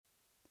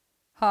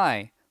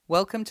Hi,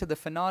 welcome to the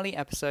finale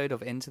episode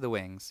of Into the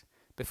Wings.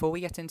 Before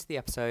we get into the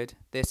episode,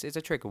 this is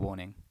a trigger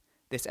warning.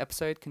 This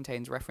episode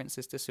contains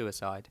references to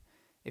suicide.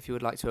 If you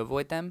would like to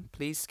avoid them,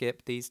 please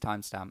skip these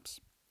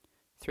timestamps.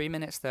 3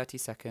 minutes 30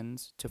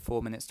 seconds to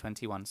 4 minutes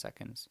 21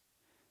 seconds.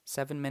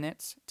 7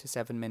 minutes to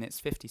 7 minutes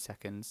 50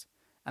 seconds.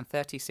 And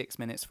 36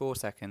 minutes 4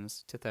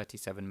 seconds to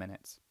 37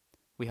 minutes.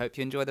 We hope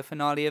you enjoy the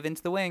finale of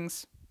Into the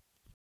Wings.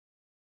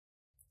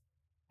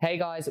 Hey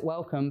guys,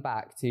 welcome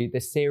back to the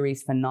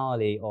series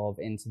finale of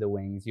Into the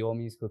Wings, your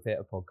musical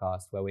theatre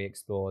podcast where we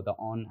explore the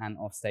on and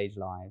off stage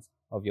lives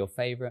of your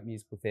favourite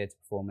musical theatre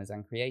performers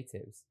and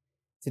creatives.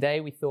 Today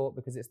we thought,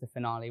 because it's the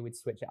finale, we'd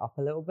switch it up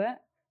a little bit.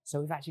 So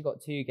we've actually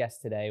got two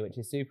guests today, which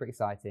is super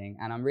exciting,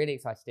 and I'm really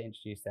excited to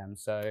introduce them.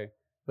 So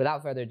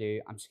without further ado,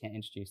 I'm just going to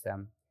introduce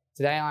them.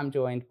 Today I'm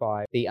joined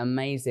by the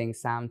amazing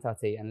Sam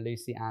Tutty and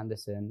Lucy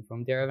Anderson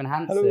from Dear Evan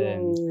Hansen.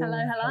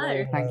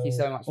 Hello. Thank you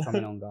so much for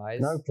coming on, guys.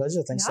 No,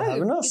 pleasure. Thanks for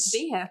having us. Good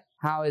to be here.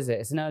 How is it?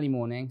 It's an early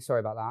morning.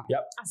 Sorry about that.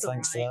 Yep. That's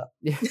Thanks all right.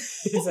 for that.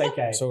 It's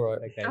okay. It's all right.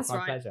 Okay, That's it's my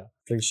right. pleasure.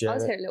 Appreciate I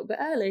was it. here a little bit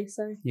early,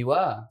 so You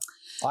were.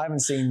 I haven't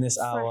seen this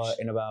hour Fresh.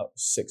 in about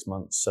 6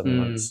 months, 7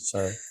 months.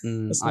 So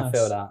it's I nice.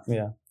 feel that.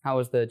 Yeah. How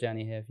was the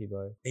journey here for you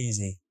both?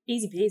 Easy.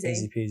 easy peasy.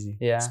 Easy peasy.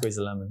 Yeah. Squeeze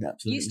the lemon.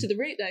 Absolutely. Used to the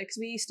route though, because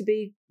we used to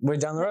be We're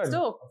down the next road.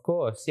 door. Of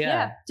course,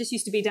 yeah. Just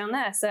used to be down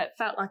there, so it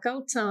felt like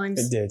old times.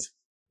 It did.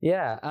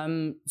 Yeah.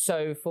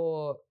 So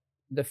for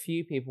the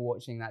few people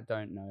watching that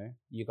don't know,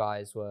 you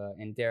guys were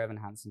in Dear Evan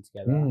Hansen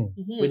together.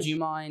 Mhm. Would you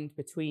mind,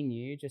 between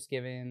you, just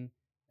giving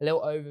a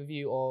little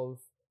overview of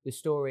the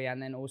story and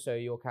then also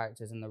your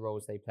characters and the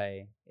roles they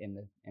play in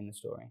the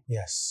story?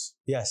 Yes.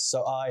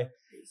 So I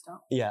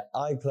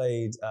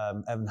played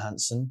Evan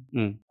Hansen,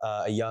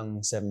 a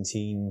young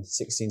 16,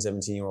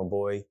 17-year-old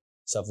boy,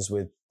 suffers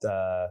with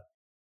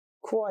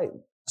quite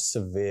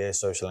severe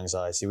social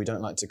anxiety. We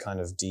don't like to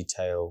kind of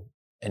detail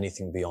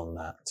anything beyond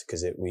that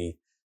because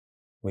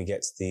we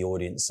get the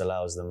audience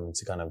allows them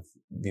to kind of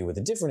view with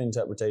a different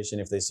interpretation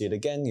if they see it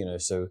again,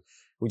 so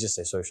we just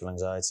say social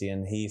anxiety,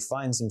 and he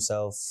finds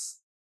himself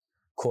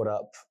caught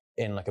up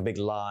in like a big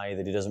lie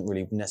that he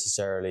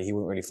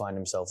wouldn't really find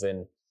himself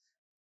in.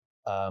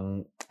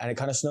 And it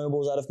kind of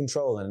snowballs out of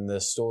control, and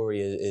the story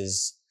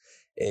is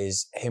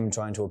him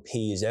trying to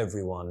appease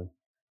everyone,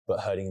 but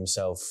hurting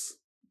himself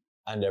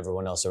and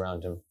everyone else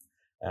around him.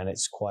 And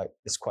it's quite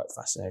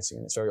fascinating,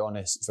 and it's very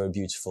honest, it's very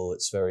beautiful,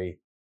 it's very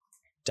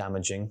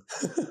damaging,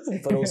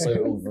 but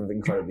also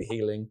incredibly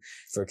healing,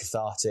 very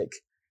cathartic.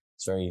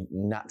 It's very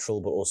natural,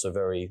 but also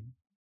very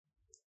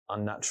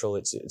unnatural.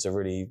 It's a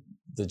really,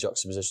 the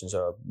juxtapositions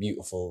are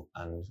beautiful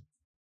and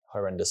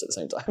horrendous at the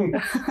same time.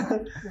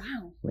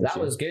 Wow. That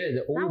was good.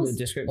 All the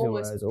descriptive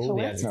almost words, all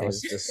the poetic. That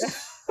adjectives. was just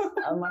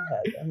out of my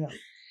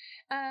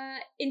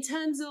head. In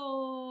terms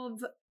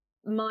of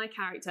my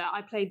character,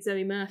 I played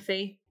Zoe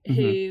Murphy,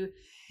 who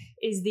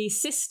is the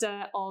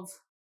sister of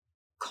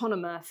Connor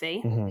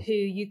Murphy, who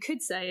you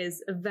could say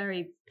is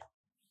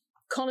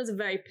Connor's a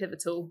very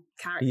pivotal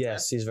character.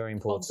 Yes, he's very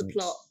important. Of the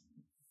plot,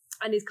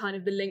 and is kind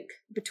of the link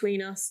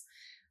between us.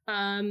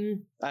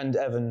 And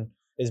Evan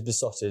is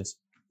besotted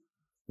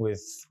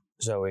with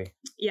Zoe.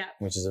 Yeah.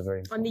 Which is a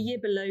very I'm the year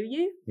below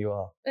you You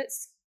are. at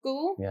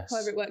school, Yes.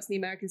 however it works in the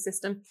American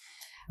system.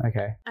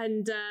 Okay.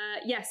 And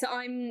so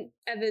I'm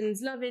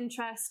Evan's love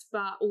interest,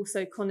 but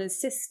also Connor's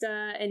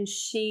sister, and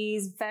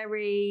she's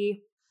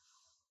very...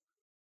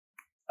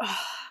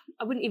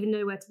 I wouldn't even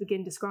know where to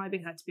begin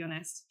describing her, to be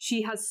honest.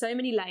 She has so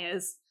many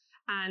layers,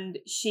 and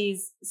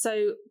she's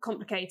so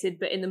complicated,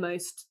 but in the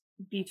most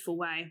beautiful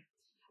way.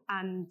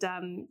 And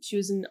she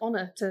was an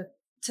honour to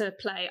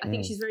play. I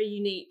think she's very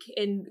unique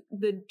in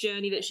the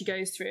journey that she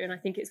goes through, and I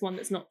think it's one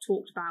that's not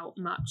talked about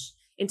much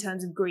in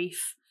terms of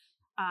grief,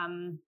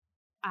 and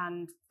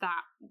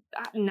that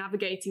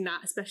navigating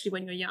that, especially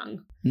when you're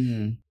young.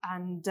 And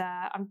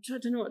I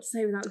don't know what to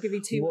say without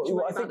giving too much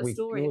away about the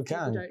story. We if people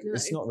can. don't know.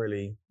 It's not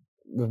really.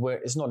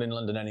 It's not in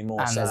London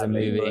anymore. And there's a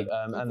sadly, movie.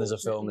 but, and there's a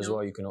film as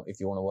well. You can,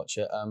 if you want to watch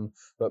it.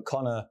 But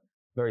Connor,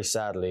 very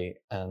sadly,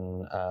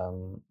 and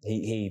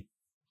he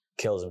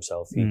kills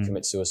himself. He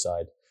commits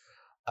suicide,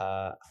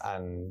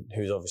 and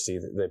who's obviously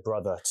the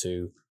brother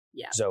to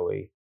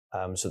Zoe.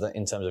 So that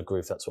in terms of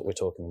grief, that's what we're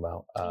talking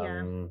about.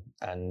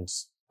 And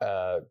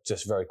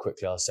just very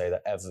quickly, I'll say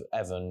that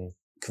Evan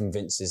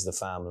convinces the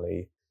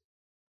family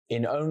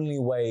in only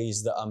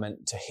ways that are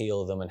meant to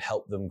heal them and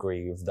help them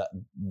grieve that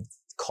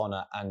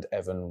Connor and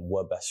Evan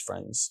were best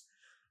friends,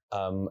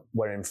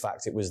 when in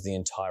fact it was the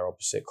entire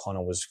opposite.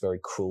 Connor was very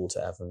cruel to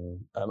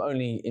Evan,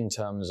 only in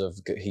terms of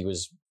he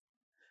was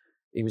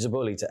a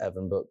bully to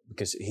Evan, but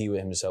because he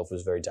himself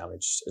was very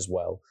damaged as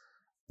well,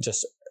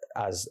 just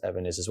as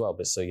Evan is as well.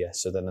 But so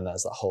then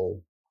there's that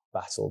whole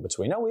battle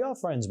between, we are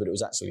friends, but it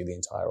was actually the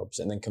entire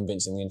opposite, and then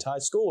convincing the entire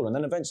school, and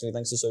then eventually,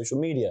 thanks to social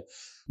media,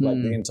 like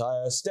the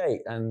entire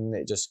state, and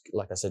it just,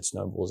 like I said,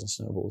 snowballs and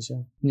snowballs.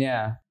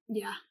 Yeah.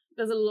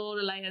 There's a lot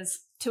of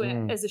layers to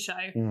it as a show.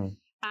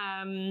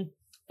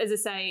 As I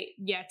say,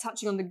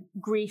 touching on the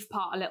grief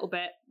part a little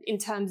bit in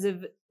terms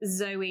of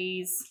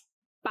Zoe's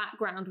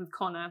background with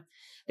Connor.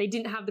 They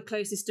didn't have the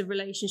closest of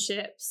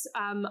relationships.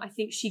 I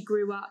think she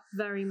grew up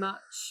very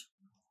much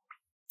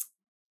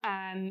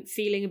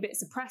feeling a bit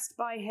suppressed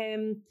by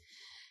him.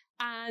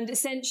 And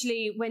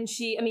essentially when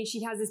she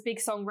has this big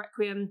song,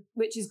 Requiem,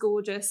 which is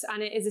gorgeous.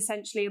 And it is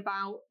essentially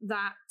about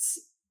that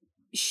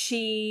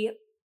she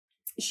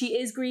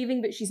is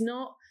grieving, but she's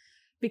not,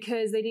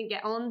 because they didn't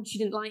get on. She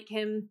didn't like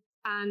him.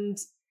 And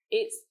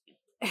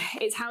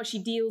it's how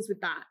she deals with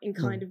that in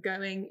kind of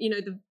going,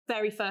 the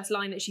very first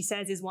line that she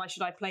says is, why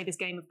should I play this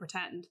game of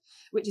pretend?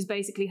 Which is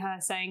basically her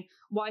saying,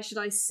 why should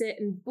I sit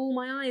and bawl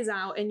my eyes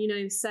out and,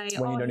 say, he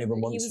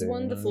was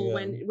wonderful,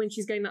 when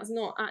she's going, that's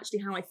not actually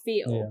how I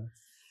feel.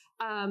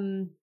 Yeah.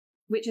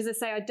 Which, as I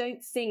say, I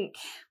don't think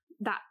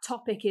that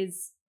topic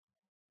is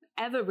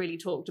ever really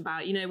talked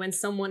about, when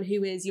someone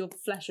who is your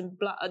flesh and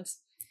blood,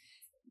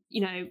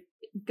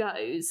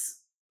 goes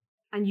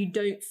and you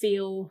don't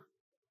feel,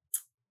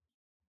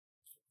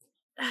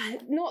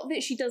 not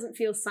that she doesn't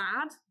feel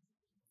sad,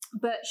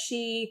 but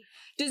she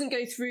doesn't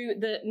go through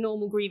the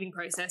normal grieving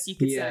process, you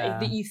could say,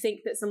 that you think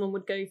that someone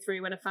would go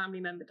through when a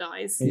family member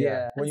dies.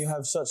 Yeah. When you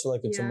have such a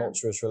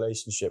tumultuous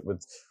relationship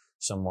with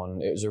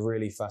someone, it was a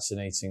really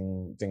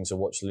fascinating thing to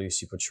watch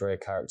Lucy portray a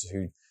character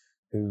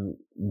who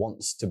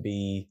wants to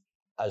be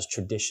as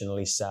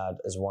traditionally sad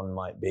as one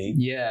might be.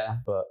 Yeah.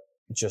 But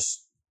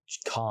just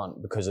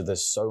can't, because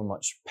there's so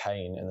much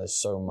pain and there's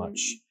so much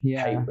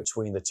hate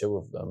between the two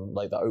of them.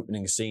 Like the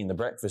opening scene, the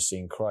breakfast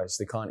scene, Christ,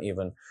 they can't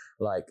even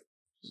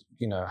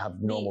have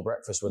normal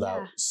breakfast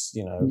without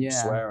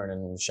swearing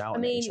and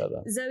shouting at each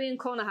other. Zoe and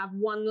Connor have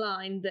one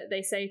line that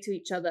they say to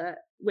each other,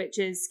 which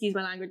is, excuse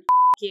my language,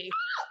 you.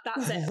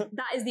 That's it.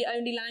 That is the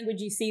only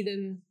language you see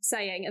them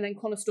saying, and then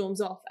Connor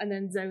storms off, and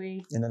then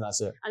Zoe, and then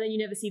that's it, and then you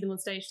never see them on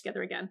stage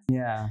together again.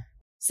 Yeah.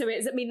 So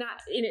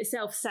that in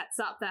itself sets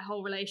up their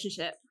whole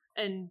relationship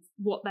and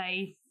what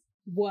they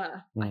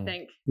were, I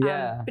think.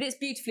 Yeah. But it's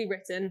beautifully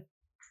written.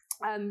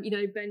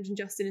 Benj and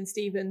Justin and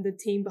Stephen, the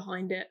team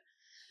behind it,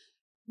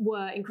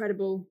 were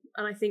incredible,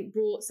 and I think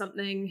brought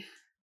something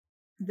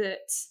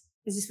that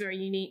is just very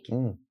unique.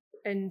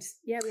 And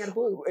we had a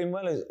ball. In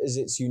well as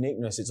its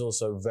uniqueness, it's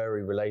also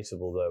very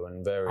relatable though,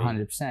 and very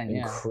 100%,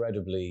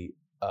 incredibly.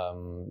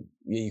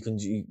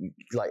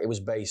 It was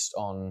based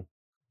on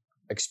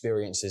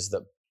experiences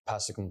that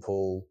Pasek and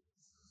Paul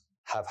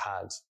have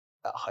had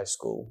at high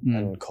school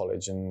and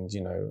college, and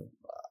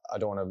I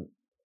don't want to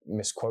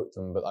misquote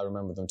them, but I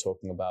remember them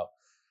talking about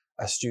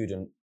a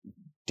student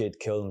did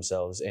kill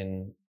themselves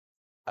in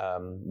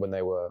when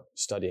they were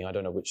studying. I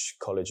don't know which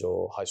college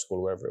or high school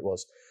or wherever it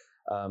was.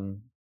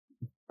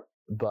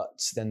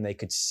 But then they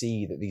could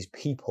see that these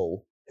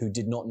people who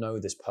did not know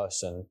this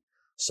person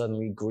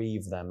suddenly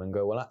grieve them and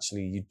go, well,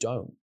 actually, you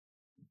don't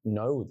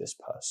know this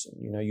person.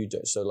 You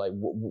don't. So like,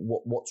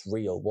 what's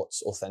real?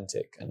 What's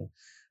authentic? And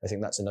I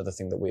think that's another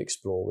thing that we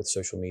explore with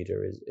social media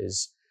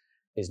is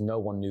no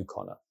one knew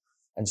Connor.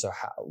 And so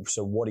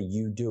what are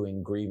you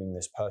doing grieving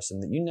this person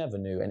that you never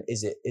knew? And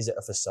is it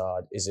a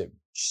facade? Is it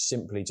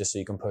simply just so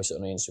you can post it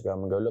on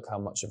Instagram and go, look how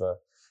much of a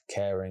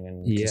caring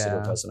and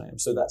considerate person I am?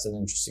 So that's an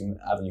interesting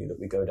avenue that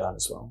we go down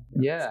as well.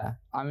 Yeah.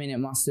 I mean, it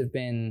must have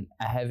been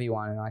a heavy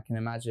one, and I can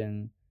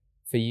imagine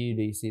for you,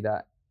 Lucy,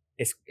 that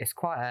it's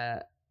quite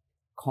a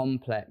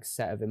complex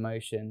set of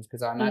emotions,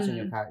 because I imagine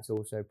your character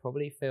also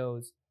probably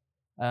feels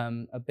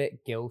a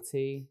bit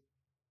guilty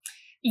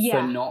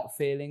for not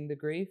feeling the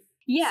grief.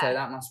 Yeah. So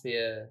that must be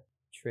a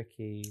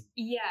tricky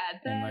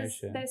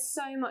emotion. There's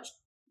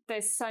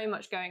so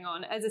much going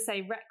on. As I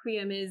say,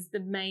 Requiem is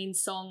the main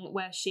song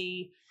where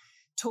she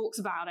talks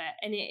about it,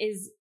 and it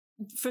is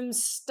from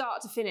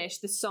start to finish,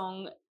 the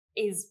song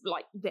is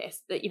like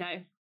this,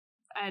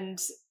 and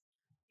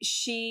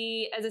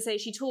she, as I say,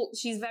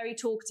 she's very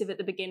talkative at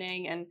the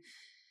beginning, and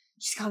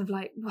she's kind of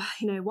like,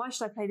 why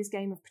should I play this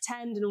game of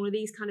pretend and all of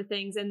these kind of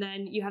things. And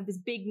then you have this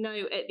big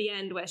note at the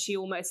end where she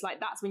almost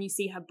that's when you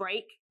see her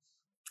break.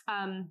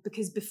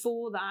 Because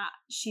before that,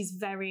 she's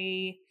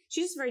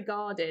just very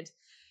guarded.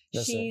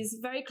 She's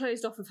very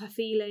closed off of her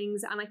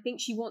feelings, and I think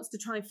she wants to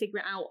try and figure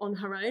it out on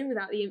her own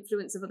without the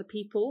influence of other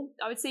people.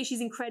 I would say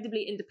she's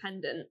incredibly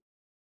independent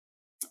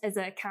as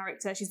a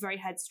character. She's very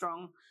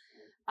headstrong.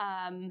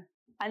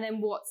 And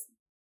then what's,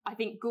 I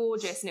think,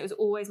 gorgeous, and it was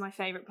always my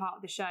favourite part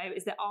of the show,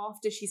 is that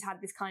after she's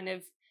had this kind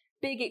of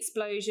big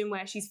explosion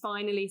where she's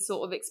finally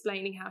sort of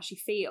explaining how she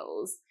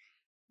feels,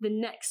 the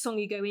next song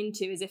you go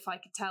into is If I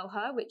Could Tell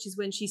Her, which is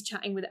when she's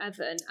chatting with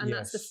Evan, and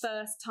that's the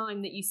first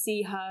time that you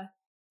see her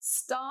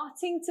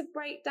starting to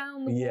break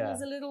down the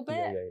walls a little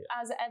bit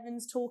as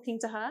Evan's talking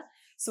to her.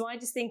 So I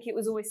just think it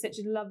was always such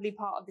a lovely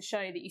part of the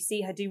show that you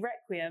see her do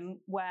Requiem,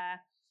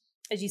 where,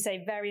 as you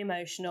say, very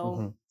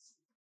emotional,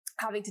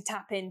 having to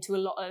tap into a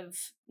lot of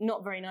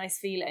not very nice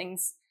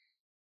feelings,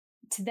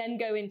 to then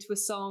go into a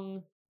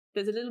song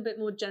that's a little bit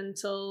more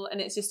gentle, and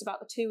it's just about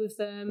the two of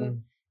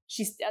them.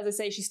 She's, as I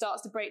say, she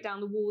starts to break down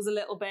the walls a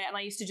little bit, and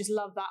I used to just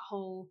love that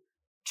whole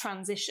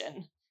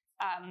transition.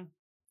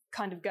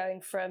 Kind of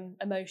going from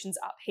emotions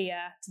up here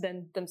to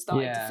then them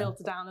starting to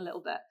filter down a little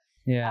bit.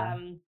 Yeah.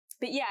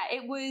 But yeah,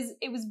 it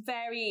was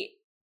very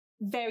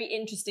very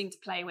interesting to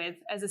play with.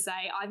 As I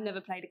say, I've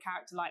never played a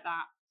character like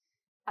that.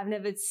 I've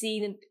never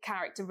seen a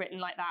character written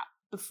like that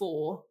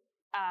before.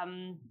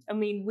 I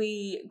mean,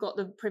 we got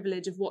the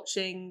privilege of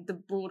watching the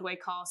Broadway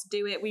cast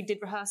do it. We did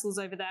rehearsals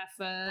over there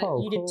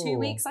for, did 2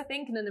 weeks, I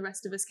think, and then the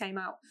rest of us came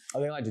out. I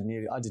think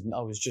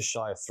I was just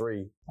shy of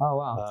 3. Oh,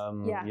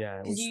 wow. Yeah,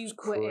 because you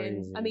were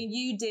in, I mean,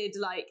 you did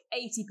like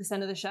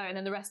 80% of the show and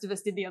then the rest of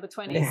us did the other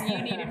 20, so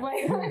you needed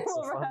way more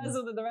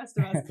rehearsal than the rest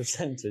of us.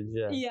 Percentage,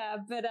 yeah. Yeah,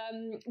 but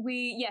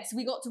we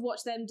got to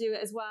watch them do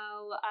it as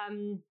well.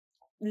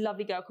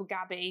 Lovely girl called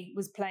Gabby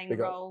was playing the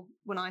role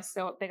when I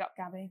saw it. Big up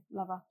Gabby,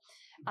 love her.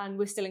 And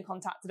we're still in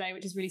contact today,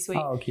 which is really sweet.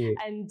 Oh, cute.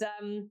 And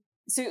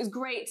so it was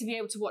great to be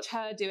able to watch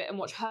her do it and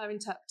watch her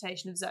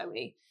interpretation of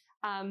Zoe.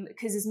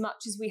 Because as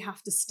much as we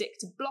have to stick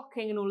to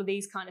blocking and all of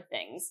these kind of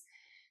things,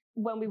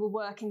 when we were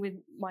working with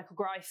Michael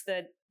Greif,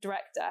 the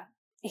director,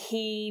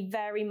 he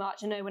very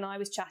much, I know when I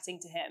was chatting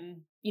to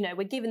him, you know,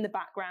 we're given the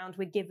background,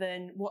 we're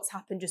given what's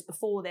happened just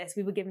before this,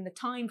 we were given the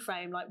time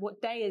frame, like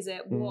what day is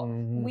it, what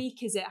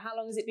week is it, how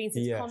long has it been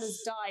since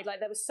Connor's died, like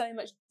there was so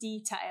much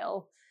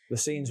detail. The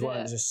scenes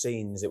weren't just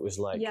scenes, it was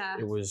like,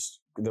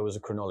 there was a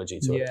chronology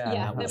to it.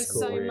 Yeah, there was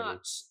so really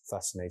much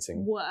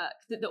fascinating work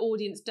that the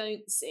audience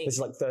don't see. It's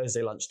like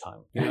Thursday lunchtime,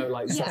 you know,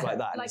 like stuff like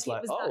that. And like it's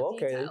like, oh,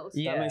 okay,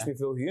 that makes me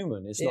feel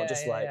human. It's not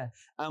just like,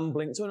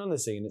 blink to another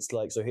scene. It's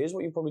like, so here's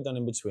what you've probably done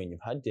in between.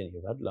 You've had dinner,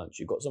 you've had lunch,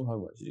 you've got some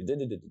homework, you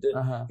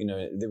know,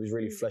 it was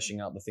really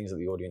fleshing out the things that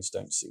the audience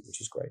don't see, which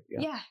is great.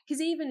 Yeah,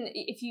 because even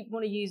if you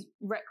want to use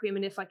Requiem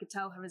and If I Could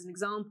Tell Her as an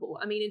example,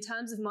 I mean, in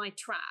terms of my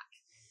track,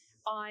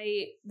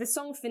 the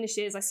song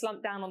finishes, I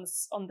slumped down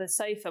on the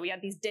sofa. We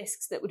had these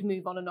discs that would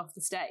move on and off the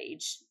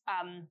stage,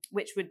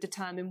 which would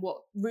determine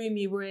what room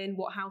you were in,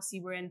 what house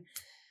you were in.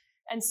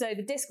 And so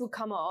the disc would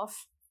come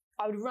off,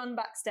 I would run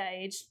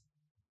backstage,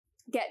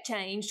 get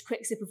changed,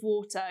 quick sip of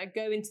water,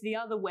 go into the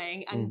other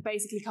wing and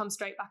basically come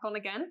straight back on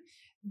again.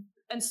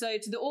 And so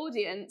to the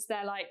audience,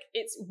 they're like,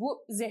 it's whoop,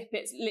 zip,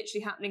 it's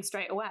literally happening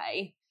straight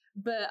away.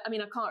 But I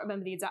mean, I can't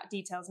remember the exact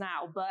details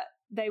now, but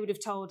they would have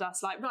told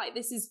us like, right,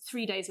 this is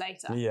 3 days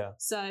later. Yeah.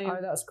 So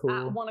that's cool.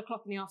 At 1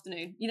 o'clock in the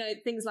afternoon, you know,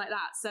 things like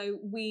that. So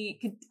we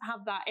could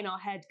have that in our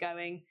head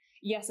going,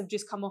 yes, I've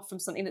just come off from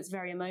something that's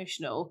very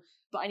emotional,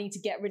 but I need to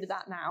get rid of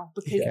that now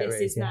because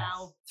this is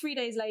now 3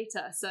 days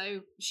later.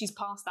 So she's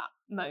past that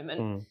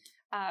moment.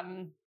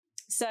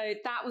 So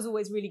that was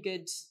always really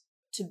good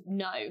to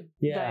know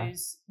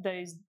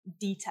those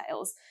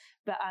details.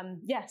 But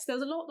yes,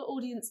 there's a lot the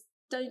audience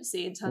don't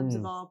see in terms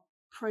of our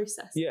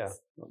process. Yeah,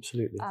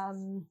 absolutely.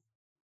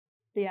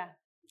 But yeah,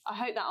 I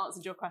hope that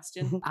answered your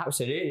question.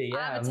 Absolutely, yeah.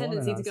 I have a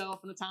tendency to go off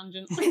on a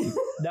tangent.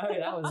 No,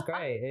 that was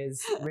great.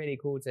 It's really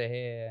cool to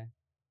hear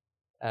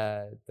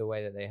the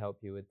way that they help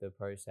you with the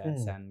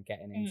process and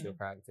getting into your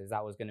characters.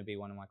 That was going to be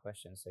one of my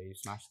questions, so you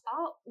smashed it.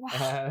 Oh,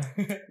 wow.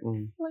 Look at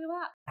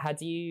that. Had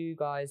you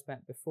guys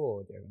met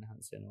before, Dear Evan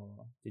Hansen,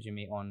 or did you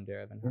meet on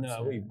Dear Evan Hansen?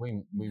 No,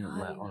 we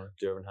met on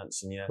Dear Evan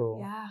Hansen, yeah.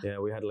 Cool. Yeah,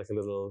 we had like a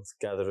little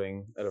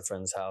gathering at a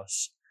friend's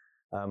house.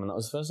 And that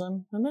was the first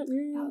time I met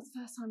you. That was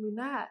the first time we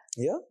met.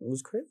 Yeah, it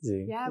was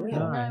crazy. Yeah, we had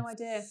no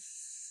idea.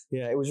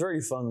 Yeah, it was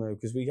really fun though,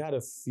 because we had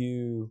a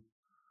few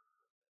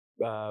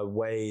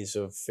ways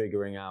of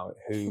figuring out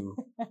who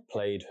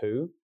played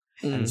who.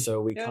 And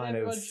so we kind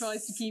of... Everyone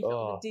tries to keep it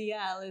on the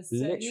DL as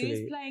to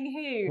who's playing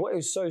who. What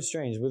was so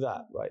strange with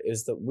that, right,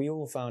 is that we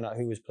all found out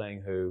who was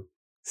playing who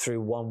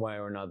through one way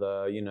or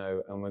another, you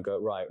know, and we go,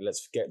 right,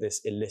 let's get this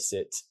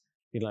illicit,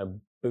 you know,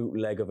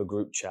 bootleg of a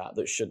group chat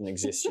that shouldn't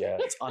exist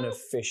yet. It's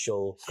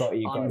unofficial,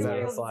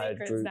 unverified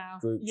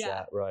group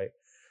chat, right?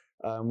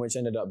 Which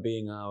ended up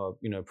being our,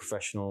 you know,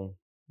 professional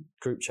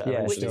group chat.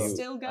 Yeah, which is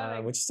still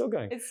going. Which is still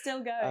going. It's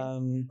still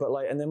going. But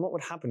like, and then what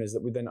would happen is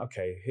that we then,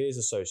 okay, here's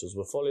the socials.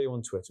 We'll follow you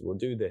on Twitter. We'll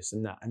do this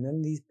and that. And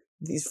then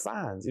these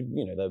fans,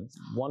 you know, they're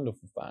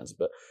wonderful fans,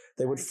 but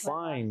they would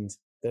find.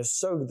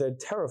 They're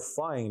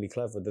terrifyingly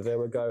clever that they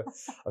would go,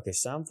 okay,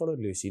 Sam followed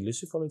Lucy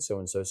followed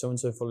so-and-so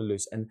followed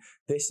Lucy. And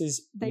this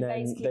is, they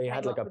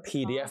had like a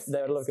PDF, they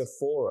had like a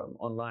forum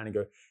online and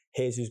go,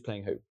 here's who's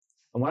playing who.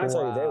 And when I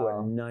tell you, they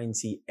were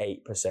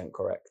 98%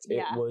 correct.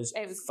 Yeah, it was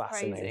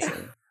fascinating.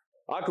 Crazy.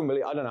 I couldn't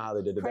believe, I don't know how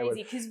they did it.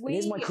 Crazy, because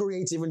here's my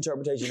creative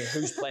interpretation of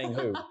who's playing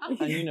who.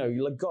 And you know,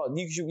 you're like, God,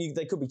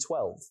 they could be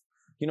 12.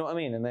 You know what I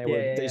mean? And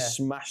they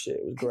smashed it.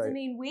 It was great. I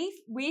mean,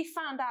 we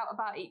found out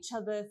about each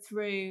other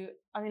through,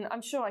 I mean,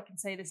 I'm sure I can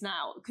say this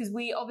now, because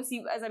we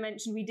obviously, as I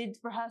mentioned, we did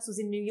rehearsals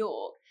in New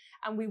York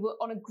and we were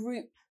on a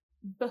group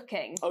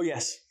booking. Oh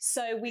yes.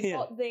 So we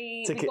got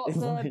the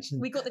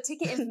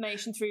ticket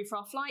information through for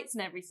our flights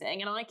and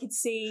everything, and I could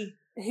see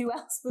who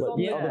else was on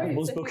the other group,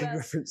 people's booking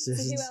references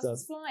and who stuff. else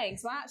was flying.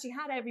 So I actually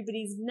had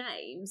everybody's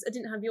names. I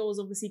didn't have yours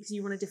obviously because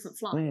you were on a different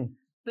flight,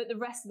 but the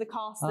rest of the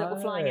cast that were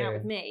flying out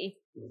with me,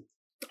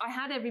 I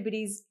had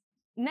everybody's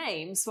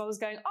names, so I was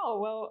going, oh,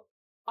 well,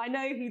 I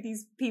know who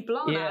these people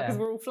are now because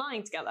we're all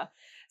flying together.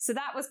 So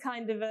that was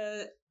kind of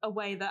a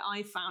way that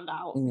I found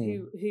out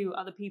who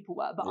other people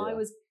were. But I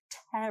was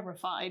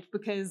terrified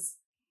because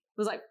it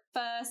was like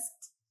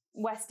first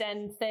West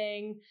End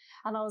thing,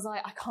 and I was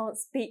like, I can't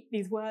speak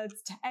these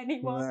words to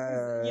anyone,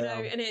 you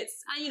know, and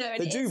it's, and, you know,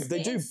 and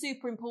it's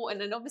super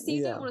important, and obviously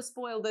you don't want to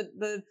spoil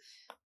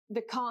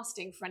the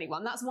casting for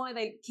anyone. That's why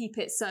they keep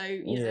it so,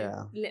 you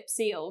know, lip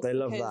sealed. They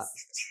love that.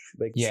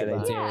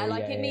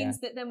 It means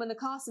that then when the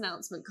cast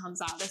announcement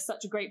comes out, there's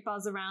such a great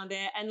buzz around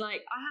it. And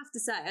like, I have to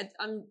say,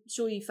 I'm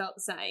sure you felt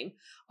the same.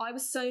 I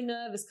was so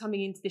nervous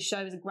coming into this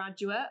show as a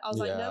graduate. I was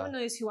like, no one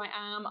knows who I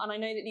am, and I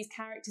know that these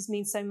characters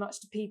mean so much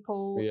to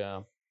people.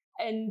 Yeah.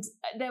 And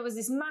there was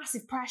this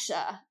massive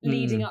pressure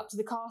leading up to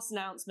the cast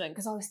announcement,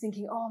 because I was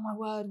thinking, oh my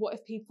word, what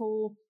if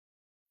people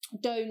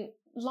don't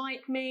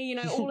like me? You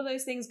know, all of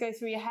those things go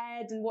through your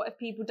head. And what if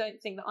people don't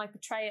think that I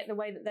portray it the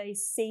way that they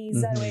see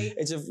Zoe?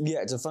 It's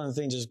a fun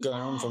thing just going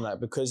on from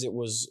that, because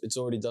it's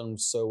already done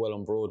so well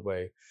on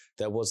Broadway.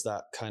 There was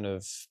that kind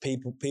of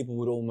people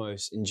would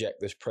almost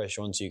inject this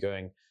pressure onto you,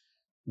 going,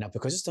 now,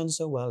 because it's done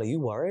so well, are you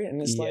worried? And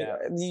it's like,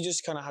 you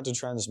just kind of had to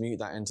transmute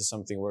that into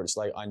something where it's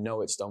like, I know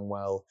it's done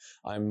well.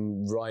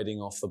 I'm riding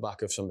off the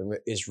back of something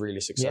that is really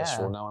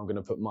successful. Now I'm going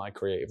to put my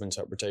creative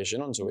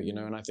interpretation onto it, you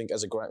know? And I think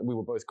we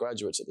were both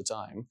graduates at the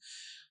time.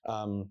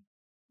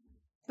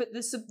 But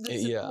the support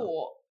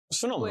was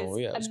phenomenal.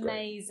 Was it was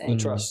amazing. Great.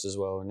 The trust as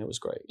well. And it was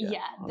great.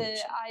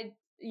 I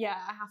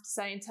have to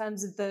say, in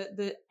terms of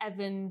the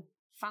Evan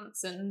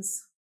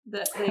Fansons,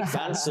 they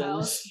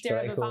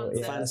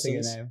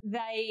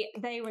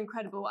were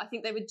incredible. I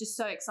think they were just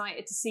so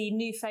excited to see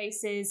new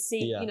faces,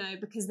 you know,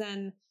 because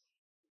then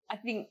I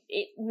think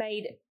it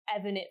made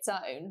Evan its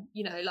own,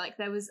 you know, like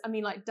there was, I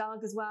mean, like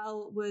Doug as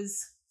well was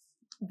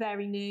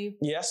very new.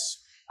 Yes.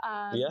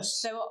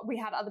 So we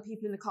had other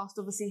people in the cast,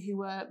 obviously, who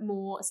were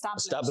more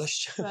established.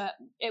 But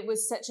it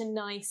was such a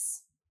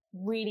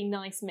really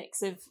nice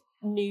mix of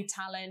new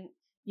talent,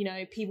 you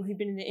know, people who've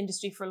been in the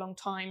industry for a long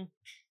time.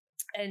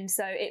 And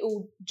so it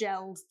all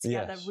gelled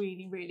together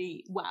really,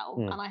 really well.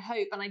 And I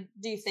hope, and I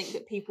do think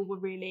that people were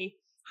really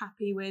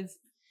happy with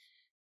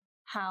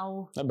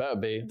how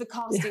the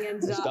casting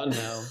ended up. It's done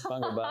now.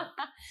 Can't go back.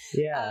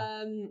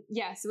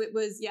 So it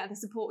was, the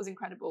support was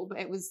incredible, but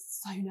it was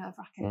so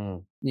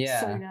nerve-wracking.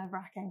 So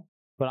nerve-wracking.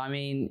 But I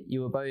mean,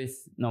 you were both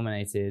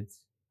nominated,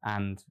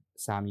 and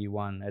Sam, you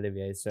won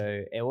Olivier, so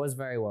it was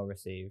very well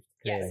received.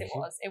 Clearly.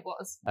 Yes, it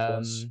was.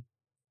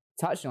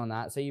 Touching on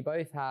that, so you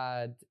both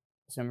had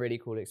some really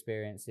cool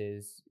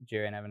experiences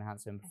during Evan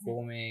Hansen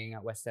performing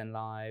at West End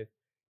Live,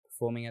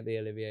 performing at the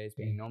Oliviers,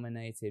 being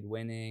nominated,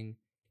 winning.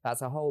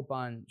 That's a whole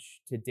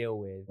bunch to deal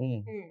with,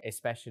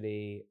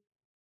 especially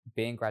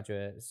being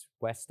graduates.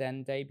 West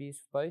End debuts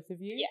for both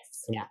of you?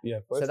 Yes.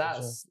 So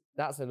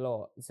that's a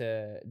lot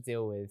to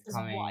deal with. It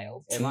was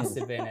wild. It must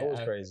have been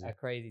a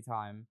crazy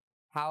time.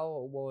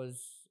 How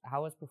was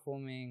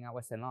performing at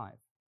West End Live?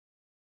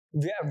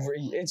 Yeah,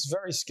 it's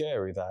very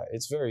scary.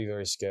 It's very,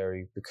 very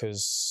scary,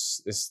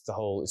 because it's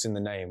in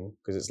the name,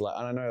 because it's like,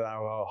 and I know that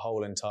our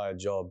whole entire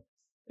job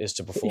is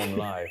to perform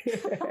live.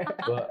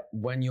 But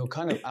when you're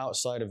kind of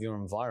outside of your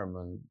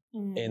environment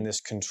in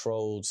this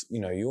controlled, you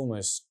know, you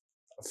almost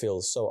feel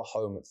so at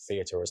home at the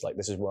theatre. It's like,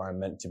 this is where I'm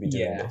meant to be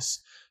doing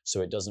this.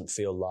 So it doesn't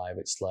feel live.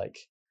 It's like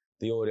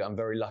the audience, I'm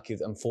very lucky,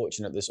 I'm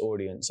fortunate this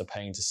audience are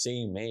paying to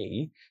see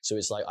me. So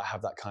it's like, I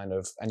have that kind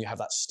of, and you have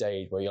that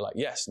stage where you're like,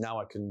 yes, now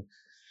I can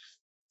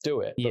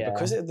do it. But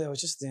because there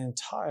was just, the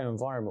entire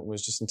environment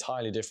was just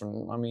entirely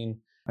different. I mean,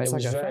 it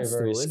was very,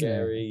 very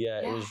scary.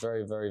 It was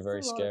very, very,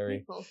 very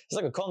scary. It's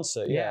like a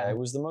concert. It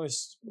was the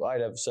most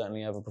I'd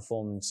certainly ever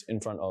performed in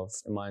front of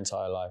in my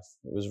entire life.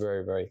 It was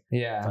very, very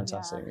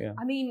fantastic.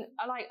 I mean,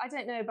 I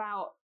don't know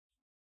about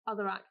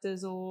other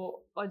actors, or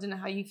I don't know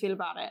how you feel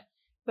about it,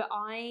 but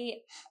I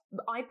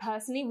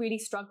personally really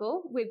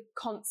struggle with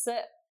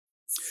concert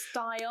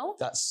style.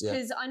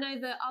 Because I know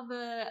that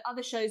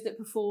other shows that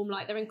perform,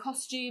 like, they're in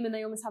costume and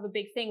they almost have a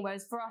big thing,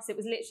 whereas for us it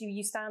was literally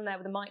you stand there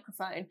with a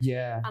microphone.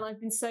 And I've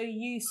been so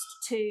used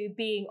to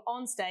being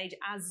on stage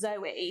as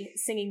Zoe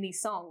singing these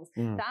songs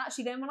that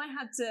actually then when I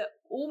had to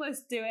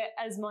almost do it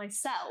as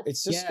myself,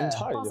 it's just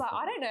entirely I was different.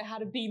 like, I don't know how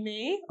to be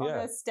me on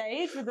a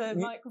stage with a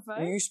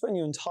microphone. You spend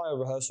your entire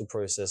rehearsal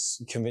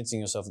process convincing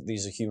yourself that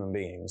these are human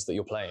beings that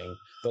you're playing,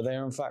 but they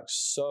are in fact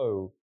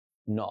so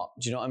not.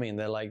 Do you know what I mean?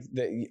 They're like,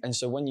 and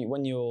so when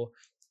you're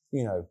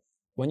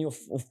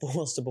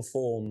forced to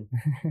perform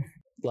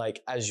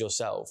like as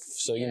yourself.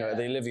 So, you know, at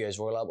the Olivier's,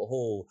 Royal Albert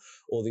Hall,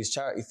 all these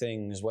charity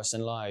things, West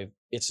End Live,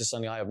 it's just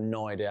suddenly I have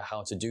no idea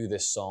how to do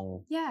this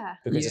song.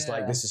 Because it's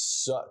like, this is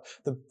so,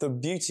 the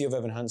beauty of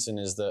Evan Hansen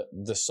is that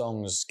the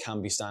songs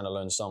can be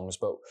standalone songs,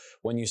 but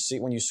when you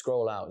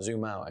scroll out,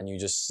 zoom out, and you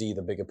just see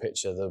the bigger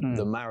picture,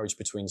 the marriage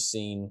between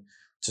scene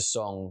to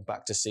song,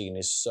 back to scene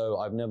is so,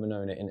 I've never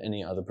known it in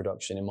any other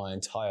production in my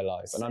entire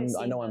life. And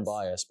I know I'm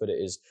biased, but it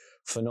is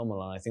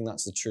phenomenal. And I think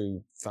that's the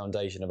true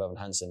foundation of Evan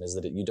Hansen, is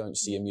that you don't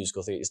see a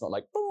musical theatre. It's not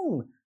like,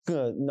 boom,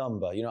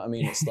 number, you know what I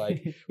mean? It's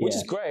like, which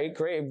is great,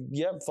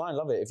 yeah, fine,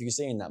 love it if you're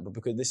seeing that, but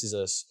because this is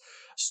a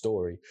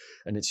story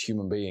and it's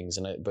human beings.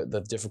 But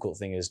the difficult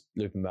thing is,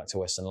 looping back to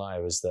West End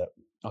Live, is that,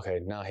 okay,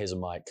 now here's a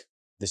mic.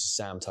 This is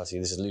Sam Tutty,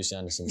 this is Lucy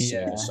Anderson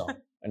singing a song.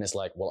 And it's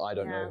like, well, I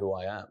don't know who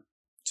I am.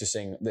 to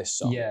sing this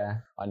song. Yeah.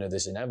 I know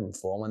this in Evan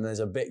form, and there's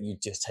a bit you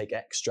just take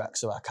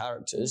extracts of our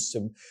characters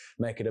to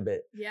make it a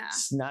bit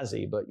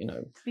snazzy, but you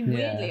know. I mean,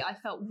 weirdly, I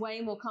felt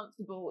way more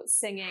comfortable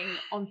singing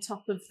on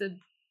top of the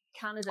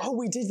Canada. Oh,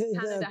 we did the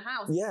Canada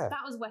House. Yeah.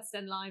 That was West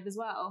End Live as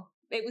well.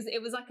 It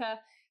was like a,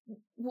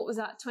 what was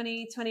that,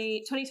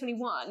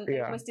 2021? They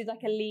almost did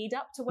like a lead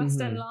up to West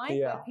End Live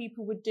where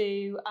people would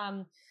do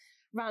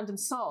random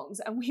songs,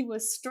 and we were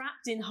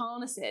strapped in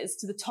harnesses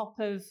to the top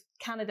of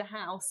Canada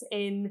House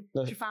in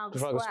Trafalgar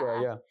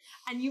Square. Yeah.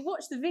 And you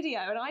watch the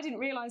video, and I didn't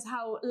realise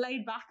how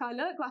laid back I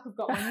look. Like I've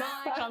got my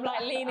mic, I'm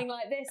like leaning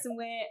like this,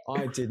 and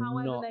I did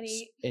not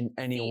in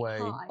any way.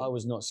 high. I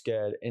was not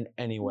scared in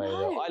any way.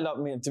 No.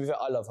 Though. To be fair,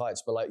 I love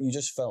heights, but like you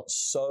just felt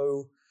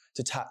so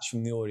detached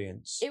from the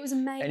audience. It was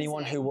amazing.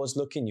 Anyone who was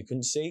looking, you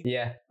couldn't see.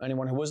 Yeah.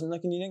 Anyone who wasn't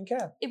looking, you didn't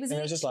care. It was, and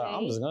it was just like,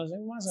 I'm just going to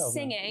sing myself.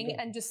 Singing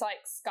and just like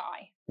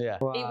sky. Yeah.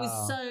 Wow. It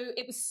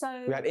was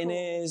so We had cool.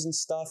 in-ears and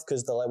stuff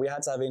because we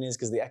had to have in-ears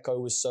because the echo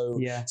was so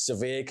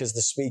severe because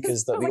the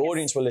speakers that the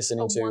audience were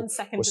listening to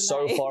were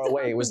so far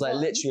away. It was like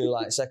literally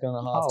like a second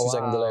and a half, 2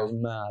 second delay. It was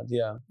mad.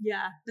 Yeah.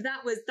 Yeah. But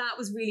that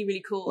was really,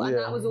 really cool. And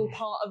that was all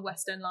part of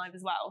West End Live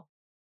as well.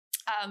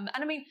 And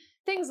I mean,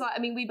 things like,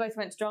 we both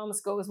went to drama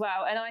school as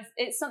well, and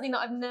it's something that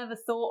I've never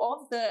thought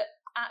of, that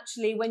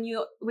actually when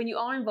you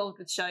are involved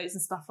with shows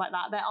and stuff like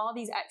that, there are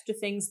these extra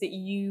things that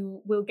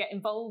you will get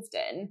involved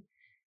in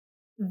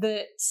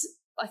that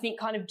I think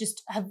kind of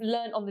just have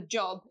learned on the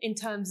job in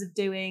terms of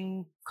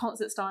doing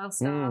concert style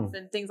stuff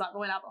and things like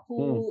Royal Albert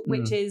Hall,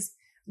 which is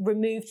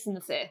removed from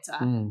the theatre.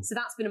 So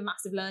that's been a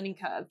massive learning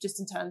curve just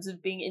in terms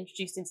of being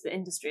introduced into the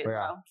industry as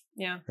well.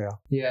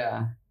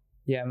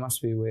 Yeah, it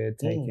must be weird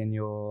taking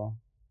your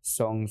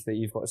songs that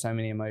you've got so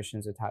many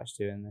emotions attached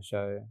to in the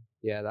show.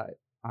 Yeah, that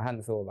I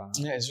hadn't thought about.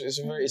 Yeah, it's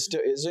only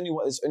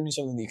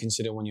something that you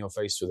consider when you're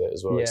faced with it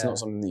as well. Yeah. It's not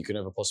something that you could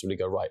ever possibly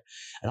go, right,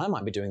 and I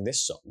might be doing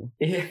this song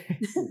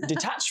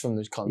detached from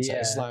the context. Yeah.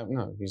 It's like,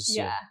 no,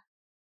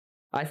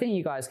 I think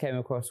you guys came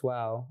across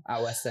well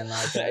at West End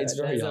Live. It's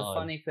very There's hard. A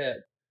funny clip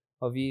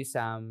of you,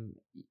 Sam.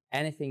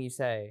 Anything you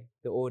say,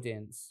 the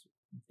audience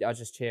are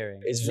just cheering.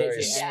 It's very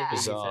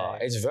bizarre.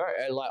 It's very,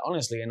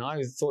 honestly, and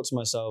I thought to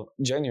myself,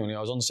 genuinely, I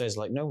was on stage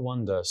like, no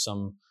wonder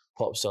some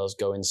pop stars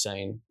go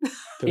insane.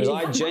 Because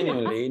I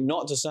genuinely,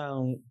 not to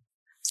sound,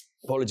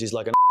 apologies,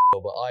 like an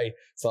but I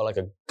felt like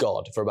a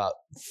god for about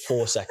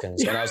 4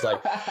 seconds. And I was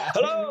like,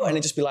 hello! And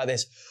it'd just be like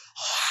this.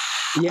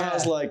 And I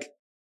was like,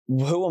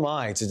 who am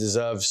I to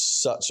deserve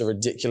such a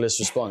ridiculous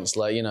response?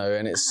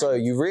 And it's so,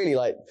 you really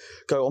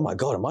go, oh my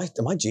God, am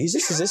I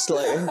Jesus? Is this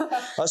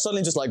I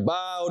suddenly just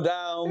bow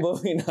down,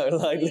 but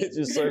it's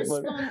just so funny.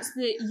 The response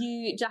that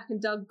you, Jack and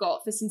Doug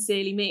got for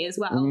Sincerely Me as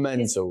well.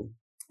 Mental.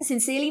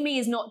 Sincerely Me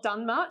has not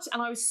done much,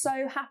 and I was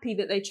so happy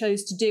that they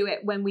chose to do it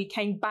when we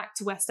came back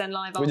to West End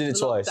Live after we did it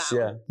the twice,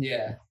 lockdown.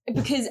 Yeah.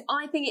 Because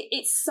I think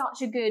it's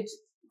such a good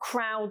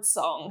crowd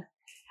song,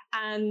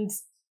 and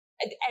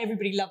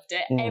everybody loved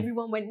it.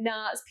 Everyone went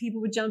nuts.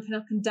 People were jumping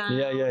up and down.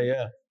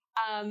 Yeah.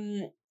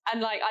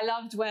 And I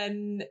loved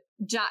when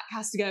Jack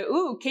has to go,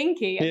 ooh,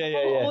 kinky. And the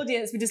whole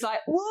audience were just like,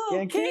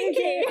 whoa,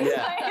 kinky.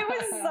 Yeah.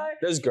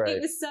 It was great.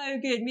 It was so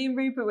good. Me and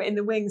Rupert were in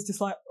the wings just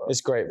like, oh,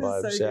 it's great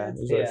vibes. So it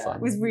was really fun.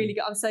 It was really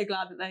good. I'm so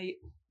glad that they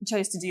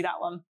chose to do that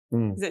one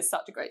because it's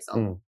such a great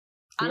song.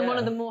 And one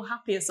of the more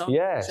happier songs.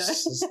 Yes,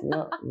 there's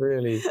not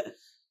really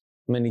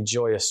many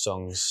joyous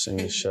songs in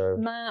the show.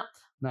 Map.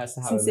 Nice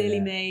to have Sincerely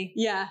Me.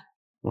 Yeah.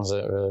 Was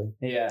it really?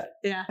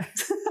 Yeah.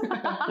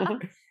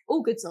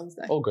 All good songs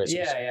though. All great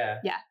songs. Yeah.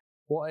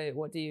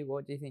 What do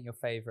you think your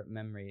favourite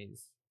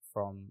memories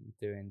from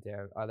doing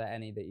Dear? Are there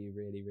any that you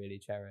really, really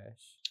cherish?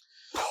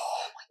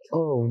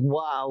 Oh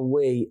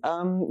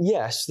wow,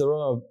 yes, there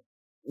are.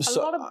 A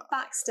lot of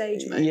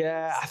backstage moments.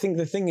 Yeah, I think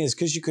the thing is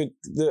because you could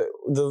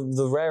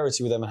the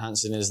rarity with Emma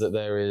Hansen is that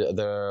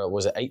there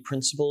was it 8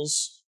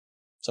 principals,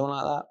 something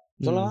like that.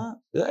 Something like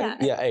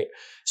that? Yeah, 8.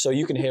 So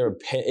you can hear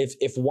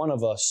if one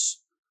of us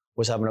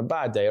was having a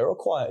bad day or a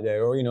quiet day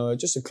or,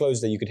 just a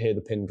closed day, you could hear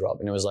the pin drop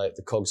and it was like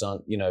the cogs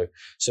aren't,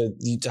 so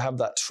to have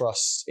that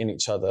trust in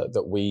each other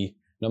that we,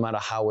 no matter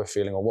how we're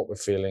feeling or what we're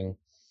feeling,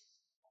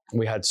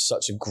 we had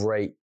such a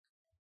great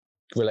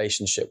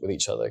relationship with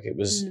each other.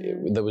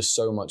 There was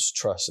so much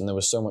trust and there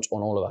was so much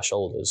on all of our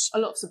shoulders. A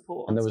lot of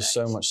support. And there was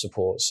so much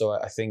support. So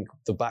I think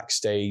the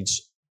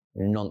backstage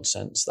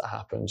nonsense that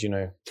happened,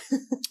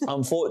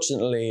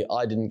 unfortunately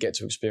I didn't get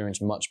to experience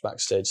much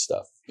backstage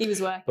stuff. He was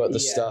working, but the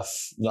stuff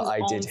that I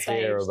did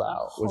hear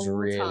about was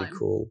really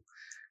cool,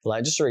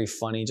 just really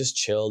funny, just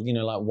chilled,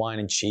 wine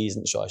and cheese,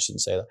 and I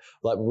shouldn't say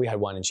that, we had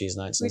wine and cheese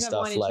nights and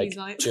stuff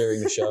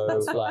during the show,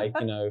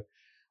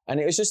 and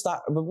it was just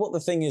that. But what the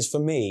thing is for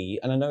me,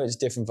 and I know it's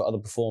different for other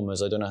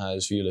performers, I don't know how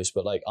it's for you, Luce,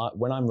 but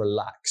when I'm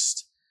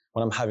relaxed,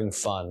 when I'm having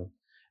fun,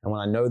 and when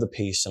I know the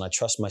piece and I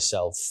trust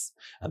myself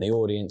and the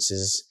audience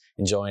is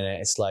enjoying it,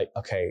 it's like,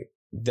 okay,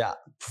 that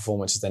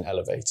performance is then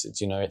elevated.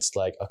 It's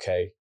like,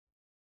 okay,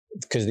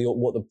 because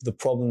the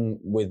problem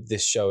with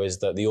this show is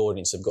that the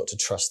audience have got to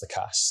trust the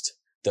cast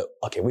that,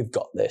 okay, we've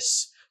got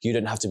this. You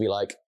don't have to be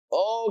like,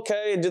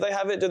 okay, do they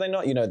have it? Do they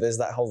not? You know, there's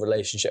that whole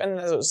relationship. And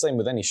that's the same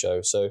with any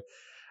show. So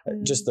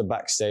just the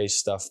backstage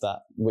stuff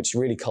which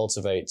really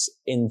cultivates,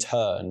 in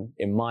turn,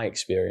 in my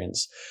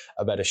experience,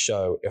 a better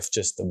show if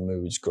just the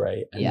mood's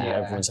great and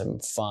everyone's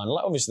having fun.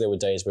 Like, obviously there were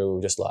days where we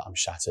were just like, I'm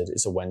shattered.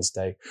 It's a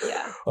Wednesday.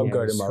 Yeah. I'm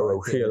going to my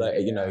room. See you later.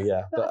 You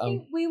know, But I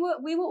think we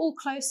were all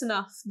close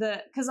enough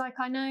that, because like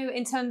I know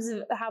in terms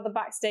of how the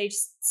backstage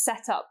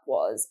setup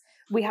was,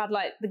 we had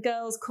like the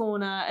girls'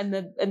 corner and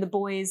the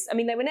boys. I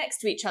mean, they were next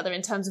to each other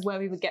in terms of where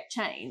we would get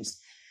changed.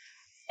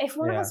 If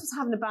one of us was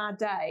having a bad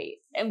day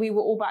and we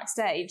were all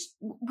backstage,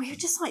 we would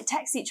just like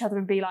text each other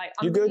and be like,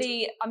 I'm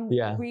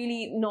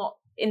really not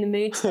in the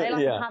mood today.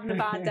 Like I'm having a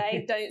bad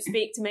day. Don't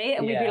speak to me.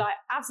 And we'd be like,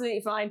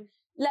 absolutely fine.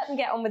 Let them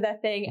get on with their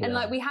thing. And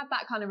like we had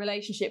that kind of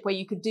relationship where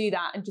you could do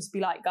that and just be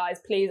like, guys,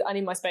 please, I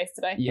need my space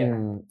today. Yeah.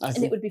 And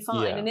it would be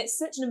fine. Yeah. And it's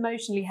such an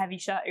emotionally heavy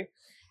show.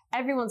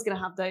 Everyone's going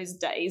to have those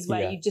days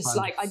where you just 100%.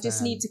 Like, I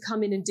just need to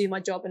come in and do my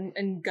job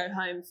and go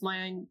home for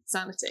my own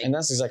sanity. And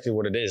that's exactly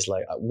what it is.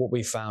 Like what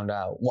I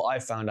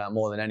found out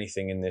more than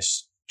anything in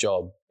this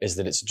job is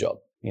that it's a job.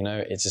 You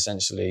know, it's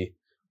essentially,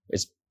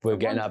 we're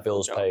getting our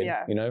bills paid.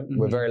 Yeah. You know,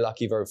 we're very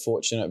lucky, very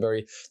fortunate,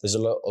 there's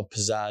a lot of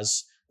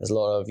pizzazz. There's a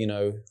lot of, you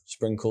know,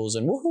 sprinkles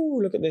and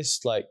woohoo, look at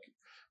this. Like,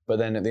 but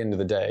then at the end of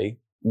the day,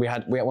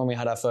 when we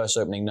had our first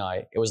opening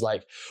night, it was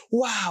like,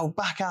 wow,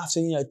 back after,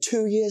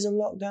 2 years of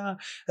lockdown,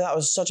 that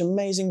was such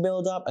amazing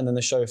build up. And then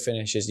the show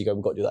finishes, you go,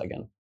 we've got to do that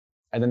again.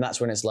 And then that's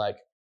when it's like,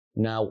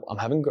 now I'm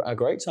having a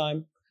great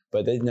time,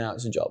 but now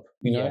it's a job,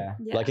 you know?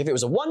 Yeah. Like if it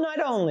was a one night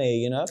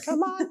only,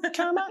 come on,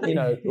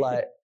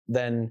 like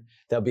then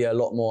there'll be a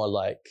lot more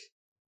like,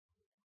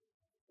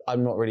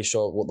 I'm not really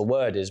sure what the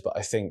word is, but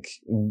I think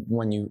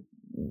when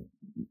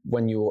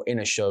you're in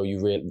a show,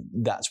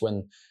 that's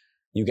when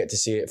you get to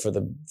see it for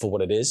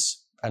what it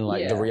is and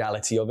like the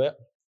reality of it.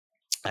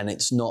 And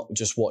it's not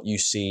just what you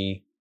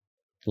see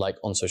like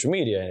on social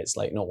media. It's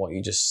like not what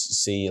you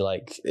just see.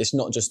 Like, it's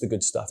not just the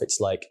good stuff. It's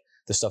like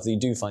the stuff that you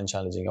do find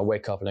challenging. I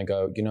wake up and I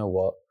go, you know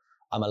what?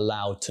 I'm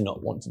allowed to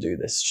not want to do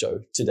this show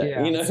today,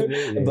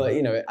 Absolutely. But,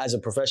 as a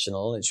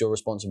professional, it's your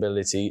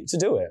responsibility to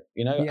do it,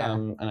 Yeah.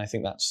 And I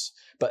think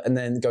and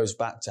then it goes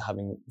back to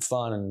having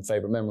fun and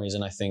favorite memories.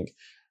 And I think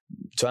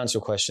to answer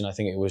your question, I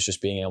think it was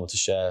just being able to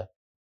share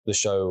the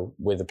show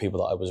with the people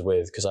that I was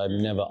with, because I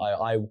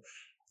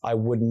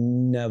would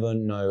never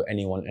know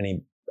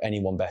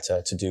anyone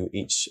better to do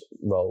each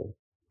role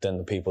than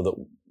the people that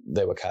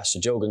they were cast. So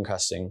Jill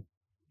casting,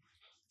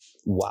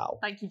 wow.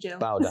 Thank you, Jill.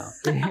 Bow down.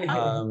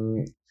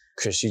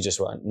 Because she just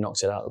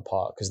knocked it out of the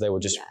park, because they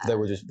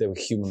were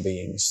human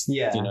beings.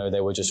 Yeah. They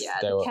were just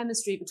the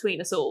chemistry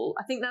between us all.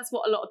 I think that's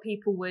what a lot of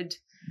people would.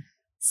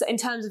 So in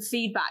terms of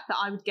feedback that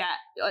I would get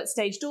at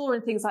stage door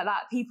and things like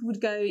that, people would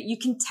go, you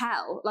can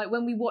tell, like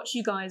when we watch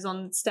you guys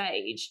on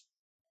stage,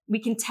 we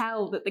can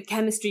tell that the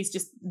chemistry is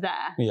just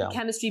there. Yeah. The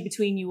chemistry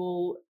between you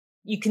all,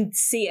 you can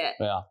see it.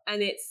 Yeah.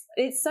 And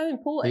it's so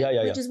important,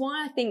 which is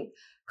why I think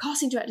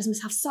casting directors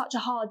must have such a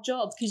hard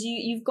job, because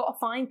you've got to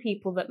find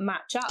people that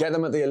match up. Get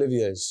them at the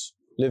Olivier's.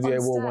 Olivier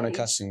War winner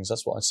castings,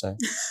 that's what I'd say.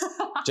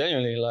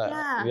 Genuinely, like,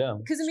 yeah.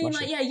 Because I mean,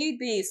 like, you'd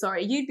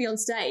be on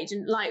stage,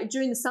 and like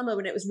during the summer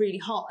when it was really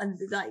hot and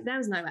like there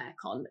was no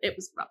aircon, it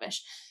was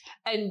rubbish.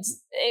 And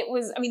it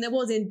was, I mean, there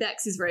was in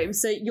Bex's room.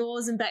 So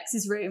yours and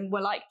Bex's room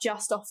were like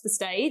just off the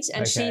stage,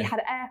 and she had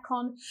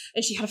aircon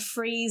and she had a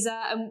freezer,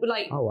 and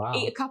like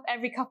eat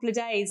every couple of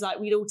days. Like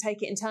we'd all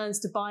take it in turns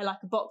to buy like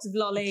a box of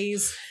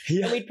lollies,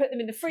 and we'd put them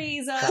in the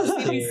freezer.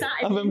 We'd be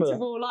sat in the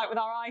interval like with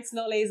our ice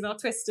lollies and our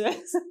twisters.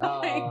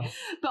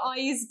 But I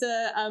used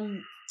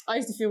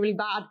to feel really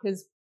bad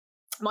because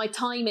my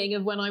timing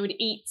of when I would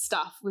eat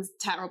stuff was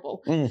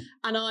terrible,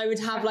 and I would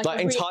have like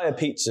entire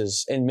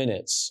pizzas in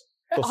minutes.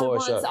 Before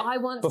a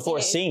show. Before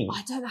a scene.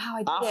 I don't know how I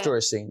did it. After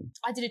a scene.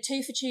 I did a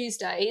 2 for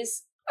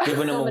Tuesdays.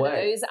 Giving them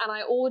away. And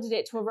I ordered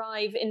it to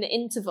arrive in the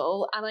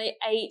interval, and I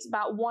ate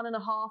about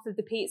 1.5 of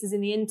the pizzas in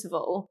the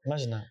interval.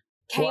 Imagine that.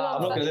 Came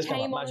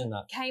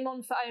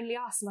on for Only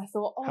Us, and I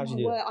thought, oh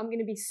my word, I'm going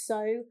to be so...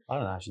 I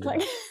don't know how she did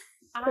that.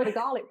 And I had a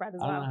garlic bread as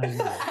well.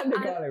 And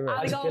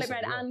a garlic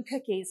bread and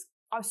cookies.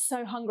 I was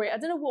so hungry. I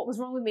don't know what was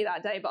wrong with me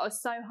that day, but I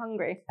was so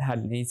hungry. I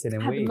hadn't eaten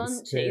in weeks.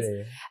 Munchies.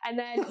 Really. And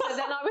then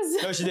I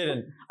was... No, she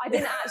didn't. I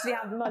didn't actually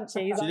have the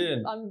munchies. She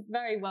didn't. I'm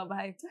very well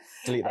behaved.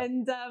 Delete that.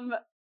 And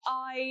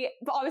I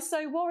was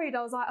so worried.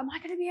 I was like, am I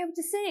going to be able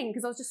to sing?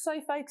 Because I was just so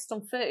focused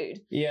on food.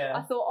 Yeah.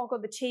 I thought, oh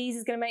God, the cheese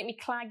is going to make me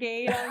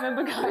claggy. I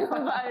remember going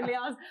on Only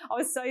Us. I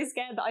was so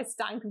scared that I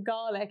stank of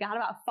garlic. I had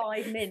about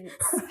 5 mints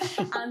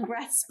and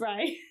breath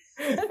spray.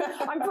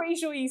 I'm pretty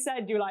sure you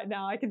said, you were like,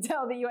 no, I can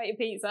tell that you ate a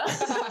pizza.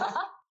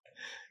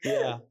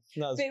 Yeah,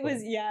 but it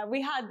was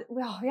we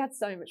had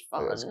so much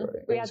fun.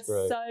 We had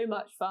so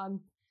much fun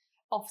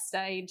off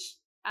stage,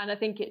 and I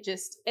think it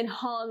just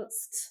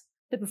enhanced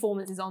the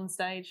performances on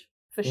stage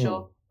for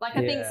sure. Like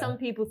I think some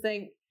people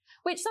think,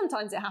 which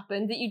sometimes it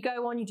happened, that you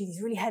go on, you do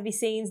these really heavy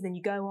scenes, and then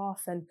you go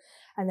off, and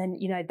then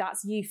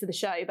that's you for the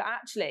show. But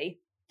actually,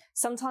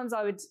 sometimes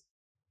I would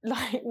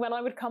like when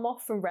I would come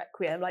off from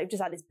Requiem, like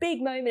just had this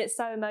big moment, it's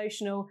so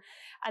emotional,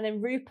 and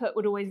then Rupert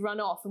would always run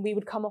off and we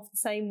would come off the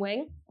same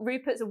wing.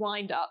 Rupert's a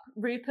wind-up.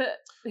 Rupert,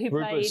 played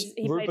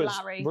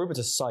Larry. Rupert's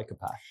a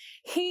psychopath.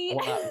 I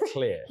want that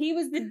clear. He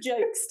was the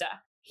jokester.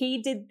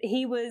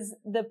 He was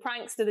the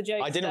prankster, the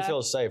jokester. I didn't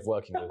feel safe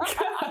working with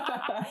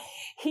him.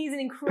 He's an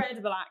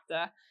incredible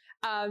actor.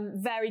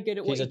 Very good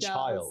at what he does. He's a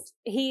child.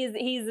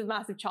 He's a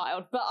massive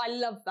child, but I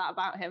love that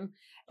about him.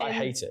 I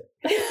hate it.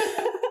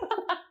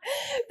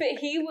 But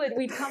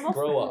we'd come off.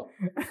 Grow up.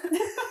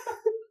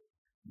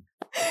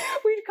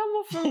 We'd come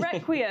off from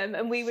Requiem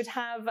and we would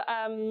have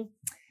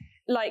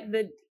like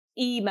the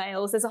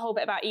emails. There's a whole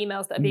bit about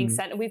emails that are being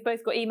sent, and we've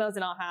both got emails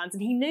in our hands.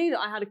 And he knew that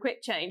I had a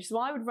quick change, so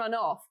I would run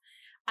off,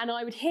 and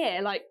I would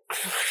hear like.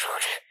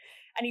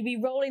 And he'd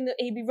be rolling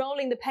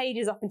the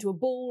pages up into a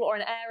ball or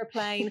an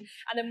aeroplane,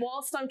 and then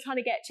whilst I'm trying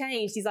to get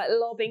changed, he's like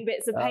lobbing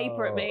bits of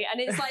paper at me, and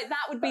it's like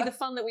that would be the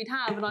fun that we'd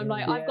have. And I'm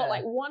like, I've got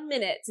like 1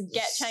 minute to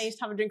get changed,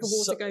 have a drink of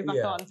water, go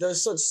back on.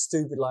 There's such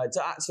stupid, like,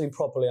 to actually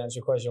properly answer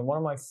your question, one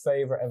of my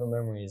favourite ever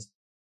memories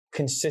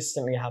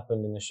consistently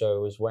happened in the show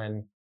was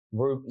when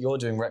you're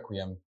doing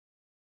Requiem,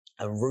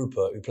 and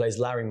Rupert, who plays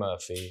Larry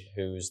Murphy,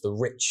 who's the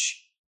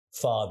rich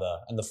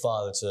father and the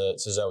father to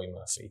Zoe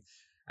Murphy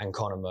and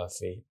Connor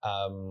Murphy,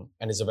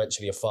 and is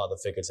eventually a father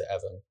figure to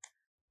Evan.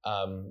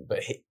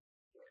 But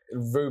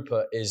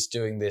Rupert is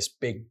doing this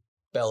big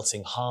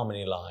belting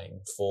harmony line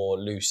for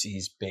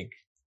Lucy's big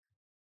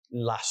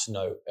last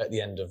note at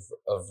the end of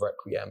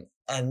Requiem.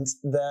 And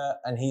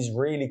he's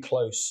really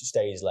close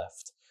stage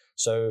left.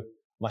 So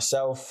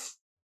myself,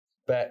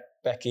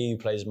 Becky, who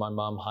plays my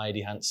mum,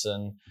 Heidi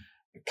Hansen,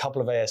 a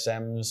couple of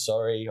ASMs,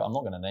 sorry, I'm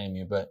not going to name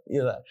you, but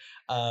you're there.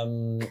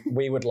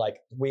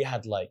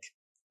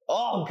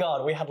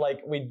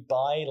 We'd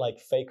buy like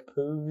fake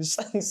poos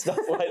and stuff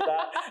like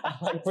that, and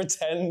like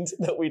pretend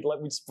that we'd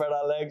spread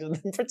our legs and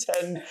then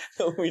pretend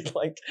that we'd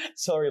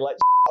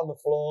on the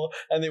floor,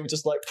 and they would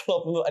just like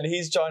plop them, and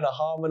he's trying to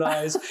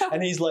harmonise,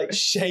 and he's like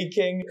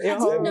shaking. I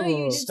didn't know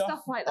you did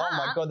stuff like that. Oh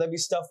my God, there'd be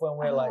stuff when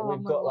we're like,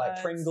 we've got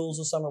like Pringles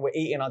or something, we're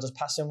eating, I'll just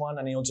pass him one,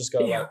 and he'll just go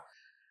like,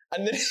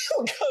 and then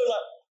he'll go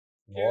like,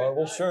 I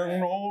will sing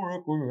no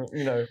Requiem,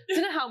 you know. I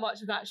don't know how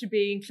much of that should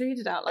be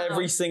included out loud.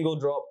 Every single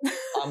drop.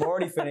 I'm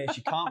already finished.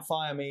 You can't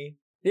fire me.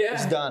 Yeah.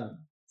 It's done.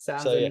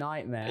 Sounds a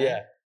nightmare.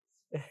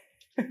 Yeah.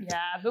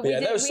 But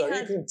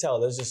you can tell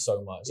there's just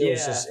so much. It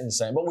was just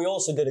insane. But we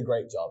also did a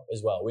great job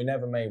as well. We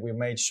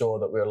made sure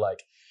that we were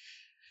like,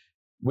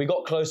 we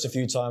got close a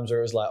few times where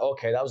it was like,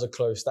 okay,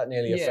 that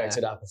nearly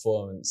affected our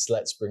performance.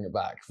 Let's bring it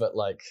back. But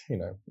like, you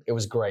know, it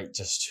was great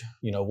just,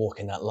 you know,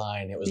 walking that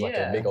line. It was like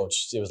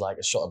it was like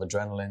a shot of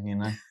adrenaline, you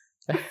know.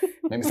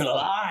 Made me feel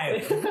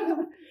alive.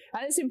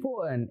 And it's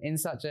important in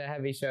such a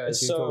heavy show as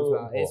It's we so talked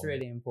about. important. It's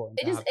really important.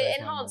 It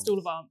enhanced all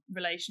of our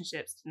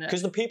relationships, didn't it?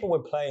 Because the people we're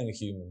playing are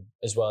human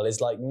as well. It's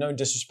like no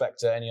disrespect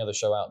to any other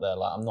show out there.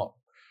 Like I'm not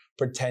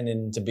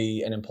pretending to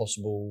be an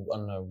impossible, I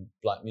don't know,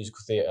 like musical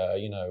theatre.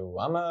 You know,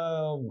 I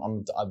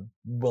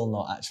will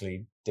not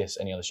actually diss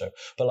any other show.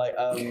 But like,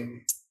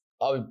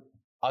 I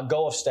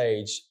go off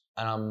stage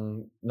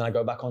and then I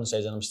go back on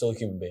stage and I'm still a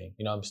human being.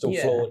 You know, I'm still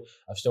flawed.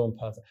 I'm still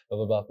imperfect. Blah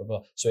blah blah blah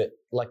blah. So it,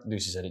 like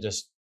Lucy said, it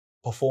just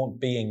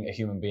being a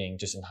human being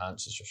just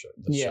enhances your show.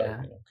 The show,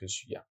 you know,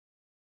 because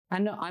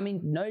And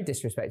no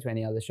disrespect to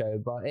any other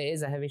show, but it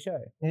is a heavy show.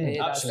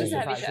 Absolutely.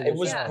 It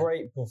was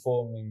great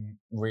performing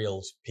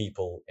real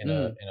people in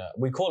a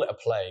we call it a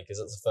play because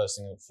that's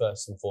the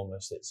first and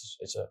foremost. It's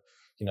a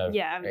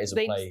it is a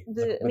play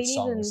with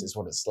songs. It's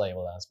what it's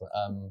labelled as. But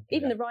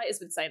even the writers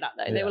would say that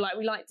though. They were like,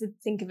 we like to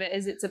think of it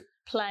as it's a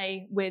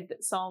play with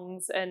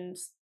songs, and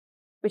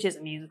which is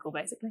a musical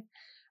basically.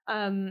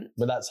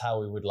 But that's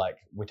how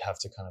we'd have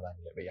to kind of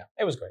angle it. But yeah,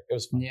 it was great. It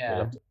was fun. Yeah. We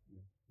loved it.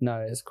 No,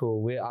 it's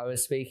cool. I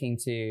was speaking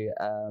to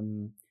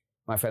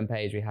my friend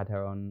Paige. We had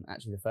her on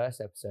actually the first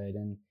episode,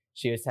 and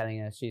she was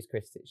telling us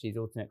she's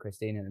alternate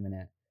Christine at the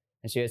minute,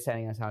 and she was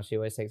telling us how she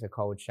always takes a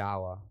cold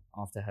shower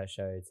after her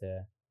show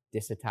to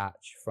disattach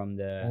from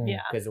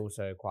because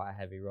also quite a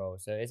heavy role.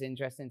 So it's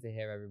interesting to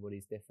hear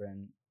everybody's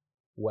different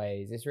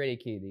ways. It's really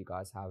cute that you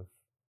guys have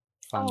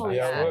fun.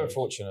 Yeah, we're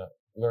fortunate.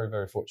 Very,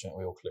 very fortunate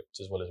we all clicked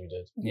as well as we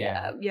did.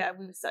 Yeah,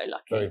 we were so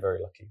lucky. Very,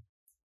 very lucky.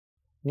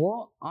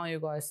 What are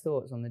your guys'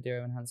 thoughts on the Dear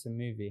Evan Hansen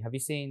movie? Have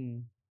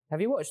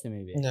you watched the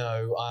movie?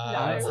 No,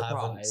 I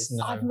haven't.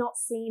 No. I've not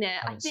seen it.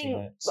 I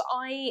think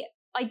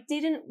I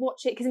didn't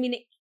watch it because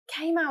it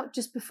came out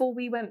just before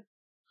we went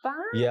back.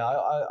 Yeah,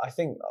 I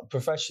think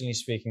professionally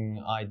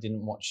speaking, I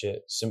didn't watch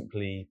it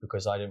simply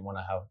because I didn't want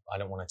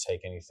to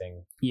take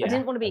anything. I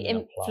didn't want to be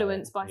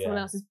influenced by someone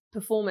else's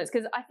performance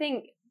because I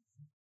think,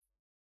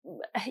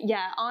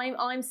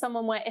 I'm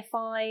someone where if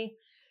I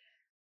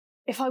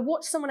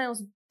watch someone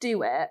else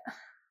do it,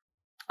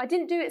 I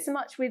didn't do it so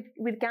much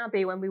with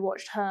Gabby when we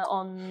watched her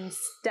on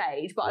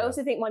stage, but I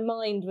also think my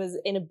mind was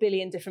in a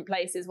billion different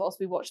places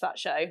whilst we watched that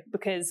show,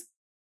 because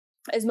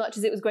as much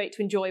as it was great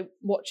to enjoy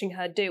watching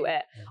her do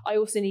it, I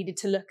also needed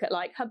to look at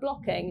like her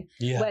blocking,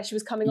 where she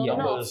was coming on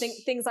and off,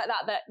 things like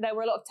that there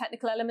were a lot of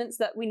technical elements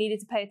that we needed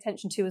to pay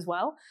attention to as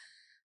well.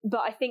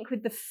 But I think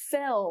with the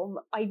film,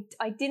 I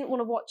didn't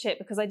want to watch it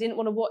because I didn't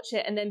want to watch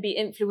it and then be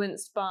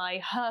influenced by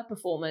her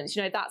performance.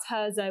 You know, that's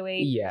her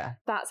Zoe. Yeah.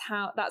 That's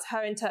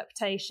her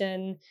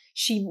interpretation.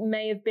 She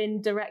may have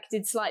been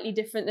directed slightly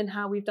different than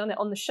how we've done it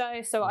on the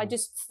show. So I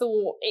just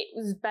thought it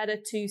was better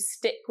to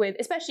stick with,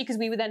 especially because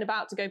we were then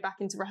about to go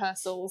back into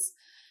rehearsals.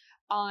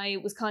 I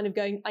was kind of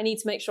going, I need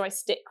to make sure I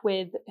stick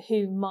with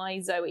who my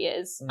Zoe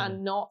is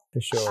and not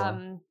for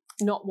sure.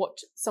 Not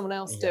watch someone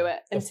else do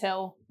it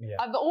until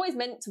I've always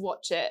meant to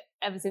watch it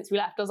ever since we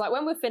left. I was like,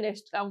 when we're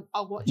finished, I'll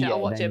watch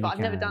it, but I've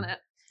never done it.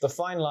 The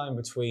fine line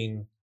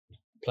between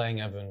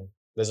playing Evan,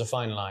 there's a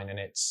fine line, and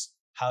it's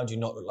how do you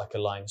not look like a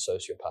lying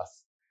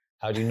sociopath?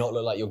 How do you not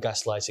look like you're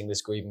gaslighting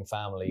this grieving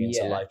family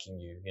into liking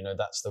you? You know,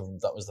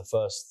 that was the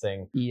first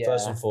thing.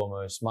 First and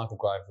foremost, Michael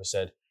Greifer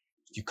said,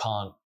 you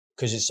can't,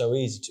 because it's so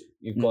easy to.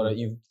 You've got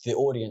to. The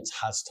audience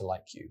has to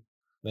like you.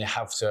 They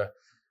have to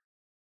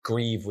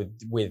grieve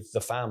with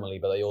the family,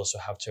 but they also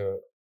have to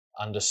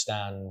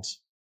understand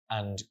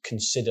and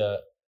consider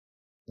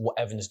what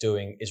Evan's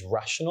doing is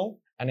rational.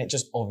 And it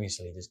just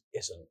obviously just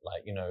isn't.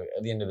 Like, you know,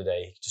 at the end of the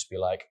day, he could just be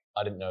like,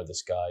 I didn't know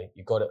this guy.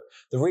 You got it.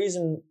 The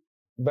reason,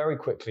 very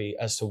quickly,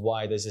 as to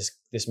why there's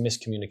this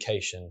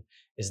miscommunication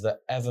is that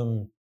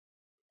Evan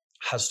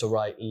has to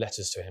write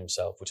letters to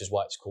himself, which is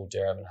why it's called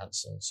Dear Evan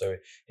Hansen. So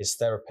his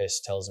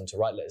therapist tells him to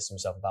write letters to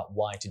himself about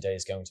why today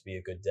is going to be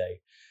a good day.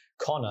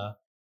 Connor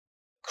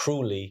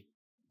cruelly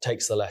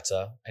takes the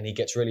letter, and he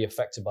gets really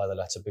affected by the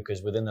letter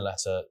because within the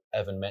letter,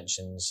 Evan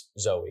mentions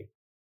Zoe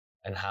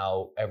and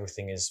how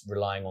everything is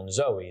relying on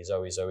Zoe.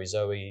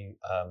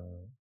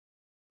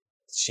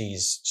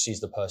 She's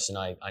the person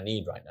I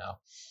need right now.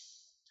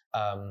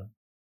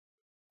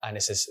 And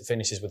it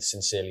finishes with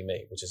Sincerely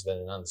Me, which is then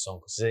another song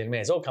called Sincerely Me.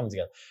 It's all coming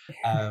together.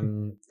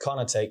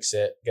 Connor takes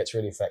it, gets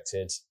really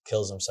affected,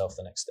 kills himself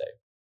the next day,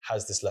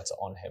 has this letter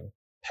on him.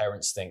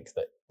 Parents think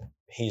that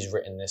he's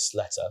written this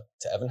letter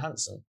to Evan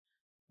Hansen,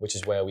 which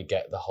is where we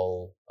get the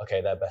whole,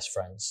 okay, they're best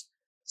friends.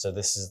 So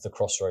this is the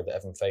crossroad that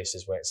Evan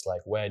faces where it's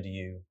like, where do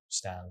you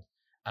stand?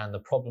 And the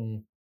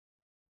problem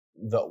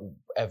that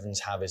Evans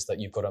have is that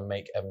you've got to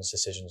make Evan's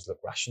decisions look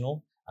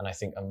rational. And I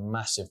think a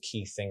massive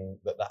key thing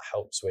that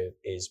helps with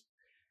is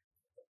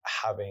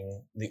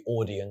having the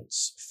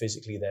audience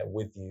physically there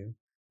with you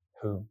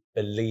who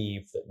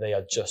believe that they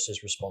are just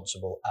as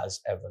responsible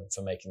as Evan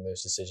for making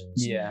those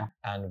decisions. Yeah.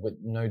 And with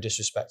no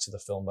disrespect to the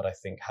film, but I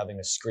think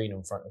having a screen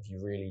in front of you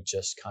really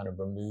just kind of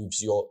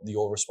removes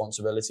your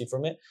responsibility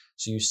from it.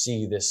 So you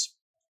see this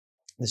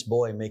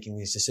boy making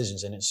these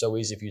decisions, and it's so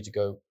easy for you to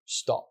go,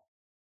 stop.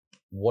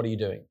 What are you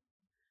doing?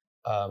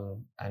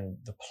 And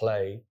the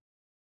play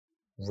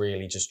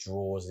really just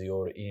draws the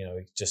audience, you know,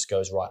 it just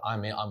goes, right,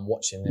 I'm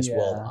watching this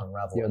world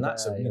unravel. And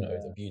that's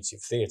the beauty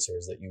of theatre,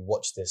 is that you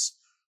watch this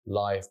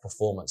live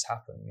performance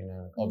happen. You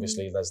know,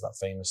 obviously there's that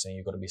famous thing,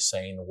 you've got to be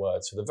saying the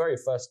words for the very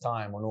first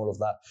time and all of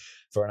that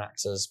for an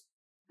actor's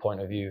point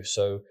of view.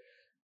 So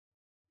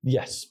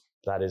yes,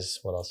 that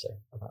is what I'll say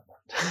about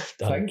that.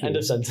 Thank you. End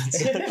of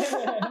sentence.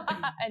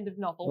 End of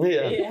novel.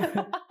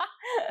 Yeah.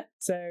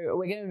 So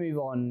we're going to move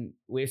on.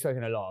 We've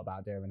spoken a lot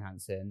about Dear Evan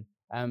Hansen.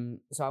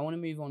 So I want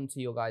to move on to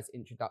your guys'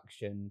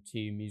 introduction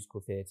to musical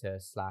theatre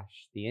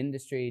 / the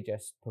industry,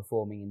 just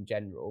performing in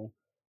general.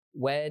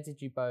 Where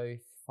did you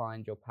both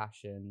find your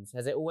passions?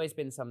 Has it always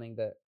been something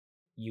that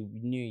you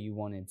knew you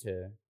wanted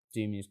to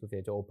do musical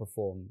theatre or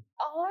perform?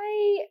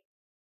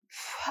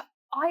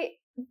 I,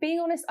 being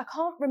honest, I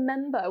can't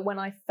remember when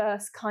I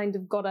first kind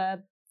of got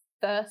a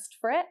thirst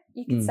for it,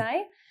 you could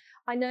say.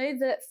 I know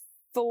that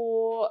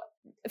for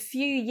a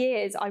few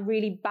years, I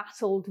really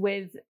battled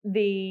with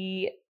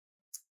the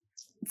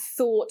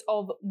thought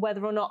of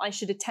whether or not I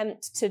should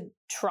attempt to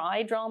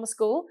try drama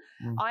school.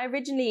 I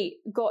originally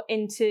got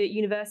into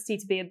university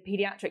to be a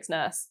paediatrics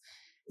nurse.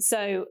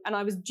 So, and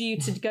I was due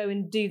to go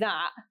and do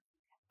that.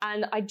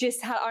 And I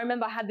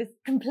remember I had this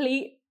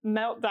complete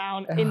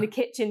meltdown in the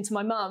kitchen to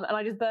my mum, and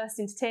I just burst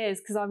into tears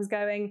because I was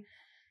going,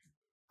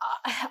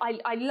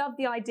 I love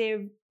the idea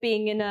of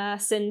being a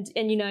nurse, and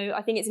you know,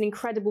 I think it's an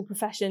incredible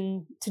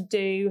profession to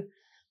do,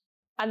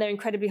 and they're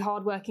incredibly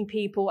hardworking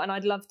people, and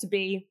I'd love to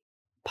be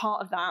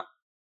part of that.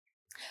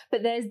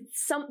 But there's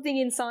something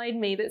inside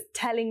me that's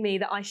telling me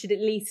that I should at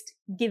least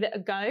give it a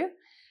go.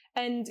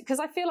 And because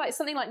I feel like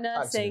something like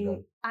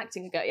nursing,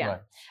 acting a go, yeah.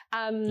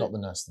 Right. Not the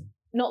nurse thing.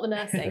 Not the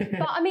nursing.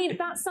 But I mean,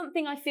 that's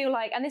something I feel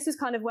like, and this was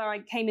kind of where I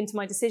came into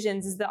my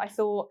decisions, is that I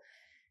thought,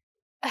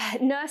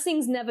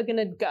 nursing's never going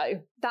to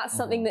go. That's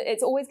something that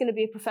it's always going to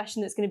be a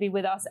profession that's going to be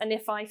with us. And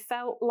if I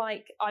felt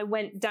like I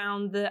went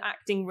down the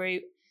acting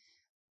route,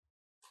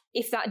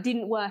 if that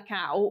didn't work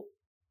out,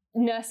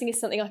 nursing is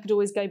something I could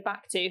always go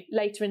back to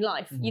later in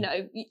life. You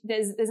know,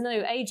 there's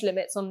no age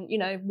limits on, you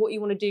know, what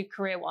you want to do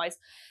career-wise.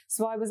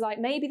 So I was like,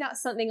 maybe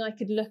that's something I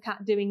could look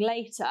at doing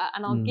later,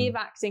 and I'll give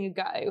acting a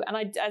go.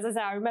 And as I say,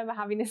 I remember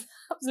having this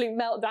absolute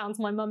meltdown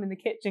to my mum in the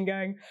kitchen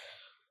going,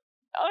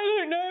 I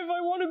don't know if I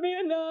want to be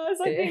a nurse.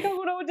 I think I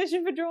want to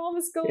audition for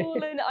drama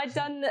school. And I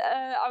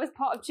was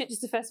part of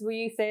Chichester Festival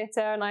Youth Theatre,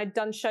 and I'd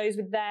done shows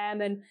with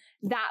them. And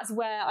that's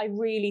where I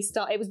really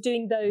started. It was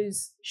doing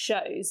those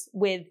shows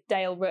with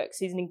Dale Rooks,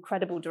 who's an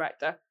incredible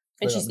director.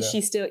 And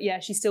she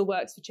still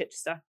works for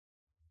Chichester.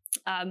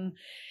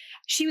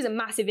 She was a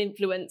massive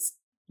influence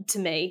to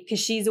me because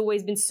she's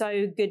always been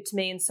so good to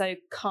me and so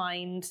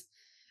kind,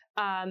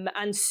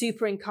 and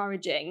super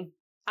encouraging.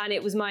 And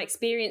it was my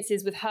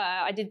experiences with her.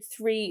 I did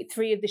three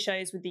of the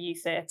shows with the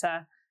youth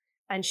theatre,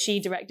 and she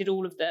directed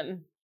all of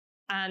them.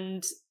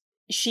 And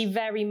she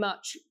very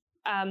much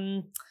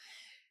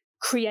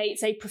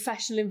creates a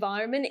professional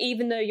environment,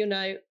 even though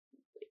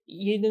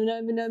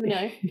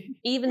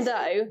even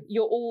though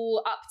you're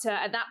all up to,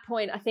 at that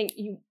point, I think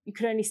you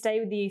could only stay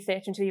with the youth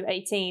theatre until you were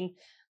 18.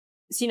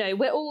 So,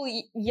 we're all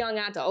young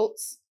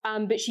adults,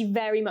 but she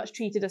very much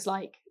treated us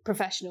like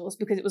professionals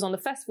because it was on the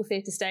festival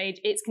theatre stage.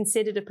 It's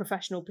considered a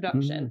professional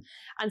production.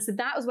 And so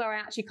that was where I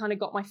actually kind of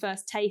got my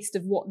first taste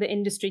of what the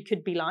industry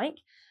could be like.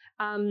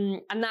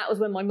 And that was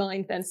when my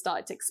mind then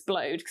started to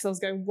explode because I was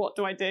going, what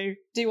do I do?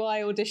 Do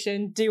I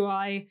audition? Do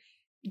I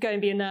go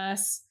and be a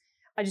nurse?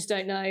 I just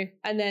don't know.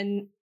 And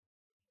then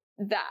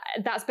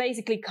that's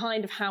basically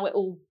kind of how it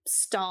all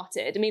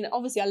started. I mean,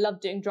 obviously I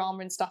loved doing drama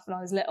and stuff when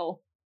I was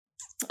little.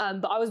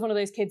 But I was one of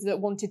those kids that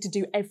wanted to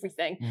do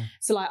everything.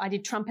 So I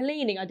did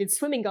trampolining, I did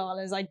swimming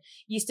galas, I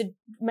used to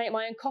make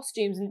my own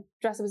costumes and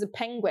dress up as a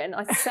penguin.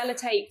 I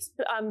sellotaped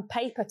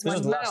paper to my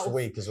mouth. This was last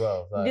week as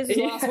well. This was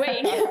last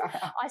week.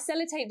 I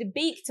sellotaped a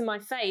beak to my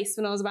face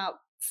when I I was about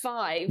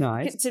 5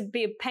 to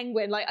be a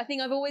penguin. I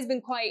think I've always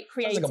been quite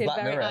creative. Sounds like a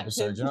Black Mirror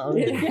episode, do you know what I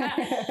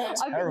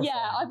mean?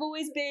 I've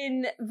always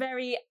been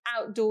very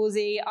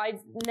outdoorsy. I've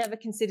never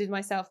considered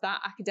myself that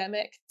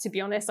academic, to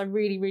be honest. I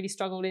really, really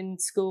struggled in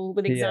school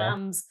with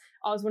exams.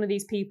 I was one of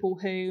these people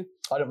who...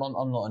 I'm not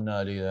a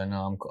nerd either.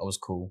 No, I was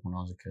cool when I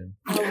was a kid.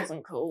 I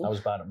wasn't cool. I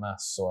was bad at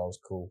maths, so I was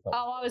cool.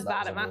 I was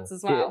bad at maths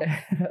as well.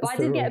 But I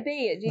did get a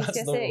B at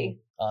GCSE.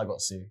 I got a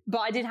C. But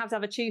I did have to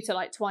have a tutor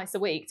twice a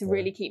week to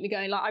really keep me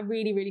going. I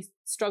really, really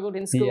struggled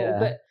in school.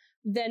 But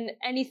then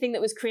anything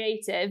that was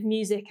creative,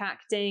 music,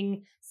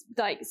 acting,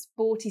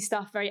 sporty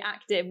stuff, very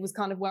active, was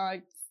kind of where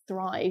I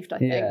thrived, I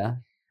think.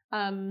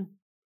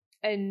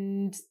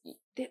 And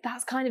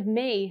that's kind of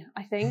me,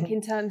 I think, in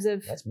terms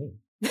of... That's me.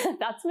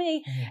 That's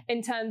me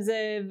in terms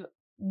of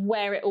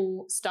where it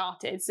all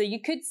started. So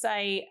you could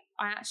say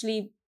I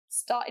actually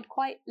started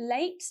quite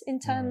late in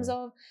terms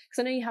of, because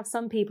I know you have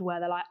some people where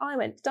they're like, I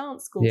went to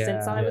dance school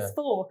since I was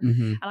 4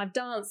 and I've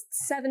danced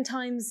 7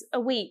 times a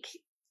week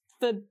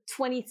for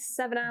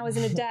 27 hours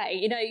in a day.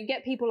 You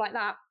get people like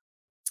that,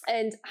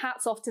 and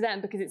hats off to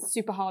them because it's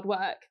super hard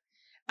work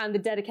and the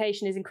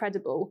dedication is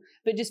incredible.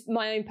 But just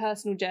my own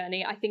personal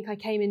journey, I think I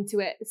came into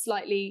it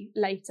slightly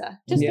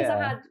later just because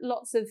I had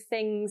lots of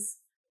things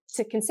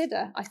to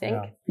consider, I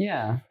think,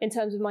 in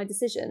terms of my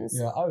decisions.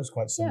 Yeah, I was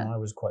quite similar. I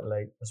was quite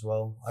late as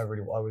well. I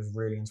was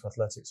really into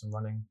athletics and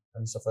running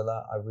and stuff like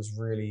that. I was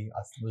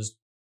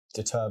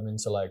determined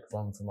to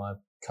run for my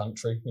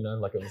country, I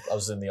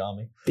was in the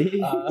army.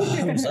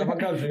 So my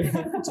country,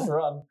 just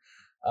run.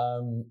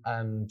 Then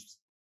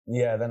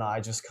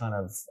I just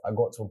I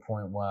got to a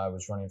point where I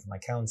was running for my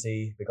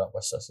county, big up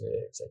West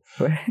Sussex.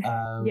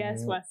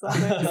 Yes, West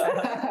Sussex.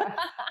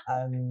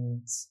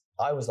 And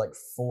I was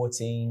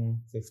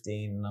 14,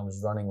 15, and I was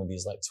running with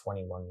these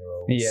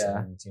 21-year-olds.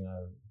 And,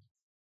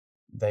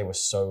 they were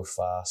so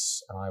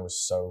fast and I was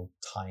so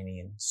tiny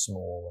and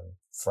small and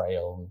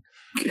frail.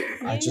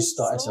 And I just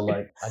started to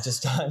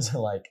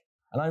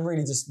and I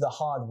really the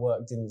hard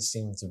work didn't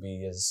seem to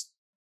be as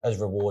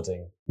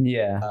rewarding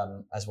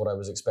as what I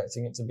was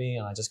expecting it to be.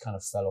 And I just kind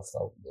of fell off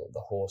the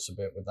horse a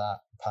bit with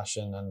that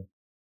passion. And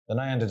then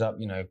I ended up,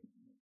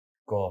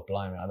 God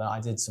blimey, I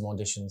did some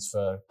auditions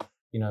for,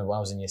 when I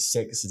was in year 6,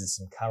 I did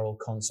some carol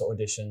concert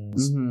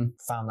auditions,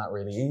 found that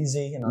really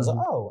easy. And I was and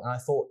I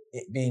thought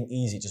it being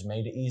easy just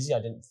made it easy. I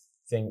didn't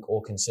think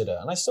or consider,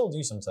 and I still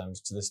do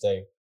sometimes to this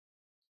day,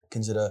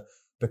 consider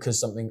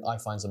because I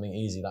find something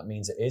easy, that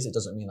means it is. It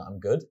doesn't mean that I'm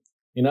good,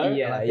 And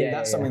I think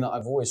that's something that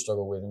I've always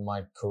struggled with in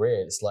my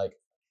career. It's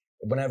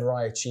whenever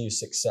I achieve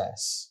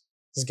success,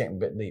 this is getting a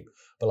bit deep,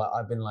 but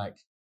I've been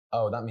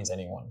oh, that means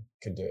anyone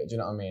could do it. Do you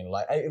know what I mean?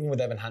 Even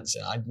with Evan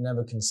Hansen, I'd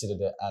never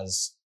considered it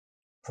as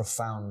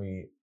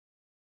profoundly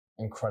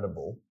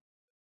incredible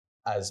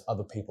as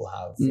other people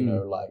have.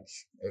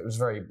 It's a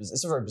very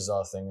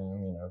bizarre thing,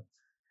 and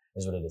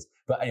is what it is.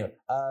 But anyway,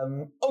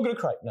 I'm gonna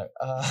cry. No,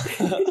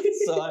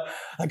 so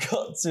I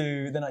got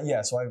to then. I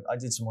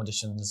did some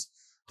auditions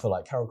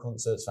for carol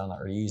concerts. Found that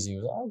really easy.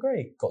 Was oh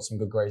great. Got some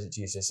good grades at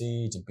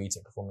GCSE. Did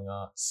BTEC Performing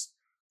Arts.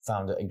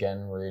 Found it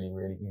again really,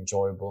 really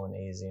enjoyable and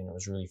easy, and it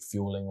was really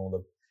fueling all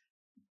the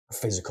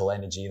physical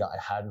energy that I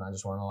had. And I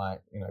just want to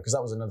because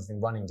that was another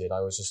thing running did.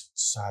 I was just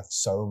had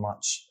so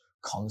much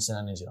constant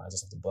energy. I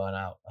just have to burn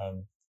out.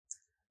 And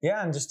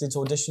just did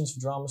auditions for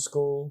drama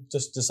school.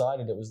 Just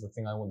decided it was the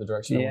thing the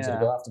direction I wanted to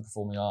go after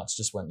performing arts.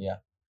 Just went,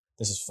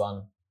 this is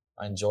fun.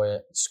 I enjoy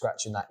it.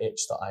 Scratching that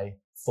itch that I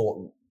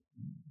thought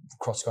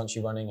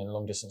cross-country running and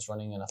long-distance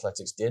running and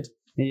athletics did.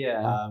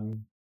 Yeah.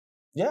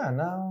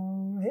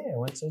 Now here, I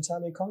went to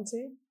Italia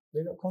Conti.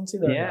 Big up Conti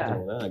there. Yeah. I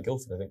don't know,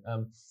 Guildford, I think.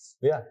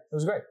 But yeah, it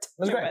was great. It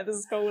was great. Where the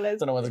school is.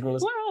 Don't know where the school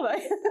is. Where are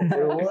they?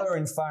 We were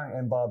in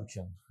Farrington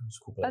Barbican. It was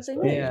a cool place. They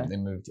but moved? Yeah. They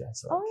moved, yeah.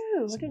 So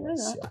I didn't know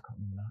that. Yeah, I can't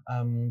remember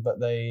now.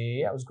 But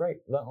it was great.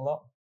 Learned a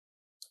lot.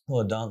 A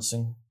lot of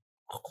dancing.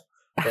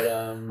 But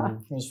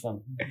it was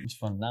fun. It was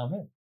fun. Now I'm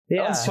here.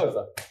 Yeah. On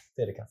sofa.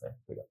 Theatre Cafe.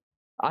 We got.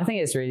 I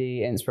think it's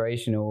really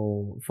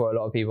inspirational for a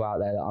lot of people out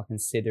there that are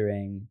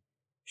considering,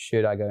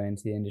 should I go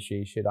into the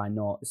industry? Should I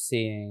not?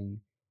 Seeing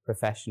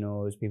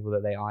professionals, people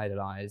that they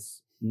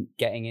idolize,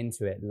 getting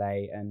into it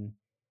late, and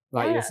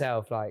like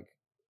yourself, like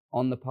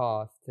on the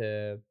path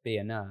to be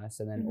a nurse,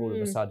 and then all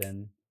of a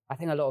sudden, I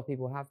think a lot of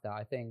people have that.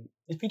 I think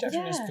Is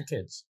paediatric for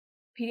kids?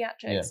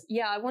 Pediatrics.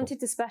 Yeah, I wanted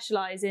to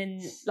specialise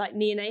in like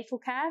neonatal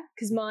care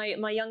because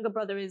my younger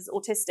brother is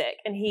autistic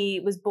and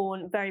he was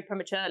born very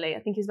prematurely.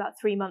 I think he was about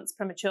 3 months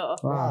premature.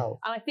 wow.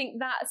 And I think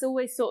that's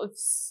always sort of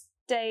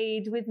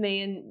stayed with me,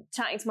 and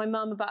chatting to my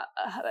mum about,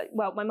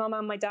 my mum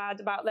and my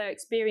dad about their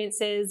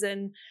experiences,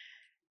 and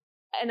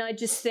I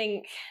just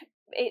think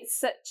it's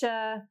such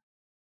a,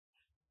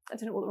 I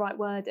don't know what the right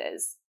word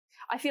is.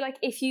 I feel like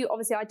if you,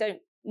 obviously I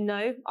don't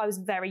know, I was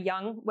very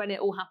young when it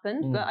all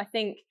happened, but I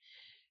think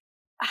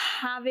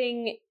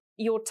having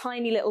your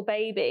tiny little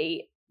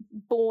baby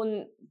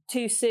born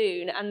too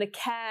soon and the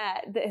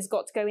care that has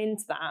got to go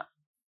into that,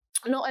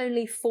 not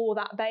only for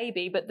that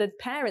baby, but the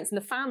parents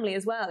and the family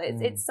as well.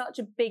 It's such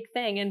a big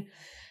thing. And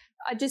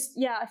I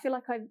feel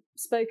like I've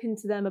spoken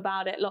to them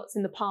about it lots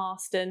in the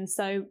past. And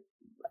so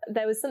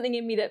there was something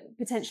in me that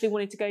potentially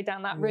wanted to go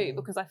down that route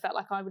because I felt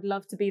like I would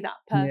love to be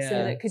that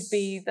person that could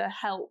be the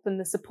help and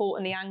the support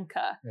and the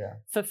anchor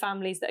for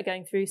families that are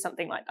going through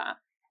something like that.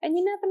 And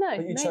you never know.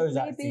 But you chose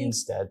acting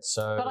instead,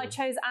 so... But I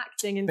chose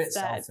acting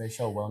instead. Bit selfish,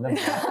 oh well, never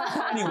mind.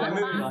 Anyway,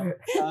 moving on.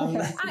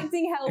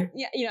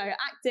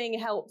 Acting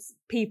helps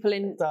people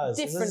in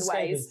different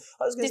ways.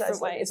 I was going to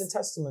say, it's a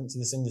testament to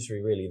this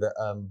industry, really, that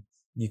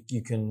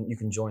you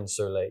can join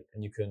so late,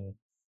 and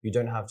you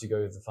don't have to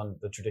go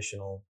the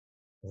traditional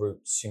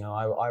routes. You know,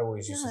 I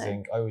always used to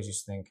think,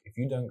 if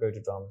you don't go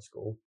to drama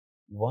school,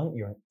 one,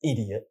 you're an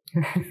idiot,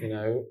 you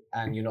know,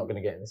 and you're not going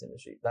to get in this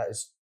industry. That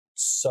is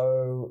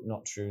so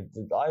not true.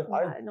 I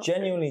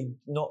genuinely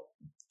not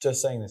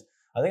just saying this.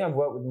 I think I've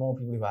worked with more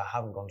people who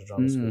haven't gone to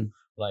drama school.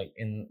 Like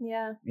you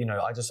know,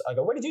 I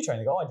go, where did you train?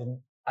 They go, oh, I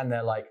didn't. And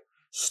they're like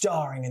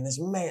starring in this,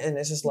 and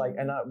it's just like,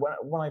 and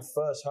when I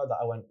first heard that,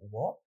 I went,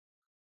 what?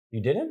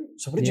 You didn't?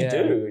 So what did you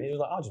do? And he was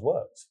like, oh, I just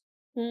worked.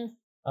 And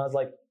I was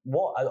like,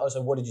 what? I was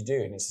like, what did you do?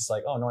 And it's just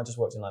like, oh no, I just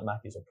worked in like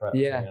Mackey's or Prep,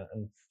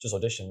 and just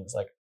auditioned. It's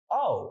like,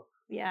 oh.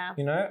 Yeah.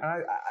 You know,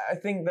 and I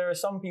think there are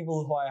some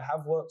people who I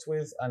have worked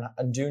with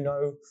and do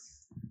know,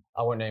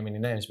 I won't name any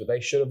names, but they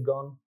should have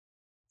gone.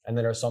 And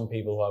then there are some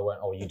people who I went,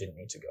 oh, you didn't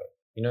need to go.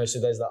 You know,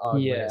 so there's that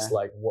argument. It's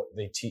like what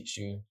they teach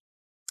you,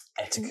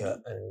 etiquette,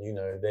 and, you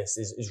know, this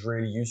is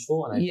really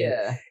useful. And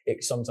I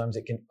think sometimes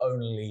it can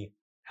only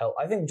help.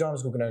 I think drama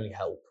school can only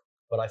help,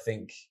 but I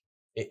think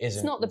it isn't.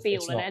 It's not the be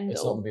all and end all.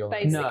 It's not the be all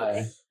and end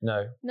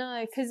all.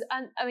 No, because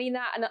I mean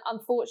that, and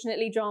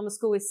unfortunately, drama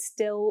school is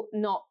still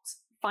not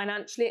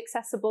financially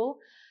accessible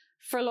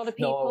for a lot of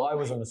people. No, I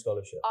was on a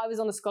scholarship. I was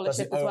on a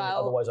scholarship as well.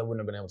 Otherwise, I wouldn't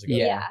have been able to go.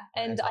 Yeah,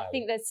 and I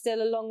think there's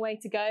still a long way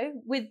to go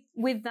with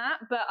that.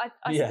 But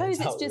I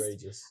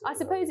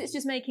suppose it's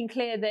just making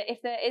clear that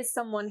if there is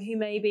someone who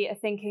maybe are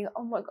thinking,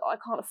 oh my God, I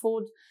can't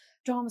afford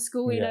drama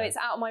school, you know, it's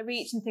out of my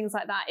reach and things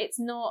like that. It's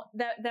not.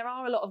 There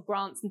are a lot of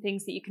grants and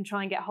things that you can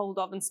try and get hold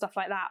of and stuff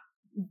like that.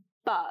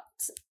 But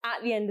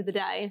at the end of the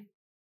day,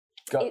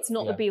 it's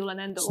not the be all and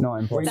end all. It's not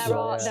important. There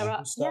are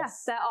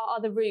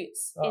other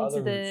routes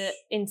into the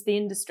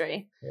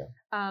industry.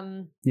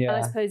 And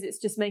I suppose it's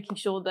just making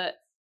sure that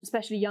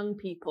especially young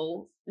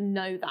people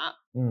know that.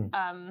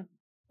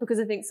 Because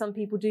I think some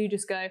people do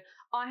just go,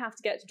 I have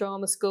to get to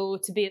drama school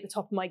to be at the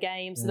top of my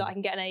game so that I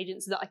can get an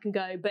agent, so that I can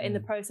go. But in the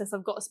process,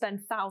 I've got to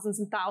spend thousands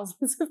and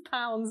thousands of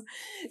pounds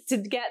to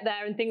get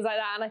there and things like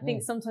that. And I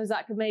think sometimes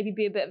that could maybe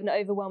be a bit of an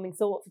overwhelming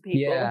thought for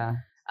people. Yeah.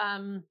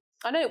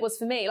 I know it was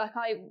for me. Like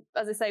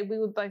as I say, we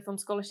were both on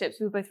scholarships.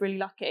 We were both really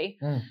lucky.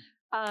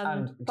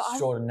 And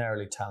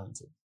extraordinarily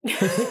talented.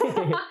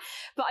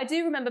 But I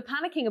do remember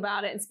panicking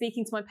about it and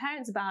speaking to my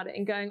parents about it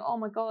and going, oh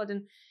my God.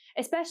 And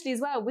especially as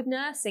well with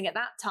nursing at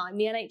that time,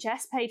 the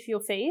NHS paid for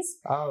your fees.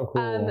 Oh,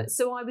 cool.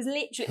 So I was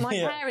literally, my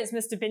parents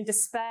must have been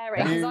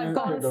despairing because I've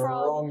gone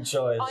from,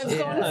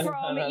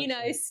 you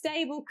know,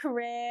 stable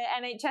career,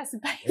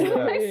 NHS paid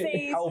for my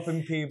fees,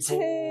 helping people,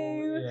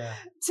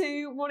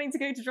 to wanting to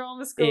go to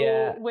drama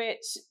school,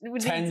 which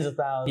would tens of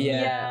thousands,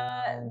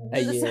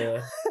 a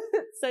year.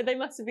 So they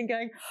must have been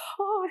going,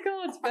 oh my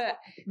God. But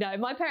no,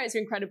 my parents are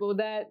incredible.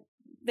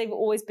 They've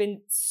always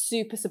been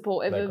super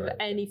supportive of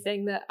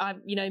anything that I,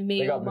 you know,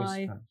 me or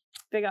my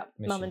big up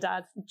mum and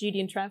dad, Judy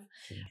and Trev.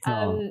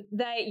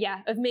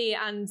 Of me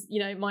and, you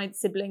know, my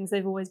siblings,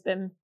 they've always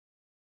been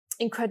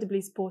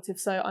incredibly supportive.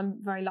 So I'm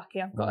very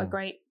lucky. I've got a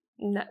great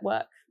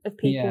network of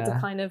people to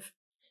kind of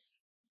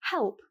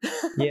help.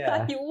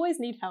 Yeah. You always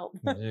need help.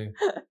 You do.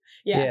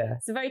 Yeah.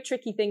 It's a very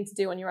tricky thing to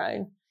do on your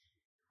own.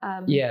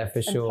 Yeah, for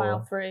and sure.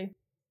 plow through.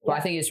 But I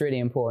think it's really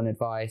important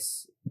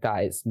advice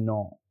that it's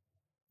not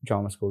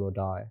drama school or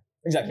die.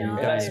 Exactly. No.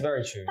 That's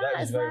very true.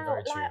 That is very, well,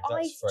 very true. like,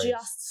 That's I phrase.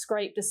 just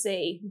scraped a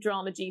C,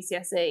 drama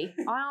GCSE.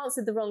 I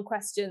answered the wrong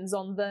questions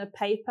on the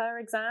paper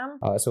exam.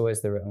 Oh, it's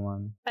always the written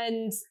one.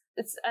 And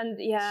it's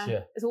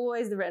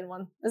always the written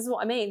one. This is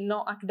what I mean,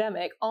 not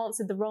academic.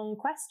 Answered the wrong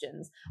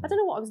questions. I don't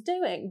know what I was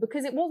doing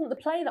because it wasn't the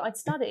play that I'd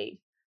studied.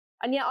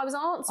 And yet I was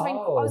answering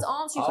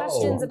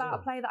questions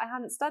about a play that I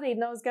hadn't studied,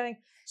 and I was going,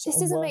 this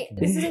doesn't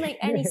make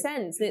any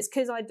sense. And it's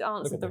because I'd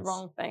answered the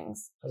wrong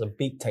things. Has a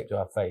beat taped to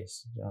her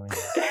face. You know what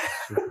I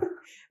mean?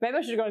 Maybe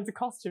I should have gone into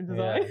costume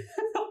design.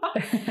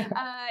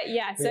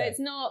 So it's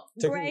not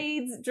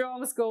grades,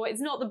 drama school. It's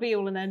not the be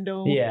all and end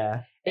all.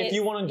 Yeah. If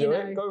you want to do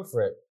it, go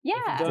for it. Yeah.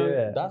 If you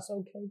don't, that's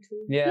okay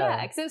too.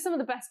 Yeah, because it was some of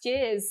the best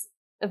years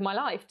of my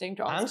life doing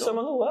drama and school. some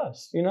of the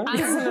worst, you know? And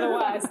some of the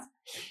worst.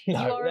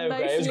 No, you are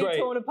emotionally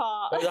torn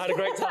apart. I had a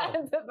great time.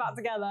 Put that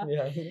together.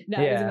 Yeah.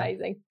 No, it was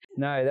amazing.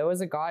 No, there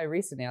was a guy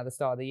recently at the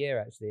start of the year,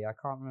 actually. I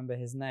can't remember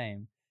his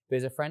name, but he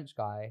was a French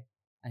guy,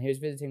 and he was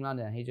visiting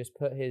London, and he just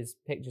put his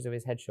pictures of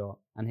his headshot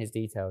and his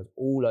details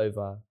all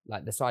over,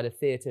 like the side of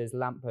theatres,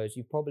 lampposts.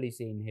 You've probably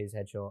seen his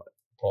headshot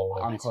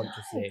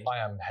unconsciously. I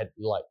am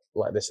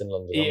like this in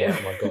London. Yeah.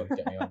 Oh my God,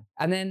 get me on.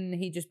 And then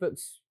he just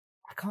booked,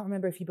 I can't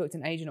remember if he booked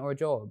an agent or a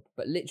job,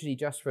 but literally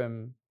just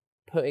from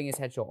putting his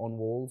headshot on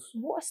walls.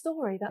 What a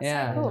story. That's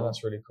Yeah. so cool. Yeah,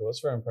 that's really cool. That's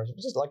very impressive.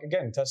 Just like,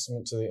 again,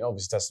 testament to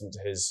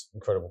his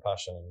incredible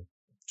passion and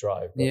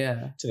drive.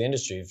 But to the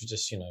industry, for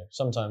just,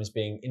 sometimes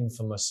being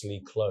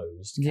infamously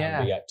closed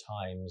can be at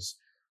times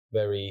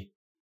very,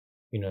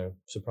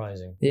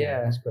 surprising.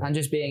 Yeah. And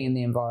just being in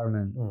the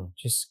environment,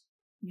 just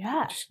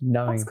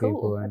knowing that's cool.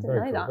 people. I And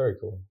didn't know that. Very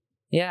cool.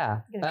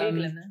 Yeah. I'm going to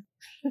Google him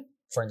then.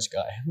 French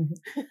guy.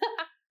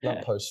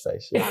 Lamppost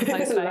face.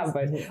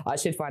 Lamppost. I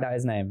should find out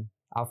his name.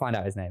 I'll find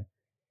out his name.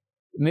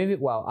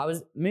 I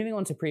was moving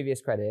on to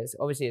previous credits.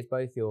 Obviously, it's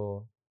both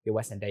your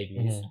West End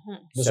debuts. Mm-hmm.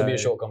 This will be a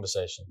short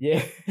conversation.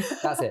 Yeah,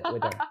 that's it. We're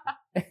done.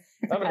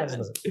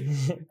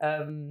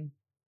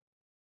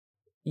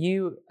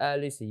 You,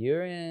 Lucy, you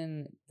were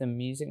in The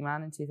Music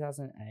Man in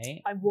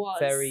 2008. I was.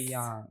 Very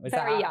young. Was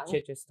very that young. at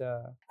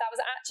Chichester? That was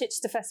at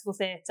Chichester Festival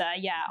Theatre,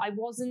 yeah. I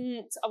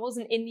wasn't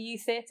in the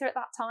youth theatre at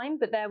that time,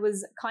 but there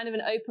was kind of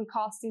an open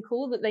casting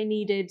call that they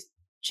needed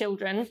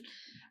children.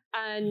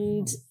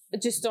 And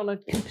just on a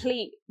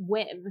complete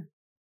whim,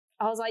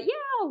 I was like, yeah,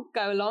 I'll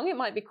go along. It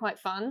might be quite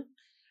fun.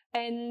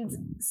 And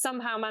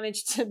somehow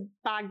managed to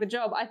bag the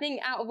job. I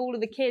think out of all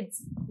of the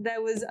kids,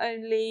 there was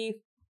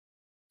only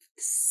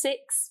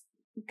 6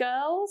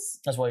 girls.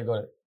 That's why you got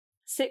it.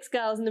 6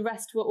 girls and the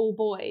rest were all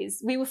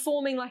boys. We were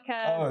forming like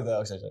a... Oh,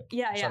 okay.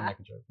 Yeah, I'm trying to make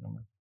a joke. No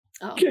mind.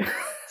 Oh,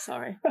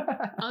 sorry.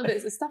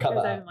 The stuff goes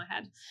over my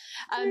head.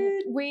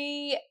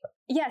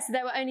 So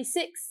there were only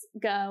 6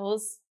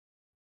 girls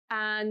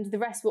and the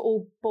rest were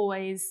all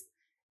boys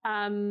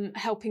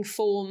helping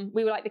form.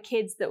 We were like the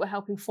kids that were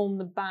helping form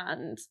the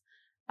band.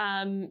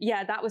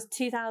 That was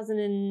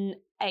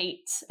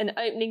 2008. And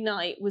opening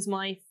night was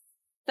my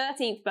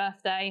 13th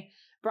birthday.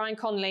 Brian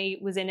Conley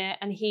was in it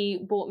and he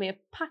bought me a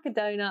pack of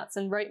donuts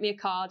and wrote me a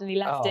card and he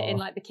left it in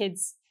like the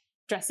kids'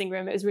 dressing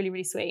room. It was really,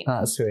 really sweet.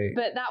 That's sweet.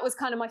 But that was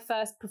kind of my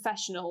first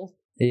professional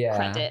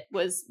credit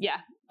was,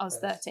 I was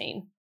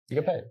 13. You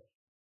get paid?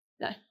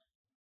 No.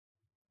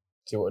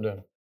 See what we're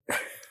doing.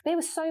 They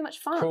were so much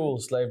fun. Cool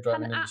slave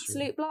driving An industry.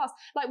 absolute blast.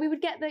 Like we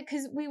would get the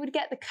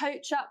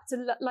coach up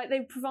to, like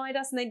they'd provide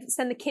us and they'd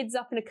send the kids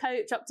up in a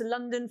coach up to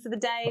London for the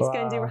day to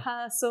go and do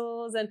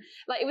rehearsals. And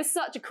like, it was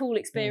such a cool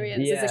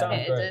experience as a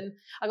kid. And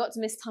I got to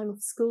miss time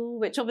off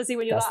school, which obviously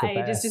when you're that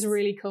age is just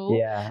really cool.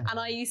 Yeah. And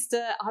I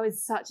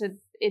was such an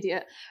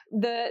idiot.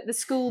 The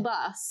school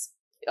bus,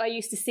 I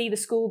used to see the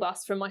school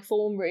bus from my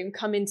form room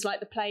come into like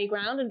the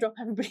playground and drop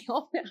everybody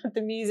off. It had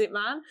The Music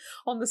Man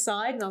on the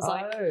side. And I was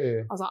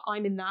like,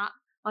 I'm in that.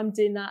 I'm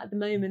doing that at the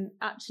moment,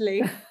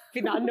 actually.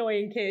 Being that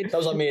annoying kid. That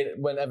was like me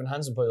when Evan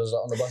Hansen put us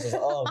on the bus. I was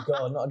like, oh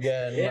God, not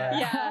again.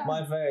 Yeah.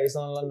 My face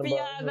on a London bus.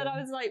 But then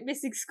I was like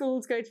missing school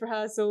to go to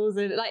rehearsals.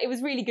 And like, it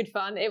was really good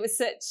fun. It was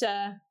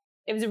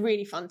it was a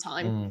really fun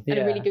time. And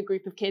a really good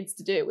group of kids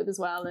to do it with as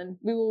well. And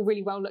we were all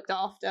really well looked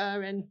after.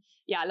 And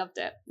I loved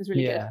it. It was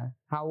really good.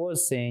 How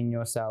was seeing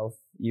yourself,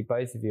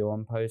 both of you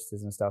on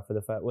posters and stuff for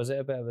the first? Was it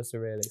a bit of a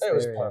surreal experience? It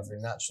was perfectly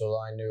natural.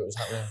 I knew it was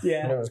happening.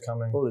 Yeah. I knew it was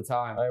coming. All the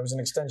time. It was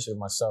an extension of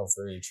myself,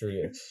 really,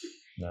 truly.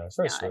 No, it's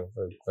very surreal.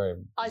 Very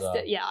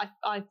bizarre.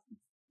 I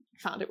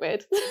found it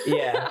weird.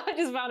 Yeah. I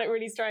just found it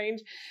really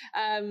strange.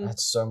 I had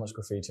so much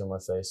graffiti on my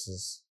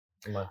faces.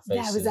 There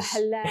was a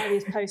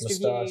hilarious poster of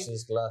you.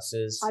 Moustaches,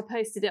 glasses. I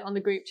posted it on the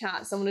group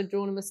chat. Someone had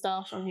drawn a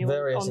moustache on you.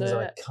 Various things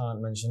I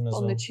can't mention as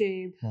well. On the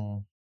tube. Yeah.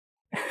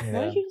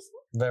 What did you just say?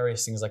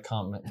 Various things I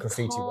can't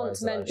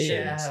graffiti-wise.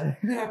 Yeah.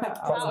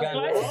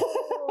 Propaganda.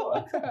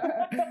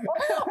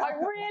 I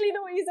really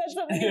thought you said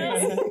something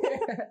else.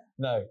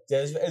 No,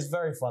 it's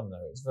very fun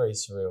though. It's very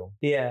surreal.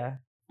 Yeah.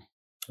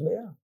 But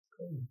yeah,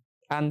 cool.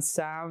 And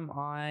Sam,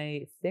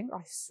 I think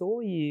I saw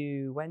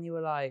you when you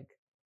were like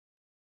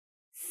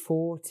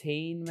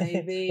 14,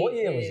 maybe. What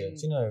year was it?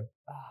 Do you know?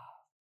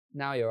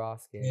 Now you're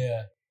asking.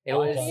 Yeah. It I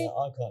was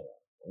can't.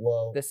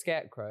 Well, the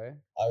Scarecrow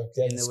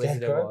in The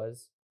Wizard of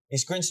Oz.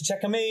 He's Grinch to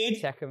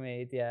Check-a-Mead.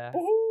 Check-a-Mead, yeah.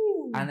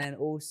 Woohoo! And then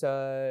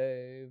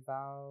also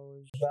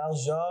Valjean.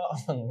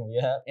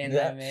 Yeah. In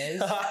Les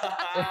Mis.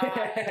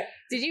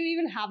 Did you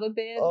even have a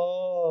beard?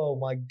 Oh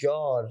my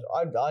God.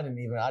 I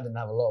didn't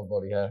have a lot of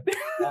body hair.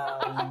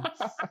 But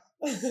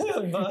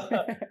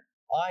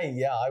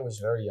I was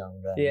very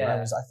young then.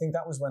 Yeah. I think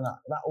that was when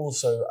that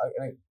also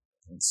I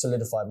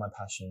solidified my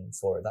passion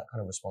for it, that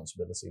kind of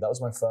responsibility. That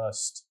was my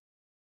first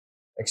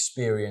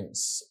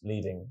experience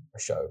leading a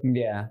show.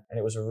 Yeah. And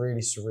it was a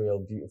really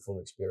surreal, beautiful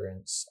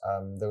experience.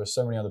 There were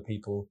so many other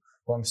people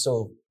who I'm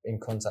still in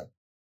contact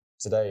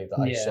today that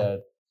I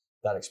shared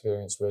that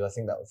experience with. I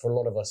think that for a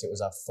lot of us, it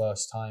was our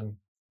first time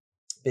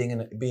being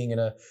in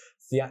a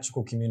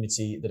theatrical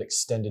community that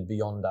extended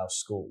beyond our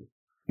school.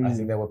 I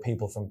think there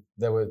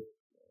were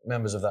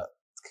members of that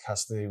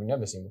cast that we've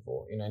never seen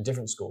before, in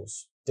different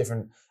schools,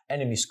 different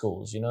enemy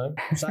schools,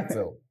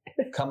 Sackville,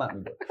 come at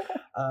me.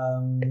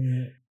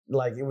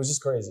 It was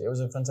just crazy. It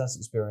was a fantastic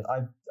experience.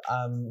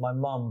 My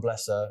mum,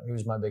 bless her, who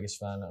was my biggest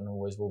fan and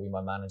always will be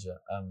my manager,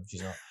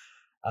 she's not,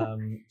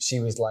 she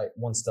was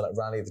wanted to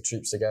rally the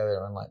troops together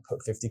and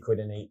put 50 quid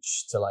in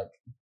each to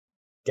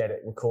get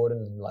it recorded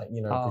and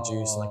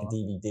produce a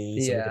DVD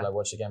so we could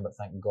watch again. But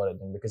thank God it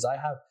didn't, because I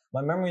have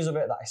my memories of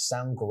it that I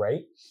sound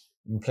great.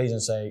 And please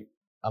don't say,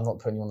 I'm not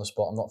putting you on the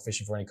spot, I'm not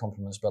fishing for any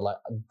compliments, but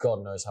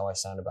God knows how I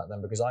sound about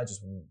them, because I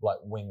just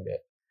winged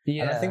it.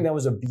 Yeah. And I think there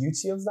was a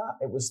beauty of that.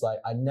 It was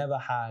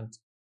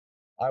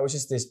I was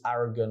just this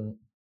arrogant,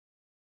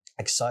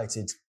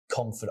 excited,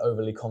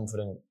 overly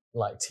confident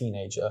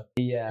teenager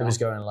who was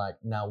going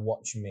now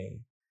watch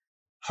me.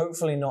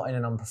 Hopefully not in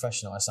an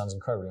unprofessional, that sounds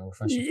incredibly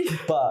unprofessional,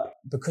 but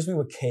because we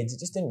were kids, it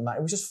just didn't matter.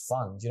 It was just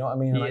fun. Do you know what I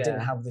mean? And I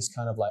didn't have this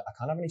kind of I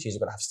can't have any cheese,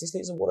 I've got to have 6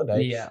 liters of water a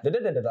day. Yeah.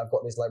 I've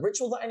got this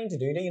ritual that I need to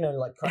do,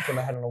 cracking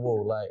my head on a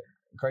wall,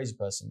 crazy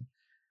person.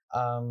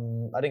 I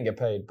didn't get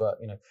paid, but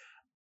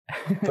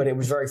but it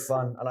was very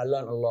fun and I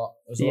learned a lot.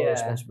 There was a lot of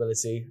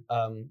responsibility.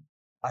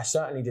 I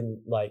certainly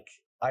didn't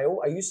I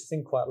used to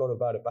think quite a lot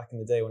about it back in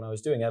the day when I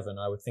was doing Evan.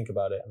 I would think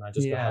about it and I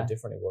just know how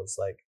different it was.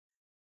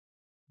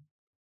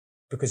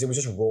 Because it was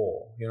just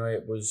raw,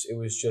 it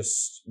was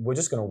just, we're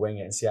just going to wing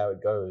it and see how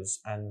it goes.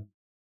 And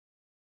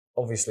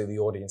obviously the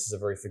audiences are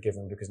very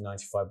forgiving because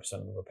 95%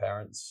 of them are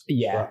parents.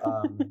 Yeah.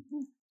 But,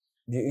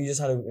 you just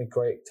had a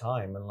great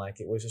time and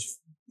it was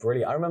just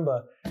brilliant. I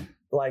remember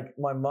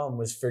my mum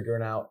was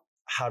figuring out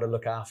how to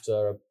look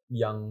after a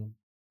young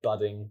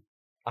budding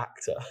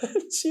actor.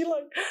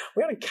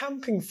 We had a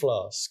camping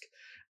flask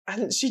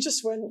and she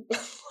just went,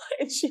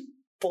 and she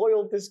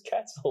boiled this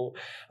kettle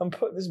and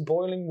put this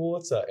boiling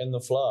water in the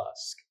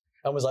flask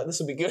and was this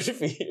will be good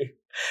for you.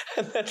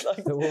 And then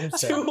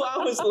 2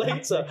 hours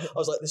later, I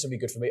was this will be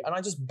good for me. And I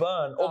just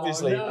burned,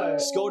 obviously,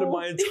 scalded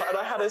my entire, and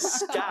I had a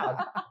scab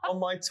on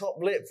my top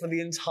lip for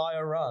the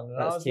entire run. And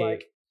I was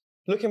cute.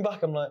 Looking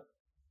back, I'm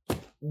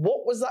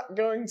what was that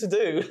going to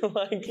do?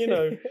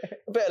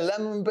 A bit of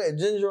lemon, a bit of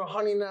ginger or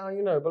honey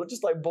now, but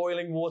just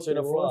boiling water in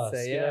a flask.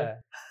 Yeah.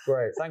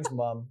 Great. Thanks,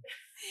 Mum.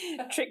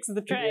 Tricks of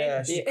the trade.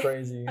 Yeah, she's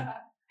crazy.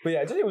 But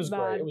yeah, it was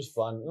great. It was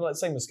fun.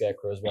 Same with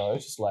Scarecrow as well. It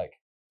was just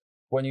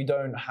when you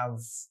don't have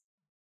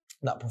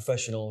that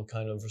professional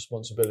kind of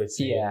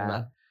responsibility.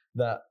 Yeah.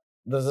 That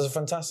there's a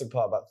fantastic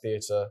part about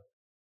theatre.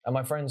 And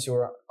my friends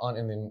who aren't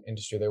in the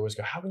industry, they always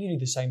go, "How can you do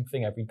the same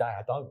thing every day?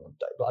 I don't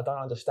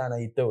understand how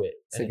you do it."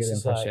 It's a good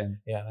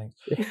impression. Yeah, thanks.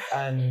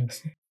 And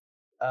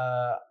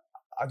I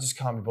just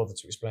can't be bothered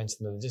to explain to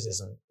them that it just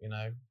isn't,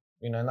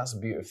 and that's the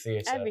beauty of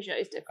theatre. Every show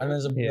is different.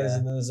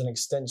 And there's an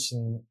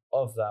extension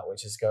of that,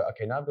 which is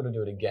okay, now I've got to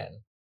do it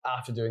again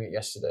after doing it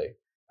yesterday.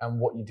 And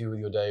what you do with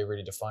your day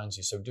really defines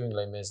you. So doing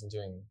Les Mis and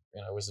doing,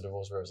 Wizard of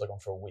Oz, where it was on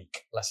for a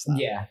week, less than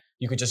that. Yeah.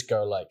 You could just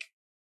go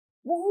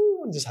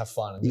woohoo, and just have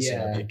fun and just be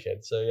a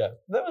kid. So yeah,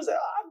 that was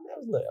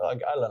lit.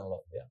 I learned a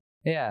lot.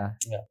 Yeah.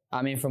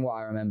 I mean, from what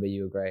I remember,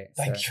 you were great.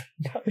 Thank you.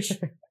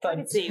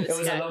 It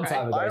was a long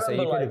time ago, so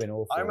you could have been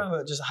awful. I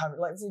remember just having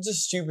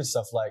just stupid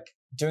stuff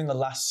during the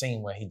last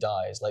scene where he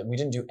dies. We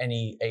didn't do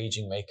any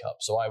aging makeup,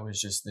 so I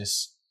was just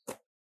this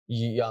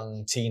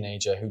young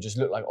teenager who just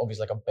looked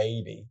obviously like a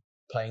baby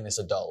playing this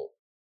adult.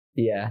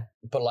 Yeah.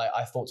 But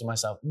I thought to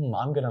myself,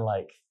 I'm gonna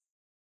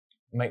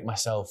make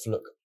myself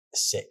look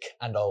sick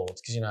and old,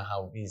 because you know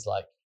how he's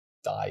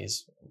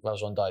dies.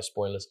 Valjean dies.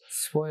 Spoilers.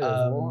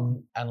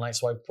 And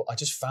so I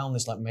just found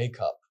this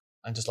makeup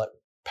and just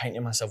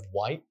painted myself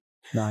white.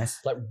 Nice.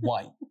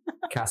 White.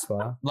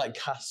 Casper.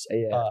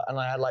 Yeah. And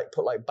I had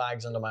put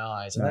bags under my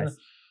eyes, and then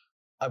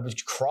I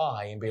would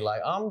cry and be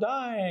I'm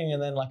dying,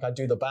 and then I'd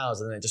do the bows,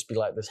 and then it'd just be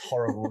this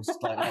horrible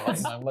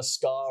my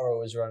mascara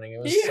was running.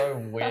 It was so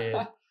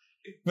weird,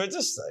 but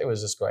it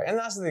was just great. And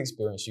that's the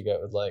experience you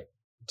get with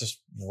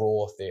just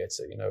raw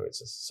theatre. It's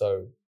just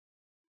so,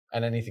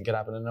 and anything could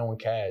happen and no one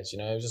cares.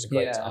 It was just a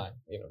great time.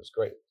 It was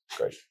great. It's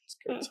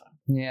a great time.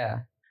 Yeah.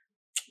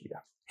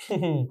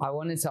 I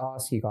wanted to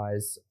ask you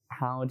guys,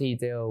 how do you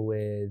deal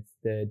with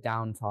the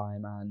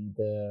downtime and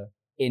the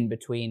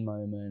in-between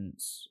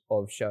moments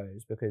of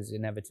shows? Because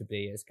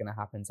inevitably it's going to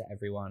happen to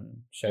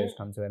everyone. Shows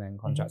come to an end,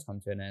 contracts come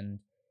to an end.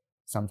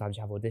 Sometimes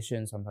you have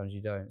auditions, sometimes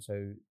you don't.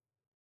 So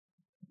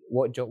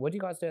what do you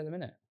guys do at the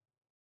minute?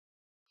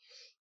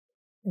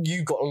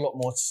 You got a lot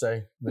more to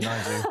say than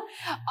I do.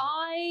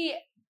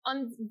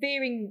 I'm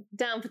veering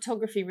down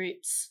photography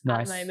routes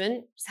Nice. at the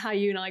moment. It's how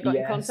you and I got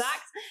in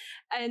contact.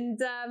 And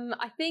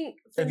I think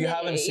if you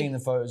haven't seen the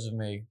photos of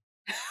me,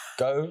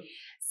 go.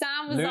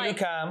 Sam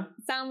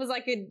was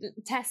like a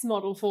test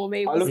model for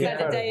me. We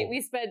spent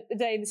a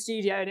day in the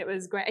studio and it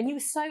was great. And you were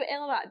so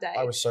ill that day.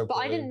 I was so But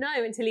I didn't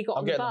know until he got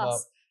on the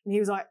bus. And he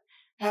was like,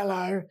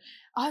 hello.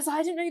 I was like,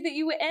 I didn't know that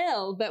you were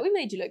ill, but we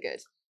made you look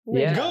good.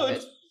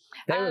 Good.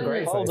 They were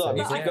great. Hold up,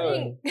 you keep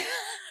going.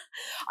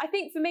 I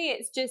think for me,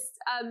 it's just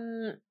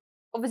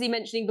obviously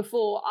mentioning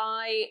before,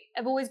 I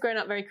have always grown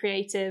up very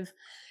creative.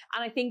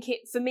 And I think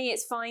for me,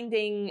 it's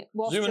finding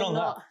whilst Zooming you're on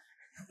not... that.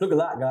 Look at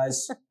that,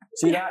 guys.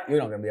 See that? You're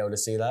not going to be able to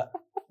see that.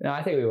 No,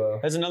 I think we will.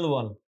 There's another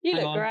one. You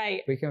Hang look on.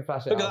 great. We can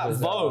flash it. Look at that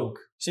Vogue.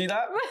 See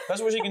that?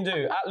 That's what she can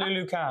do. At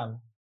Lulu Cam.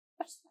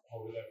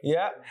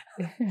 Yeah.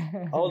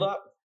 Hold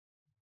up.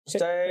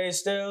 Stay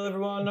still,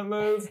 everyone. Don't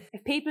move.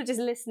 If people are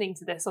just listening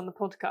to this on the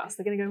podcast,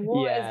 they're going to go,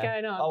 what is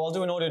going on? Oh, I'll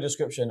do an audio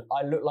description.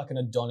 I look like an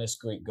Adonis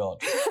Greek god.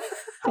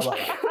 How about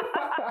that?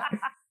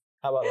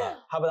 How about that?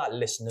 How about that,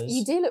 listeners?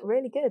 You do look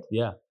really good.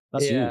 Yeah.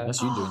 That's you.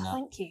 That's you doing that.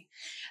 Thank you.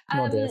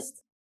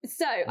 Modest.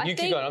 So I think...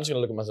 keep going. I'm just going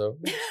to look at myself.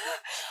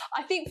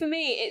 I think for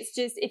me, it's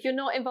just, if you're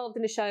not involved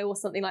in a show or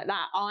something like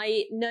that,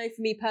 I know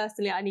for me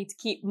personally, I need to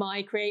keep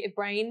my creative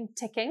brain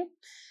ticking,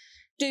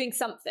 doing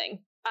something.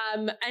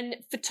 And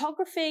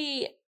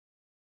photography,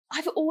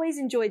 I've always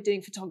enjoyed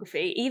doing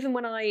photography, even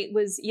when I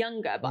was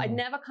younger, but I'd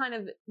never kind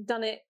of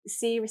done it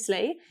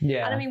seriously.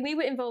 Yeah. And I mean, we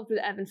were involved with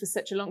Evan for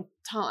such a long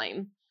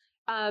time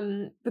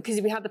because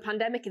we had the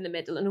pandemic in the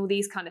middle and all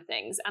these kind of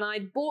things. And I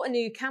bought a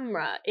new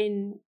camera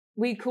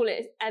we call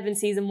it Evan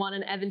Season 1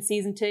 and Evan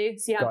Season 2.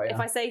 So you have, if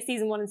I say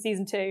Season 1 and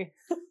Season 2.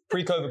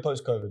 Pre-COVID,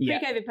 post-COVID.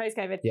 Pre-COVID,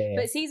 post-COVID. Yeah.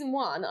 But Season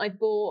 1, I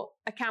bought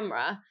a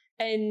camera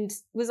and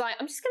was like,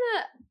 I'm just going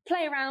to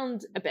play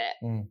around a bit.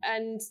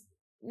 And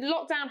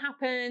lockdown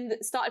happened,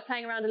 started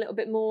playing around a little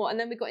bit more. And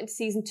then we got into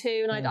Season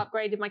 2 and I'd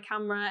upgraded my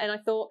camera. And I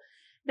thought,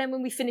 then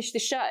when we finished the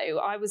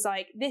show, I was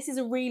like, this is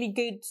a really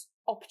good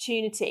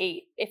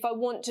opportunity. If I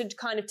want to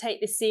kind of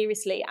take this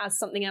seriously as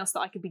something else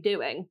that I could be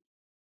doing,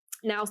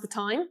 now's the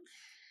time.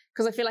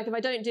 Because I feel like if I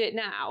don't do it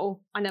now,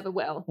 I never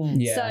will.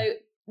 Yeah. So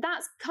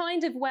that's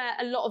kind of where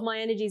a lot of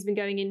my energy has been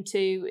going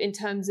into in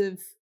terms of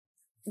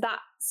that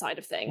side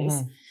of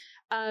things.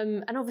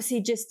 And obviously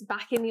just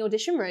back in the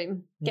audition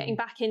room, getting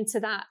back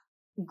into that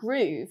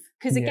groove.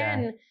 Because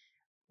again,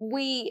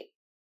 we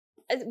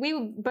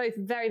were both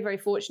very, very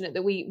fortunate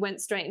that we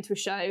went straight into a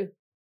show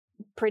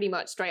pretty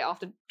much straight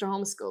after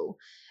drama school.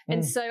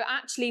 And so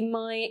actually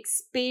my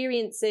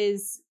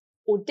experiences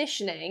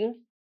auditioning,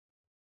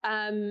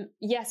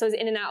 yes, I was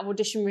in and out of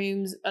audition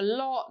rooms a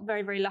lot,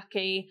 very, very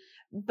lucky,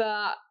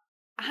 but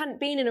I hadn't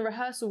been in a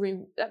rehearsal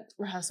room.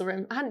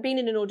 I hadn't been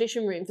in an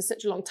audition room for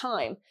such a long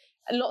time.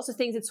 And lots of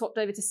things had swapped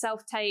over to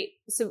self-tape.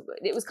 So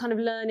it was kind of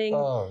learning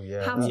how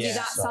to do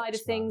that side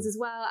of things as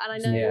well. And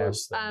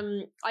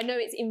I know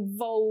it's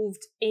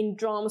involved in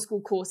drama school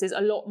courses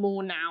a lot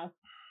more now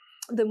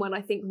than when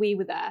I think we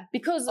were there.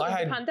 Because of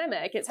the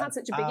pandemic, it's had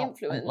such a big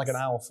influence. Like an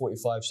hour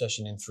 45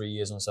 session in 3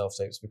 years on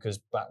self-tapes, because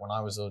back when I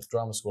was at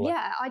drama school,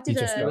 I did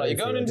you're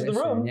going into the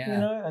room, you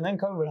know, and then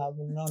COVID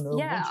happened.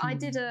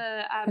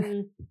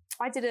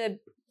 I did a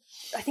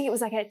I think it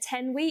was like a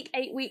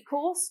 8-week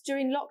course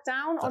during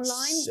lockdown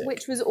online,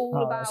 which was all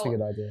about that's a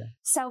good idea.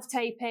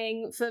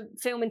 Self-taping for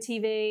film and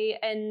TV.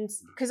 And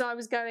because I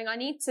was going, I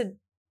need to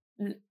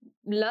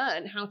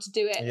learn how to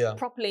do it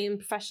properly and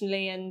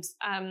professionally. And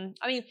I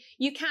mean,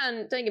 you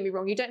can, don't get me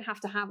wrong, you don't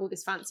have to have all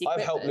this fancy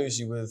equipment. I've helped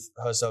Lucy with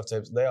her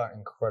self-tapes. They are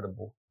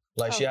incredible.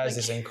 Like she has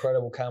this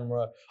incredible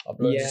camera,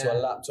 uploads it to her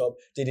laptop.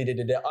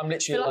 I'm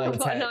literally like,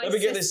 let me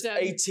get this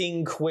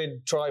 18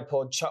 quid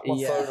tripod, chuck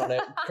my phone on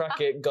it, crack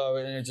it, go,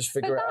 and then just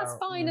figure it out. But that's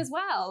fine as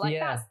well. Like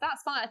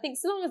that's fine. I think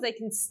so long as they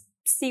can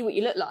see what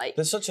you look like.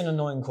 There's such an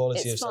annoying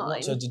quality of stuff.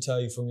 Not to deter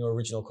you from your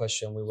original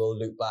question, we will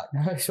loop back.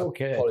 No, it's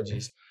okay.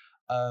 Apologies.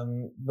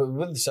 But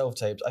with the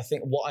self-tapes, I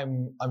think what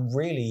I'm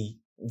really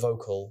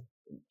vocally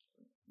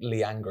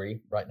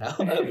angry right now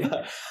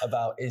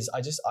about is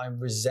I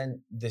resent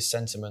this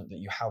sentiment that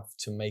you have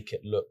to make it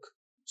look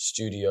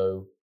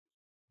studio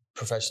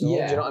professional.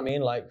 Do you know what I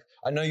mean? Like,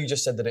 I know you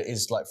just said that it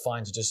is like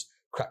fine to just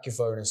crack your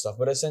phone and stuff,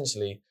 but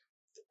essentially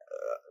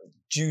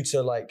due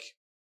to like,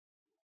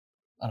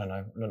 I don't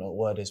know what the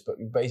word is, but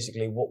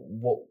basically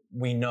what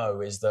we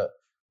know is that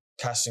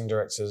casting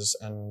directors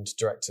and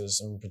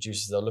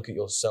producers, they'll look at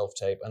your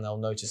self-tape and they'll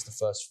notice the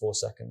first 4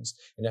 seconds.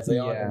 And if they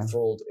aren't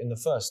enthralled in the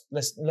first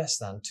less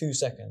than 2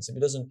 seconds, if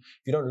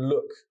you don't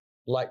look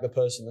like the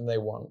person that they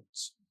want,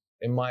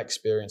 in my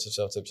experience of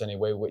self-tapes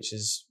anyway, which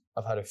is,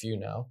 I've had a few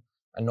now,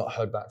 and not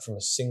heard back from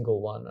a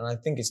single one. And I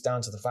think it's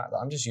down to the fact that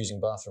I'm just using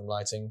bathroom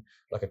lighting,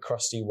 like a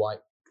crusty white,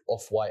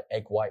 off-white,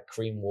 egg white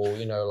cream wall,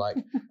 like,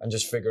 and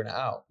just figuring it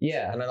out.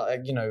 Yeah. And I,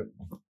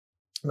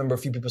 remember a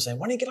few people saying,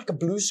 why don't you get like a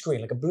blue screen,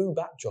 like a blue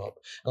backdrop,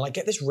 and like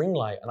get this ring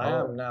light? And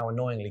I am now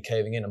annoyingly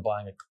caving in and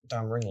buying a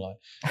damn ring light.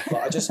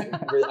 But I just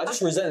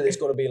resent it. It's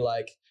got to be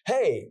like,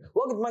 hey,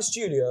 welcome to my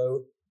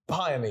studio,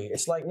 hire me.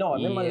 It's like, no,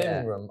 I'm in my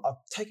living room. I've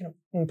taken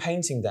a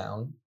painting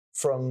down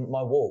from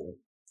my wall.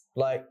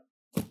 Like,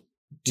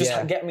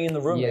 just get me in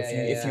the room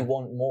if you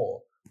want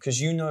more. Because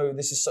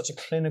this is such a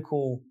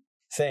clinical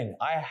thing.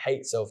 I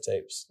hate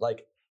self-tapes.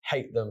 Like,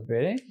 hate them.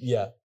 Really?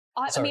 Yeah.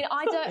 I mean,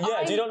 I don't.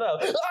 Yeah, do you not know?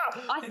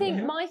 I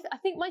think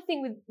my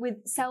thing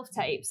with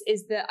self-tapes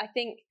is that I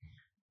think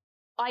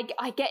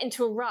I get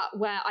into a rut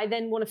where I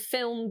then want to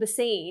film the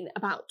scene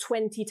about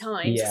 20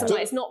 times. Yeah. So I'm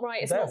like, it's not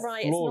right, it's not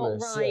right,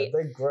 flawless. It's not right. Yeah,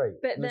 they're great.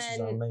 But Nurses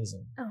are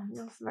amazing. Oh,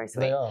 that's very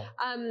sweet. They are.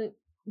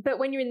 But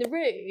when you're in the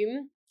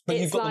room, but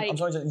it's you've got like...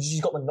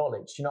 you've got the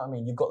knowledge, you know what I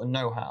mean? You've got the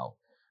know-how.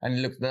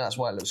 And look, that's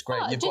why it looks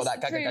great. You've got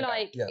that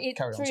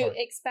through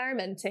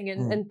experimenting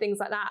and things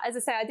like that. As I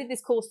say, I did this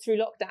course through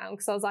lockdown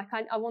because I was like,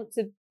 I want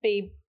to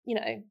be,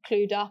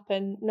 clued up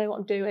and know what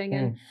I'm doing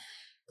and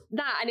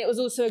that. And it was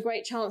also a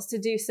great chance to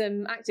do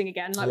some acting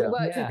again. Like we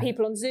worked with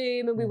people on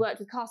Zoom and we worked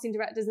with casting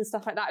directors and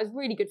stuff like that. It was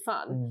really good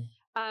fun.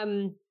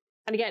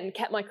 And again,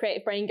 kept my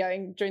creative brain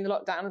going during the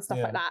lockdown and stuff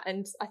like that.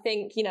 And I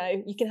think,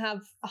 you can have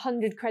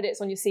 100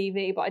 credits on your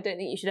CV, but I don't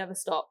think you should ever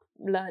stop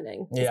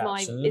learning. Is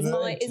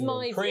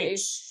my view.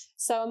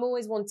 So I'm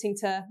always wanting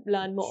to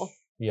learn more.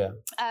 Yeah.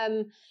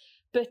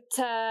 But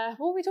what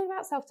were we talking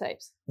about?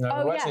 Self-tapes?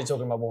 No, we're actually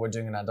talking about what we're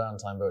doing in our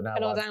downtime, but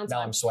now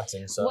I'm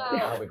sweating, so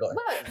how we got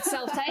it?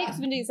 Self-tapes.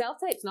 We've been doing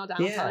self-tapes in our downtime.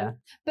 Yeah.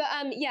 But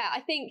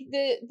I think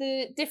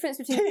the difference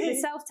between the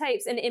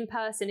self-tapes and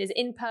in-person is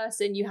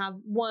in-person you have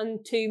 1,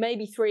 2,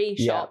 maybe 3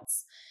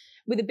 shots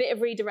with a bit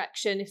of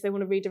redirection if they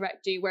want to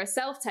redirect you, whereas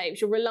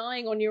self-tapes, you're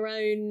relying on your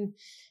own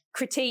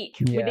critique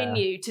within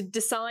you to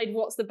decide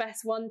what's the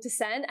best one to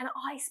send. And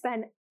I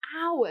spend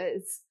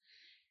hours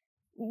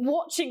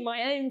watching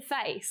my own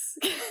face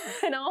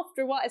and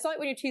after a while, it's like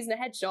when you're choosing a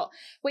headshot,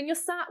 when you're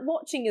sat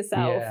watching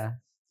yourself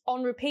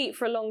on repeat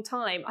for a long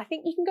time, I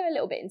think you can go a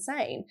little bit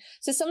insane.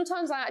 So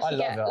sometimes I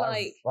actually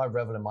I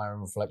revel in my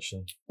own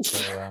reflection.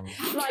 So,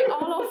 like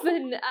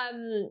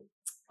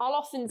I'll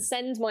often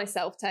send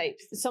myself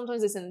tapes.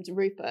 Sometimes I send them to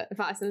Rupert. In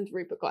fact, I send them to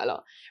Rupert quite a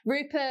lot.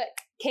 Rupert,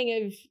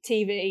 king of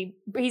TV.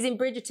 He's in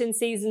Bridgerton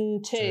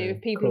season 2.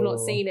 If people have not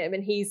seen him,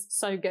 and he's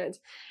so good.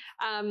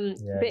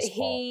 But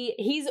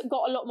he's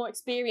got a lot more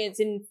experience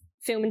in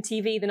film and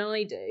TV than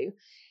I do.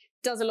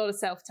 Does a lot of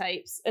self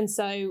tapes, and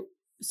so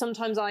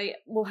sometimes I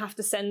will have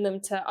to send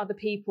them to other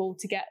people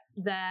to get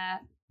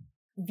their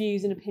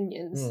views and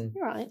opinions.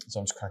 You're right. So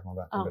I'm just cracking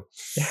my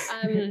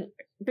back.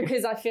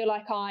 Because I feel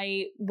like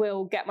I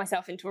will get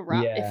myself into a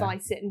rut if I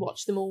sit and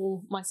watch them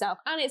all myself.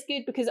 And it's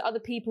good because other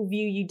people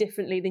view you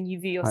differently than you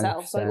view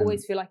yourself. 100%. So I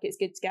always feel like it's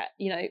good to get,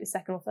 a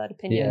second or third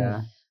opinion.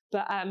 Yeah.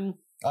 But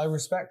I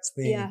respect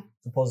the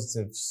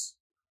positives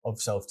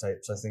of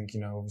self-tapes. I think,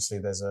 obviously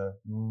there's a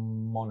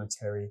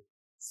monetary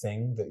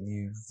thing that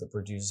the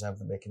producers have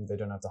that they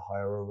don't have to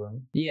hire a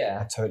room.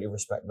 Yeah. I totally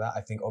respect that. I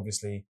think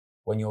obviously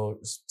when you're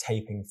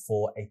taping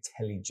for a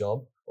telly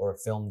job or a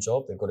film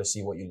job, they've got to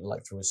see what you look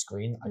like through a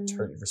screen. I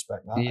totally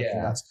respect that. Yeah. I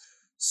think that's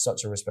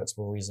such a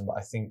respectable reason. But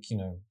I think,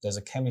 there's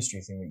a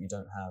chemistry thing that you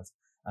don't have.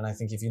 And I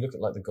think if you look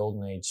at like the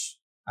golden age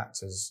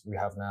actors we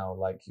have now,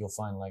 like you'll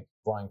find like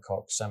Brian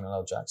Cox, Samuel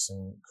L.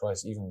 Jackson,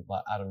 Christ, even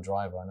like Adam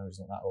Driver, I know he's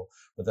not that old,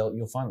 but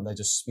you'll find that they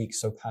just speak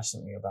so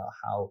passionately about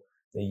how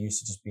they used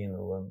to just be in the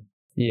room.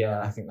 Yeah.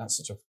 And I think that's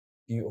such a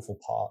beautiful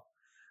part.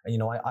 And,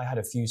 I had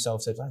a few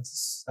self-tapes. I had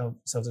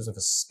self-tapes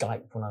over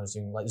Skype when I was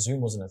doing, like Zoom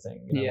wasn't a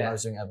thing, when I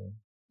was doing Evan.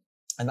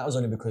 And that was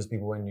only because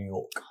people were in New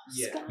York.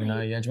 Skype. Do you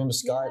remember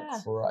Skype? Yeah.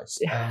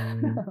 Christ.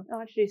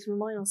 I actually do some of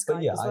mine on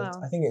Skype as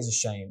well. I think it's a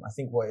shame. I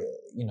think what,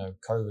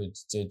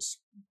 COVID did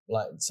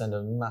like send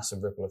a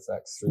massive ripple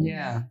effect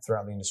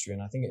throughout the industry.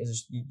 And I think it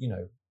is,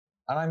 and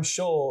I'm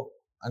sure,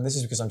 and this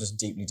is because I'm just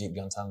deeply, deeply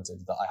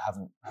untalented, that I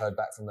haven't heard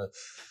back from a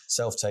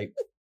self-tape,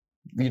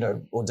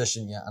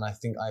 audition yet. And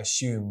I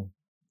assume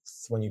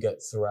when you get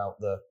throughout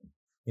the,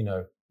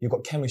 you've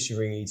got chemistry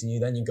reads and you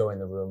go in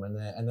the room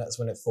and that's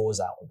when it falls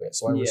out a bit.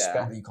 So I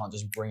respect that you can't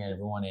just bring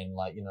everyone in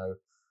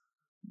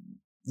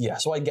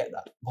so I get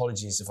that.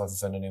 Apologies if I've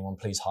offended anyone.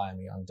 Please hire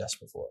me. I'm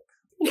desperate for it.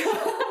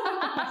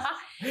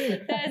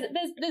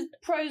 There's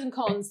pros and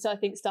cons to I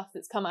think stuff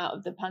that's come out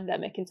of the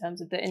pandemic in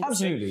terms of the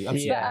industry.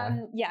 Absolutely.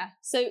 But,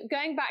 so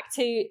going back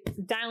to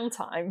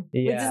downtime,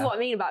 this is what I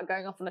mean about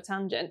going off on a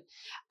tangent.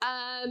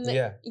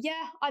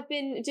 I've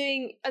been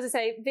doing, as I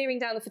say, veering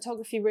down the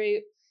photography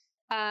route.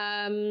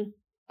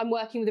 I'm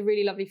working with a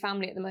really lovely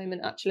family at the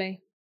moment,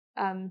 actually,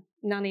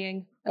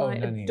 nannying. And I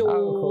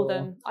adore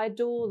them. I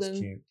adore them.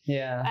 Cute.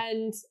 Yeah.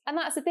 And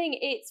that's the thing.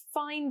 It's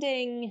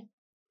finding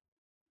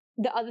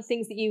the other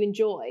things that you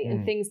enjoy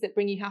and things that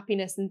bring you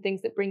happiness and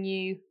things that bring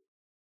you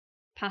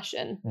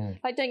passion.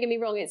 Like, don't get me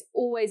wrong, it's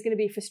always going to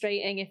be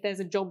frustrating if there's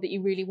a job that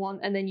you really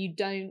want and then you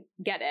don't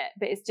get it,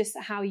 but it's just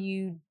how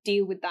you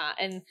deal with that.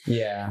 And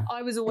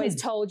I was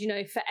always told,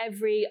 for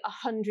every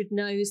 100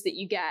 no's that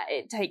you get,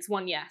 it takes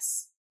one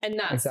yes. And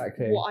that's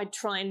what I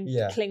try and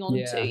cling on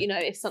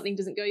to, if something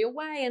doesn't go your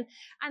way.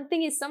 And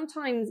thing is,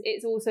 sometimes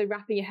it's also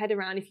wrapping your head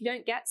around, if you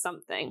don't get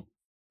something,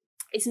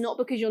 it's not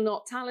because you're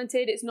not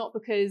talented. It's not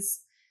because,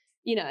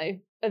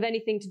 of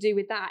anything to do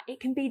with that. It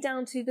can be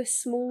down to the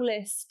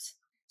smallest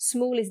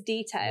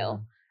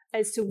detail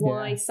as to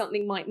why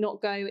something might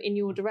not go in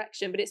your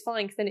direction. But it's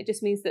fine, because then it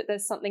just means that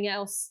there's something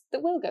else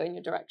that will go in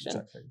your direction.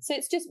 Exactly. So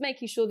it's just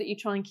making sure that you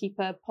try and keep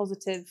a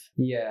positive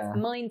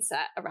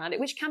mindset around it,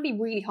 which can be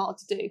really hard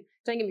to do.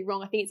 Don't get me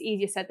wrong. I think it's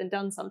easier said than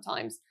done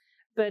sometimes.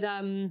 But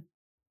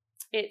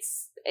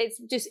it's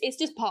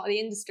just part of the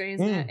industry,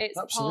 isn't it?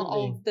 It's part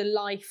of the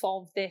life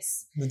of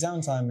this. The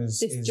downtime is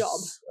job.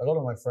 A lot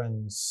of my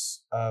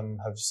friends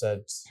have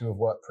said, who have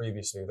worked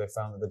previously, they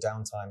found that the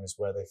downtime is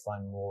where they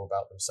find more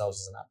about themselves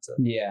as an actor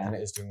than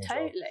it is doing the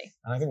job.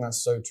 And I think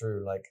that's so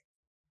true. Like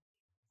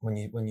when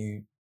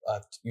you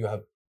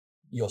have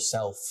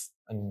yourself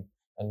and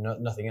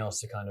nothing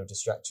else to kind of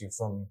distract you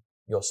from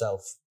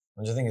yourself,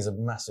 which I think is a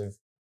massive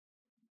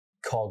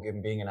cog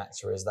in being an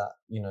actor, is that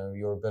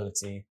your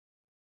ability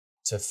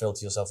to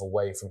filter yourself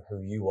away from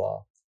who you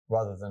are,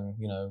 rather than,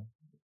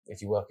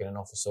 if you work in an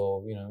office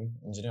or,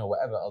 engineer or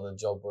whatever other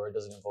job where it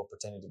doesn't involve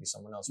pretending to be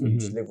someone else, where you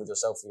just live with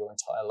yourself for your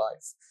entire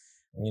life.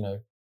 And,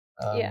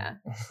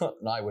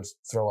 I would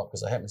throw up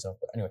because I hate myself,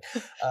 but anyway.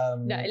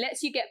 No, it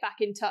lets you get back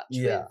in touch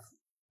with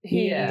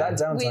who, that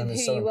downtime with is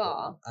who so you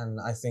important.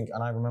 are.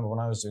 And I remember when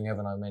I was doing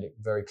Evan, I made it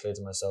very clear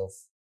to myself,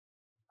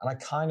 and I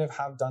kind of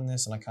have done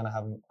this, and I kind of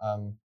haven't,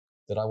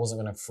 that I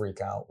wasn't going to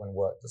freak out when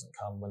work doesn't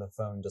come, when the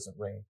phone doesn't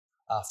ring.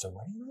 After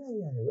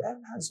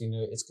Evan Hansen,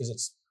 it's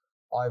because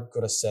I've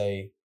got to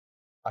say,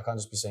 I can't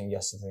just be saying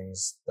yes to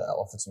things that are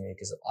offered to me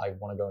because I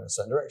want to go in a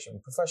certain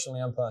direction. Professionally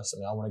and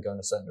personally, I want to go in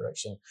a certain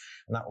direction,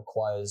 and that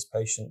requires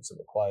patience. It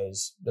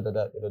requires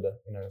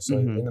So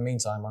in the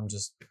meantime, I'm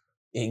just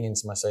eating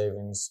into my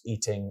savings,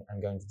 eating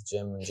and going to the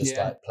gym, and just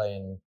like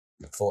playing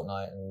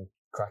Fortnite and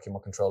cracking my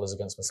controllers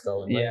against my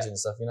skull and raging and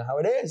stuff. You know how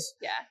it is.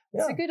 Yeah.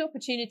 It's a good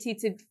opportunity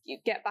to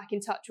get back in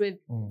touch with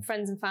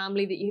friends and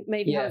family that you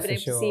maybe haven't been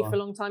able to see for a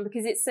long time,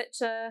 because it's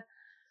such a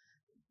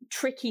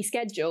tricky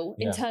schedule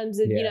in terms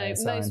of,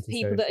 most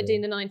people that are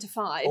doing the 9 to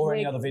 5. Or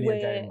any other video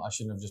game. I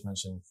shouldn't have just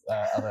mentioned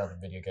other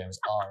video games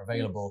are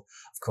available.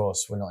 Of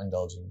course, we're not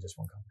indulging just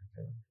one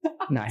company.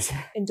 Nice.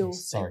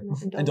 Sorry.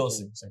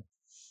 Endorsing.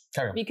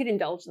 Carry on. You could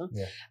indulge them.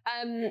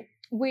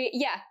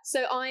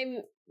 So I'm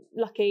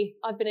lucky.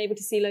 I've been able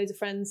to see loads of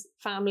friends,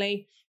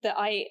 family that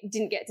I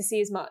didn't get to see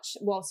as much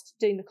whilst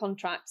doing the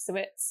contract. So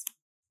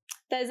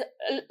there's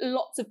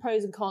lots of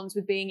pros and cons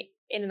with being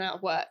in and out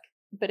of work,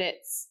 but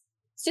it's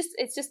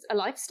just a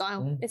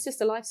lifestyle. It's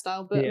just a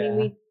lifestyle. But I mean,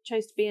 we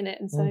chose to be in it,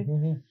 and so.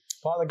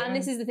 And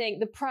this is the thing: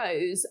 the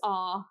pros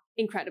are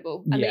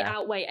incredible, and they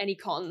outweigh any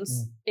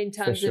cons in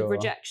terms of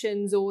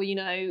rejections or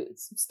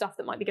stuff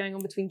that might be going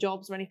on between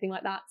jobs or anything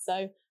like that.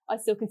 So I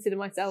still consider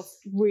myself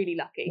really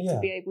lucky to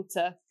be able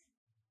to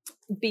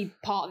be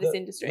part of this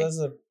industry. There's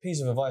a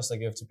piece of advice I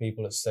give to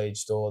people at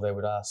stage door. They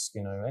would ask,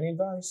 any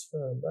advice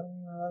for blah,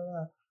 blah,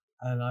 blah.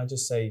 And I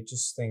just say,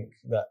 just think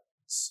that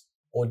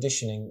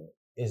auditioning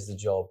is the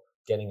job.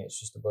 Getting it's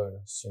just a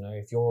bonus.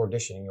 If you're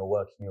auditioning, you're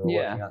working, you're a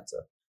working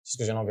actor. Just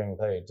because you're not getting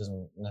paid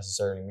doesn't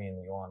necessarily mean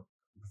that you aren't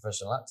a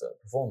professional actor,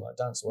 performer,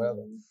 dancer,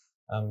 whatever.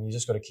 You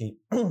just got to keep.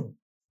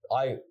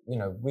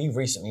 We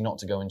recently, not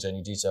to go into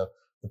any detail,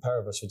 the pair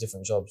of us for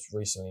different jobs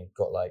recently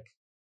got like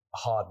a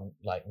hard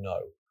no.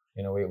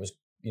 It was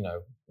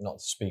not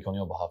to speak on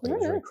your behalf, but it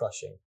was really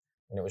crushing,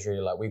 and it was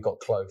really like we got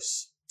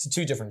close to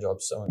 2 different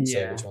jobs. So I won't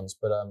say which ones,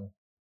 but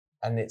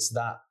and it's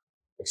that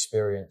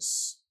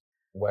experience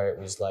where it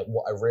was like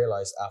what I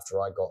realized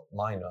after I got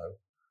my no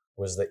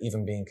was that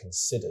even being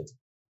considered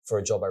for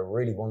a job I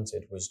really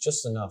wanted was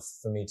just enough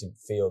for me to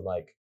feel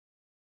like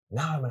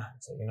now I'm an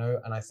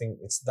actor, and I think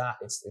it's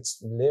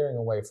leering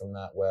away from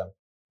that, where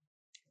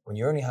when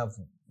you only have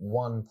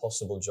one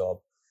possible job,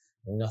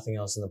 nothing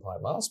else in the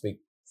pipe. I'll speak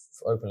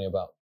openly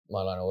about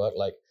my line of work.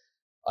 Like,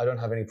 I don't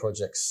have any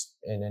projects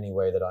in any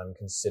way that I'm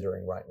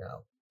considering right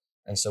now.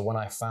 And so when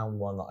I found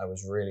one that I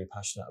was really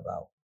passionate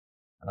about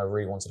and I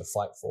really wanted to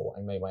fight for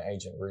and made my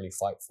agent really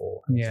fight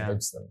for and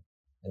convince them,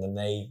 and then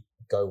they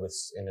go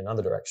in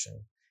another direction,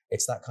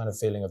 it's that kind of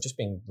feeling of just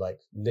being like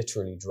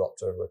literally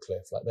dropped over a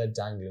cliff. Like they're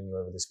dangling you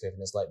over this cliff,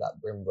 and it's like that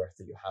in-breath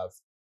that you have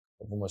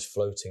of almost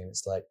floating, and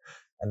it's like,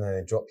 and then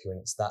they drop you, and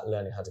it's that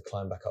learning how to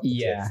climb back up the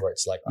cliff, where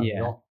it's like,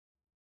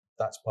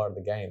 that's part of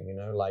the game,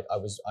 like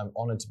I'm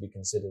honored to be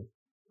considered,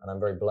 and I'm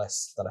very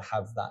blessed that I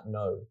have that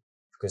no,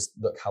 because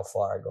look how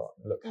far I got,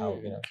 look how,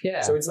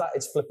 so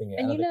it's flipping it.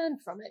 And you learn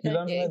from it, you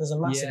learn from it. There's a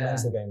massive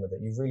mental game with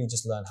it. You really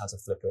just learn how to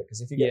flip it,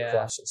 because if you get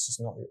crushed, it's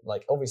just not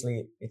like,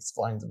 obviously it's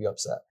fine to be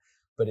upset,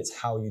 but it's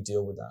how you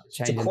deal with that.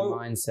 Changing to quote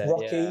the mindset,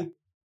 Rocky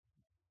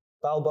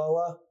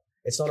Balboa,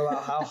 it's not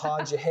about how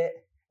hard you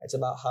hit, it's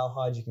about how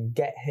hard you can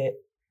get hit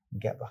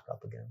get back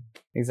up again.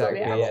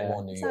 Exactly. A lot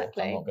more New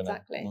Exactly, York.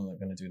 I'm not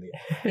gonna do the.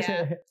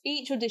 Yeah.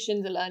 Each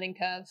audition's a learning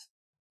curve,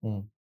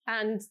 Mm.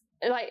 and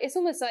like it's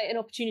almost like an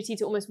opportunity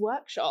to almost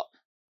workshop.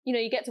 You know,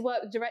 you get to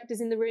work with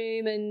directors in the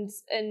room and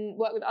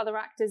work with other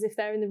actors if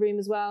they're in the room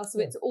as well.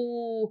 So it's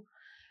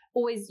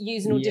always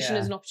use an audition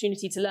as an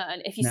opportunity to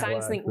learn. If you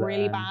sang something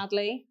really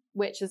badly,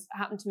 which has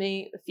happened to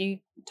me a few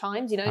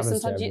times, you know,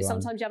 sometimes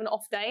you have an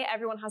off day.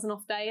 Everyone has an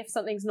off day. If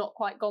something's not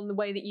quite gone the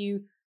way that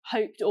you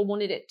hoped or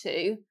wanted it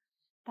to,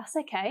 that's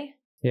okay.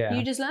 Yeah.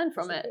 You just learn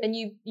from it and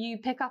you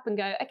pick up and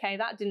go, okay,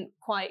 that didn't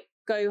quite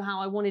go how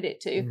I wanted it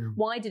to.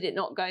 Why did it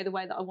not go the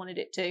way that I wanted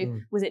it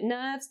to? Was it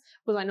nerves?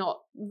 Was I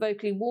not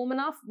vocally warm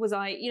enough? Was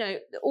I, you know,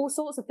 all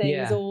sorts of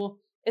things? Or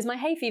is my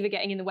hay fever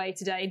getting in the way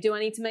today? Do I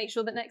need to make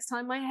sure that next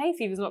time my hay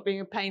fever is not being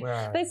a pain?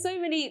 Right. There's so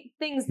many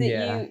things that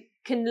you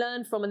can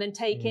learn from and then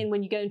take in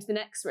when you go into the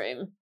next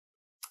room,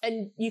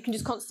 and you can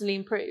just constantly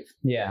improve.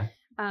 Yeah.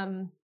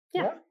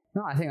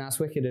 No, I think that's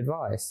wicked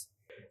advice.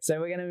 So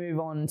we're going to move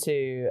on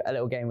to a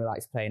little game we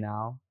like to play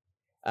now.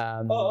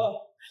 I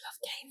love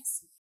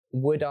games.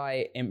 Would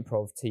I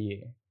improv to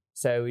you?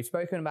 So we've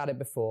spoken about it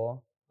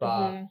before,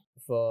 but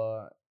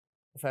for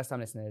first-time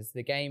listeners,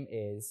 the game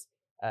is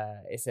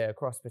it's a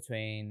cross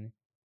between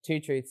two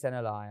truths and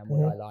a lie, and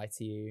would I lie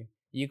to you?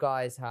 You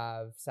guys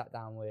have sat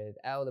down with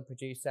Elle, the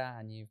producer,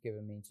 and you've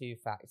given me 2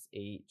 facts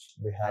each.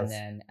 We have. And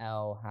then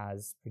Elle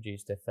has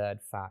produced a third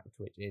fact,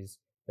 which is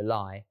the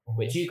lie,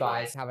 which you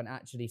guys haven't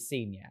actually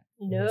seen yet.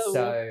 No.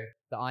 So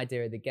the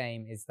idea of the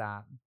game is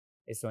that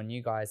it's on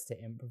you guys to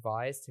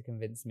improvise to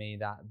convince me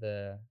that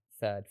the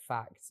third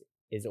fact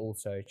is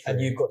also true.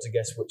 And you've got to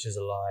guess which is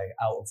a lie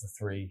out of the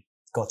 3.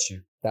 Got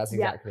you. That's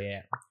exactly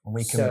it. And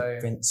we can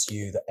convince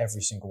you that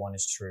every single one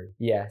is true.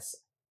 Yes.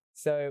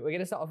 So we're going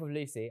to start off with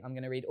Lucy. I'm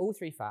going to read all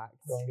 3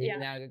 facts. Now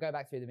I'm going to go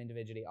back through them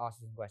individually, ask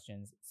you some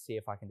questions, see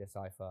if I can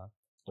decipher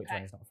which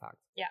one is not a fact.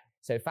 Yeah.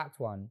 So fact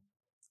 1.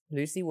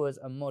 Lucy was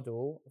a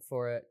model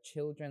for a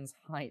children's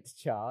height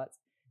chart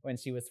when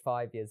she was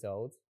 5 years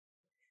old.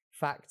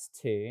 Fact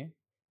 2.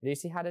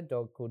 Lucy had a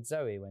dog called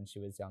Zoe when she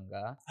was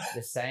younger,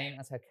 the same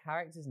as her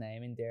character's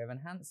name in Dear Evan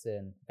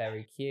Hansen.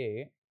 Very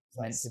cute. It's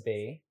meant to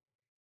be.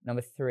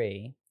 Number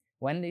 3.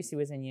 When Lucy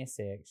was in year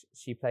 6,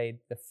 she played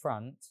the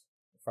front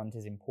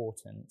is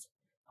important,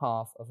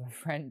 half of a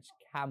French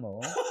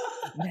camel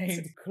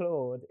named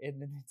Claude in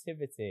the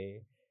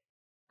Nativity.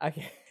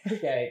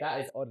 Okay,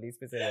 that is oddly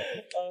specific.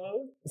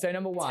 So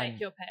number 1. Take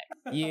your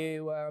pick.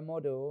 You were a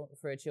model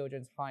for a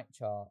children's height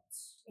chart.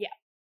 Yeah.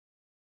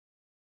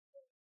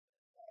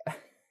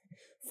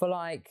 For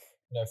like...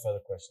 No further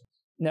questions.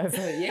 No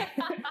further, yeah.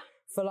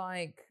 For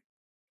like...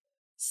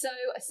 So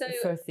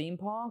for a theme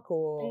park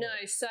or...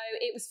 No, so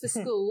it was for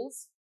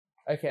schools.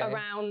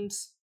 Around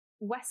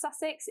West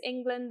Sussex,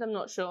 England, I'm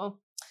not sure.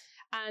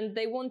 And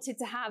they wanted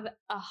to have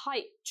a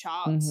height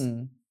chart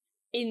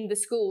in the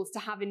schools to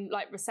have in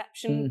like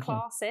reception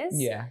classes.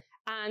 Yeah.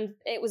 And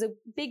it was a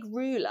big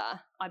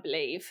ruler, I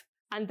believe.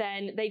 And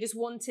then they just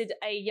wanted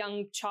a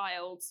young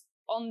child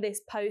on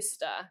this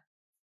poster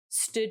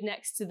stood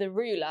next to the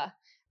ruler.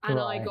 And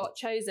I got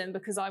chosen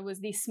because I was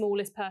the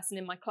smallest person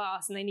in my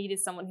class and they needed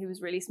someone who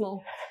was really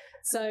small.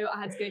 So I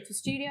had to go to a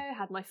studio,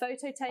 had my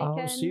photo taken.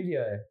 Oh,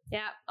 studio.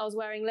 Yeah, I was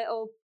wearing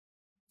little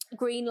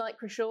green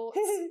lycra shorts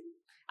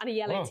and a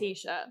yellow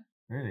t-shirt.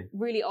 Really?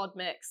 Really odd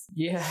mix.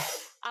 Yeah.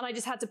 And I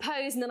just had to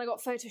pose and then I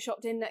got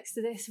photoshopped in next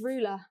to this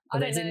ruler.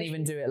 They didn't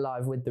even do it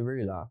live with the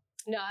ruler?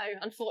 No,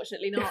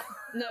 unfortunately not.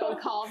 No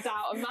one carved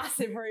out a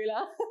massive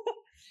ruler.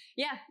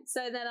 Yeah,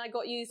 so then I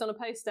got used on a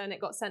poster and it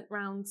got sent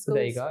round schools.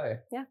 There you go.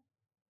 Yeah.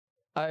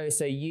 Oh,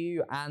 so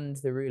you and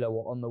the ruler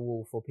were on the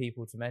wall for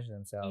people to measure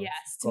themselves?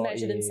 Yes, to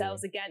measure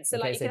themselves against. So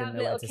like you can have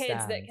little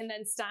kids that can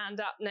then stand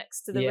up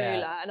next to the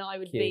ruler and I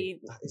would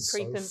be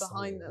creeping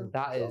behind them.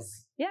 That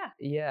is... Yeah.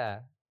 Yeah.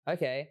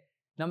 Okay.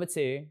 Number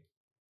 2,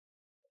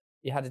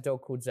 you had a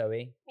dog called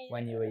Zoe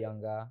when you were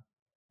younger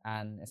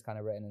and it's kind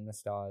of written in the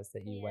stars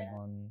that you went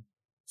on.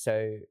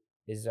 So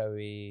is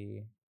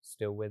Zoe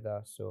still with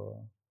us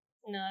or...?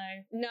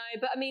 No,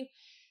 but I mean...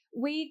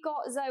 We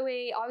got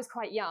Zoe, I was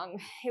quite young.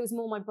 It was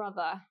more my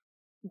brother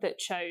that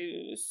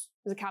chose,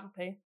 it was a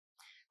Cavapoo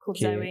called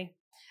Zoe.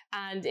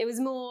 And it was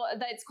more,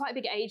 it's quite a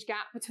big age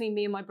gap between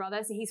me and my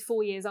brother. So he's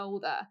 4 years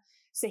older.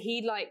 So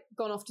he'd like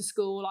gone off to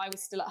school. I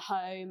was still at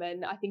home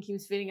and I think he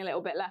was feeling a little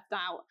bit left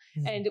out.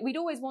 And we'd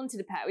always wanted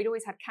a pet. We'd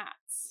always had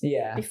cats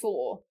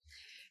before.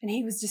 And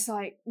he was just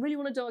like, really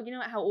want a dog. You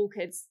know how all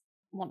kids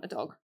want a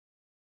dog.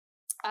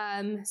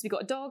 So we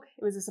got a dog.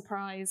 It was a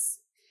surprise.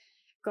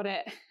 Got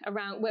it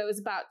around, it was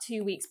about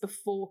 2 weeks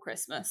before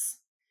Christmas.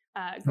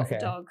 Got the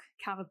dog,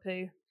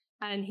 Cavapoo,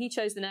 and he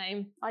chose the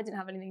name. I didn't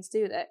have anything to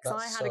do with it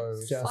because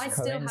I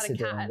still had a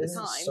cat at the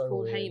time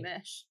called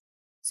Hamish.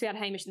 So we had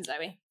Hamish and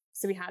Zoe.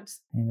 So we had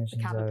the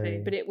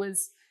Cavapoo, but it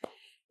was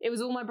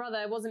all my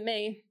brother. It wasn't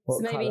me.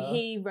 What so maybe colour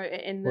he wrote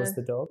it in was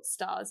the dog?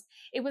 Stars.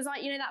 It was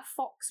like, you know, that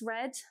fox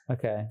red.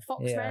 Okay.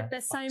 Fox red.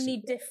 There's so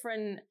many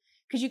different,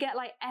 because you get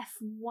like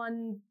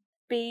F1B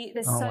be.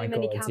 There's Oh so my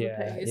many God, camel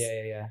yeah, poos.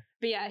 yeah.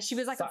 But yeah, she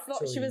was like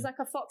she was like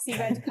a foxy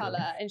red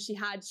colour, and she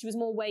was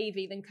more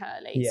wavy than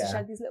curly. Yeah. So she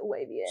had these little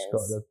wavy ears. She's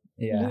got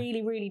the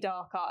Really, really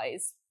dark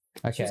eyes.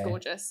 Okay. She was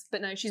gorgeous.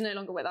 But no, she's no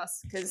longer with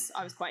us because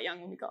I was quite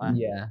young when we got her.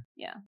 Yeah.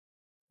 Yeah.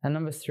 And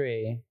number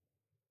 3,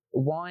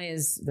 why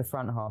is the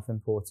front half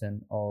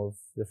important of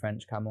the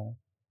French camel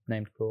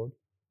named Claude?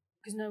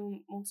 Because no one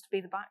wants to be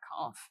the back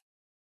half.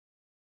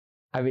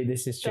 I mean,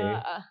 this is true.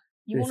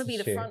 You This want to be is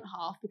the true. front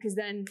half because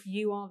then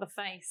you are the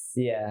face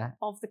Yeah.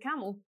 of the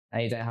camel.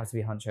 And you don't have to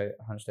be hunched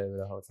over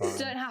the whole time. You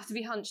don't have to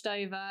be hunched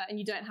over, and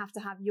you don't have to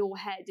have your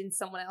head in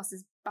someone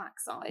else's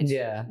backside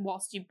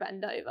whilst you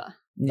bend over.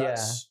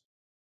 That's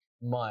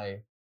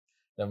never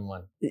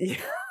mind.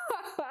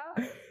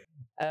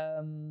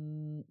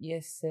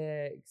 Year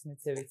 6,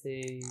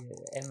 nativity,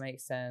 it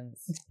makes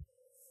sense.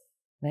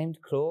 Named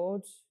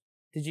Claude.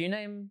 Did you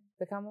name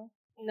the camel?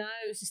 No,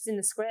 it was just in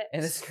the script.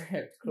 In the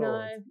script, Claude.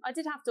 No, I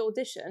did have to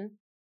audition.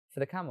 For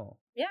the camel?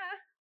 Yeah,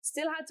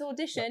 still had to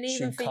audition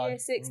even for Year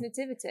 6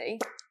 nativity.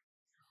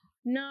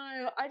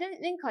 No, I don't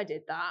think I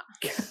did that.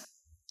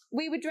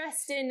 We were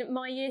dressed in,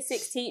 my Year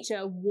 6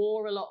 teacher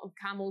wore a lot of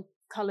camel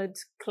coloured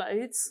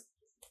clothes.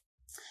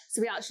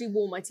 So we actually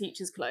wore my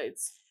teacher's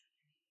clothes.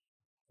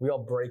 We are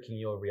breaking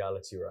your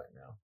reality right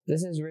now.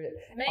 This is really...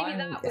 Maybe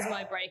that was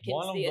my break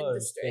into the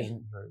industry.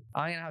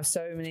 I'm going to have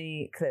so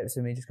many clips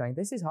of me just going,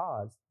 this is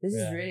hard. This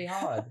is really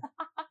hard.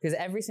 Because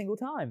every single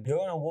time. You're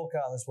going to walk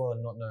out of this world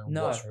not knowing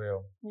what's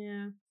real.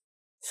 Yeah.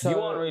 So,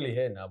 you aren't really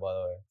here now, by the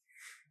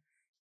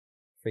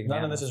way.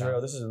 None of this is real.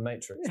 This is a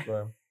Matrix,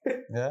 bro.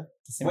 Yeah?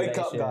 Wake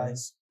up,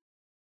 guys.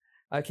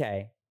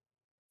 Okay.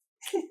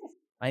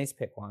 I need to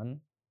pick one.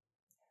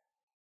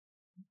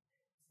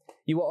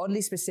 You were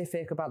oddly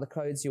specific about the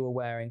clothes you were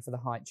wearing for the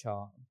height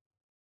chart.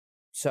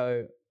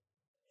 So,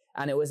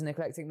 and it was an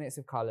eclectic mix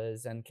of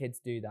colours, and kids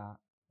do that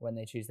when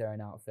they choose their own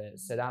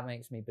outfits. So that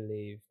makes me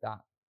believe that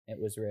it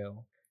was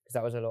real, because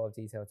that was a lot of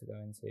detail to go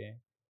into.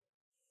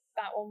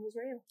 That one was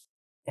real.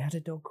 It had a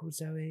dog called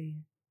Zoe.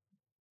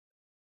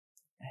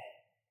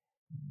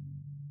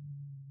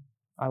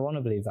 I want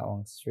to believe that one,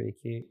 because it's really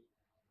cute.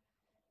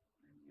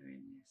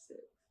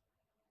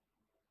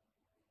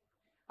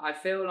 I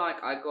feel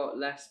like I got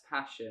less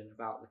passion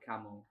about the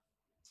camel.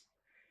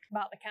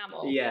 About the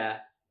camel? Yeah.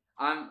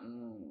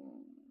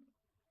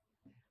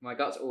 My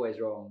gut's always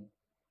wrong.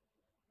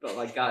 But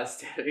my gut's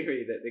telling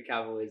me that the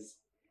camel is...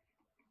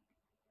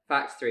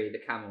 Fact 3, the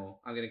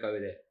camel. I'm going to go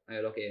with it. I'm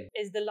going to lock it in.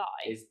 Is the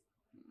lie?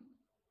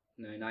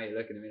 No, now you're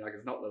looking at me like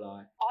it's not the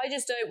lie. I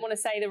just don't want to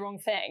say the wrong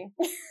thing.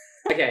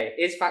 Okay,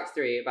 is fact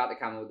 3 about the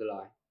camel the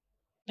lie?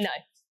 No.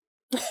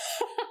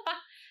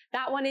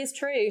 That one is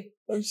true.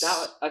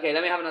 Okay,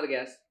 let me have another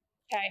guess.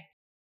 Okay.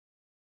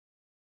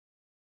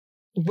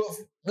 But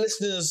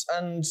listeners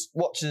and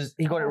watchers,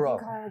 he got it wrong.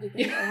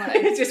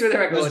 It's just with the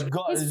record.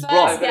 His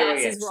wrong. first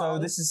guess is wrong. So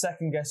this is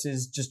second guess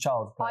is just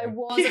child's play. I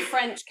was a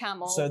French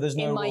camel. So there's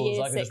no in my rules.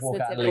 Year I can 6 just walk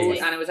out and nativity.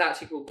 leave. And it was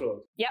actually called Claude?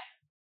 Yep.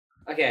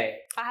 Okay.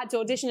 I had to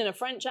audition in a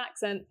French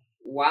accent.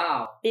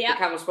 Wow. Yeah. The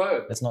camel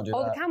spoke. Let's not do that.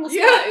 Oh, the camel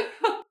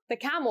spoke. The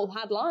camel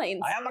had lines.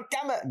 I am a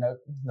camel.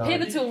 No.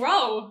 Pivotal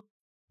role.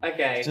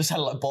 Okay. Just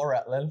sounded like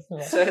Borat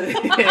then. So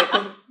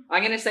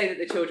I'm going to say that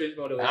the children's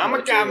model is I'm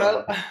a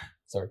camel.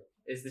 Sorry.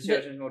 Is the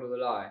children's model the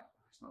lie?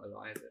 It's not the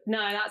lie, is it? No,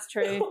 that's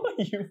true.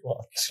 You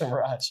are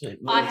trash.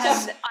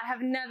 I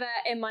have never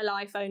in my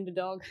life owned a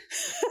dog.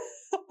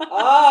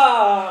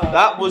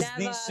 That was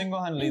Never.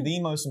 single-handedly the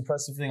most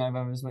impressive thing I've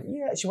ever seen.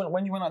 Yeah, she went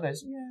when you went like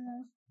this.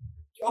 Yeah.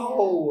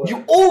 Oh.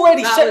 You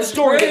already That said the was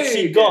story that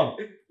she'd rude. gone.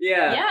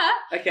 Yeah.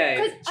 Yeah. Okay.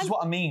 This is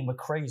what I mean. We're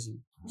crazy.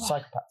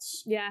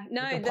 Psychopaths. Yeah.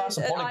 No, You can pass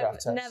a polygraph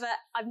test.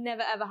 I've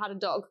never ever had a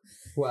dog.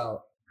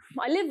 Well,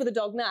 I live with a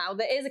dog now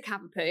that is a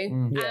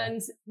Cavapoo, Yeah. and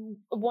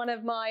one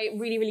of my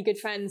really, really good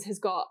friends has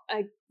got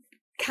a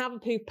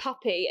Cavapoo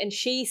puppy, and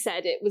she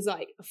said it was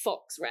like a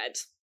fox red,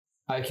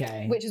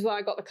 okay. which is where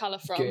I got the colour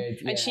from. Good,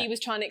 And she was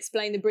trying to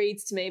explain the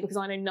breeds to me because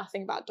I know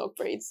nothing about dog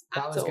breeds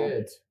That at was all.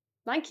 good.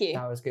 Thank you.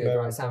 That was good. Very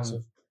Right, Sam,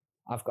 impressive.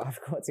 I've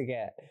got to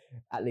get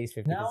at least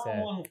 50%. Now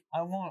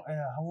I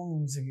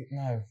want you to get,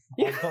 no.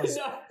 I've got,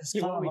 No, it's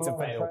you kind want of me a to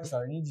lot of fail. pressure.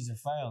 I need you to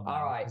fail now.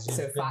 All right, 'cause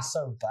so you've been fact-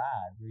 so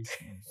bad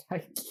recently.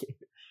 Thank you.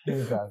 Here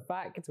we go.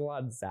 Fact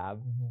 1,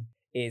 Sam,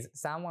 is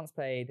Sam once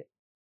played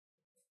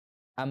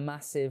a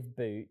massive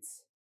boot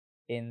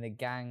in the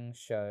gang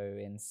show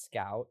in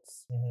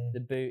Scouts. The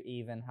boot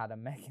even had a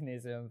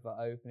mechanism for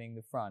opening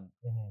the front.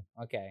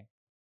 Okay.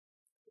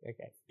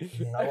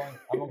 I'm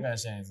not going to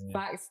say anything yet.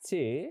 Fact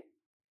 2,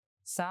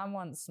 Sam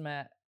once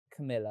met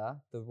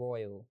Camilla, the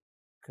royal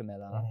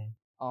Camilla,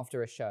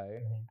 after a show,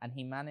 and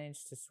he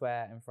managed to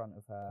swear in front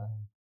of her.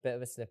 Bit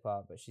of a slip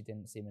up, but she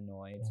didn't seem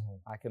annoyed.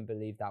 I can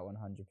believe that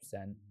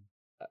 100%.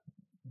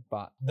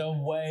 But The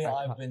way I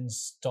I've can't- been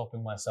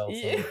stopping myself.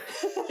 Yeah.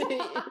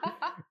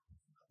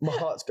 My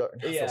heart's going.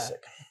 I Yeah. feel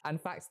sick. And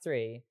fact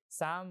 3,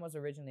 Sam was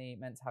originally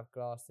meant to have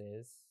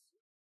glasses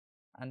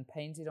and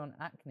painted on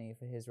acne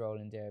for his role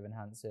in Dear Evan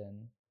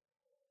Hansen.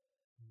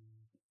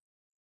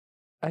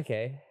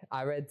 Okay,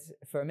 I read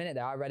for a minute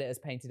there. I read it as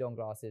painted on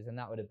glasses, and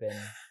that would have been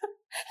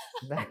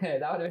That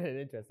would have been an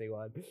interesting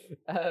one.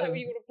 Maybe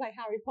you want to play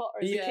Harry Potter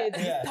as a kid,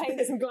 Yeah.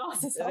 paint some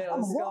glasses A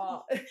on. little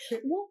scar.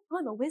 What?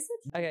 I'm a wizard?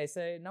 Okay,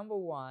 so number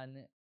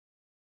one,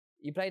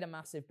 you played a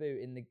massive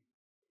boot in the.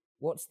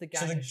 What's the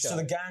gang show? So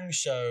the gang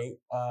show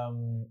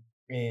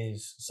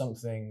is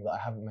something that I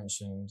haven't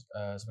mentioned.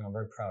 Something I'm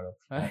very proud of.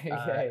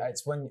 Okay.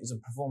 It's a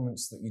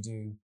performance that you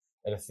do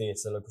at a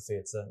theatre, local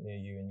theatre near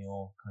you in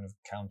your kind of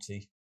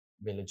county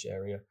village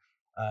area,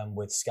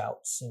 with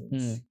scouts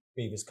and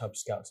Beavers, Cubs,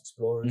 Scouts,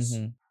 Explorers.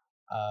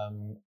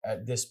 Mm-hmm.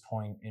 At this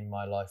point in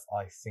my life,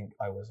 I think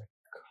I was a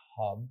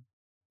cub.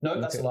 No,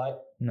 that's a lie.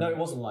 No, it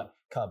wasn't like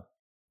cub,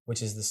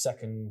 which is the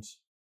second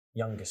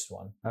youngest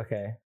one.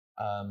 Okay.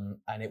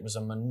 And it was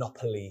a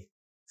Monopoly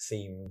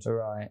themed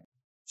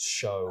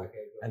show. Okay,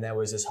 and there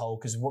was this whole,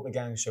 because what the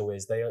gang show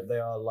is, they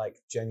are like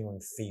genuine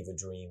fever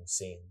dream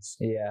scenes.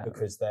 Yeah.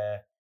 Because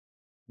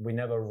we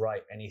never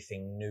write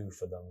anything new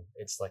for them.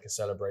 It's like a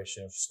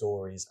celebration of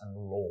stories and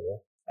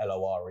lore,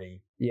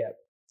 L-O-R-E,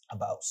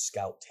 about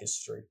Scout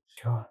history.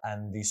 Sure.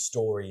 And these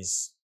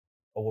stories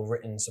were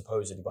written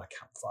supposedly by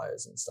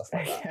campfires and stuff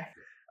like that.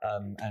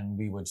 And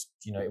we would,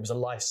 it was a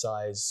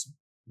life-size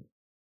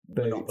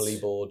Monopoly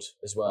board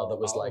as well. That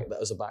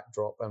was a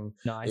backdrop, and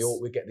nice.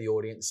 We get the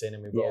audience in,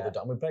 and we roll the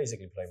dice. We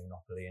basically play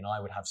Monopoly, and I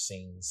would have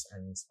scenes,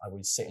 and I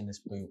would sit in this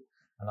boot,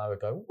 and I would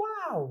go,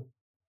 "Wow!"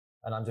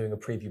 And I'm doing a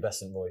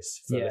prepubescent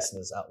voice for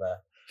listeners out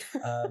there.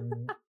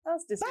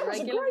 That's just that a was a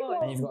regular great voice.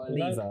 one. And you've got a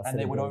lever, and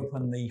they would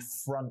open the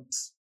front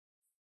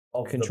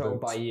of controlled the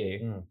boot. by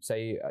you. So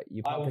you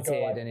I would go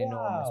puppeteered an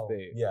enormous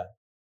boot. Yeah.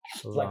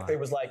 Right. Like it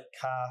was like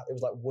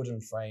wooden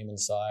frame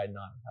inside.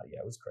 No, yeah,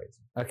 it was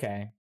crazy.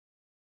 Okay.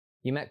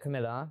 You met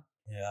Camilla.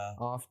 Yeah.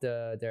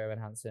 After Dear Evan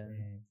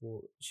Hansen.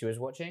 She was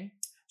watching?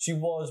 She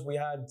was. We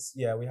had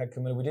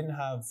Camilla. We didn't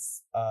have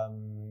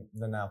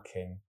the Now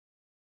King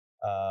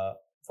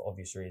for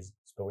obvious reasons,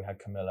 but we had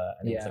Camilla,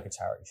 and it was like a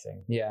charity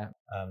thing. Yeah.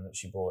 That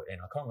she brought in.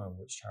 I can't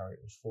remember which charity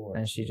it was for.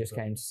 And she just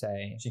came to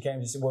say. She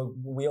came to say. Well,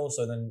 we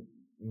also then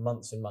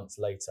months and months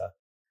later,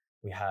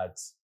 we had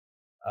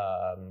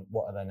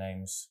what are their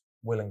names?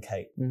 Will and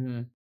Kate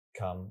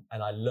come,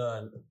 and I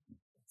learned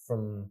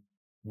from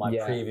my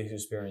previous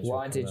experience.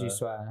 Why did you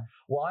swear?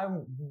 Well, I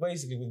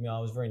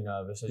was very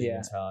nervous, as you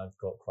can tell. I've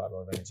got quite a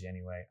lot of energy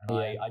anyway. And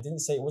I didn't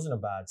say, it wasn't a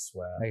bad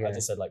swear. Okay. I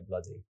just said like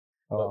bloody.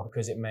 But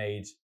because it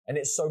made, and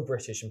it's so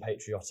British and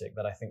patriotic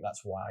that I think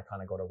that's why I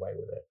kind of got away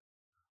with it.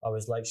 I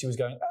was like, she was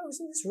going, "Oh,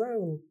 isn't this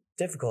role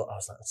difficult?" I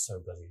was like, "That's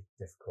so bloody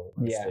difficult,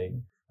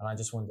 honestly." And I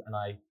just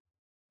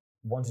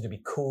wanted to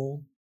be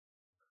cool,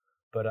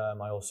 but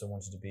I also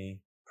wanted to be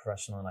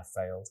professional, and I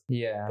failed.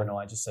 Yeah. But no,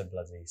 I just said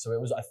bloody. So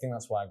it was, I think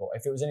that's why I got,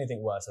 if it was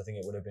anything worse, I think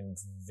it would have been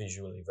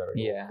visually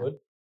very awkward.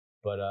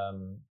 But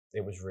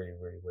it was really,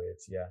 really weird.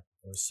 Yeah.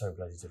 It was so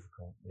bloody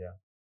difficult. Yeah.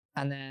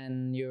 And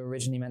then you were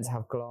originally meant to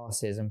have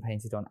glasses and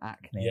painted on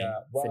acne. Yeah.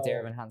 Well, for Dear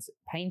Evan Hansen.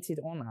 Painted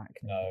on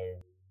acne?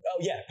 No. Oh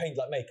yeah, paint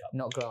like makeup.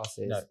 Not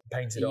glasses. No,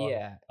 painted on.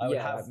 Yeah. I would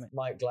have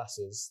my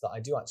glasses that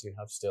I do actually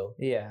have still.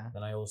 Yeah.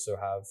 And I also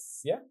have,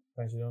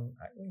 painted on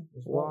acne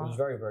as well. Wow. It was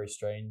very, very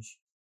strange.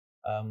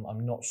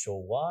 I'm not sure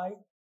why.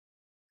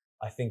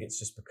 I think it's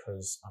just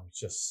because I'm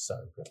just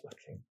so good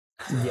looking.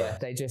 Yeah,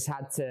 they just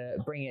had to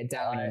bring it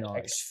down a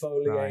notch.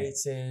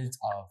 Exfoliated,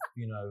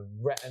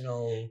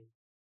 retinol,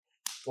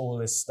 all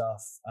this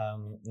stuff.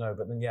 No,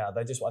 but then I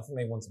think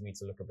they wanted me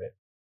to look a bit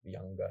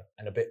younger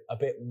and a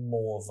bit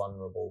more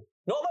vulnerable.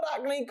 Not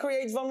that acne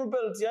creates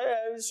vulnerability.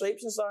 Yeah,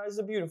 shapes and sizes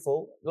are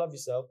beautiful. Love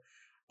yourself.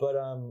 But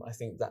I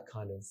think that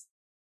kind of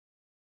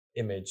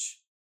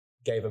image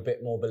gave a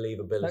bit more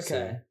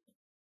believability.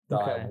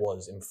 Okay. I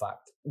was, in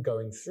fact,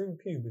 going through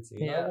puberty.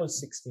 Yeah. I was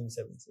 16,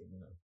 17,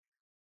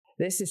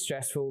 This is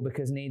stressful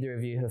because neither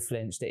of you have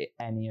flinched at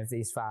any of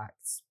these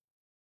facts.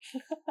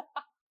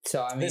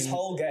 So, I mean... This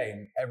whole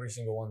game, every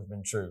single one's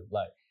been true.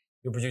 Like,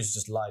 your producer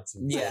just lied to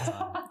you.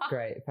 Yeah.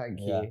 Great, thank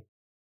you.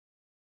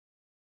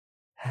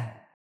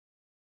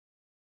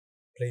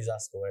 Please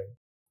ask away.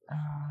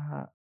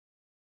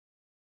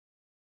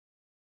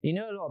 You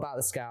know a lot about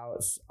the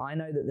Scouts. I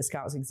know that the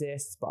Scouts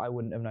exist, but I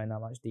wouldn't have known that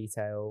much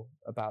detail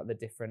about the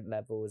different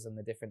levels and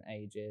the different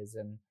ages.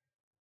 And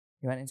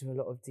you went into a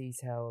lot of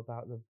detail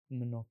about the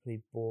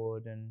Monopoly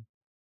board, and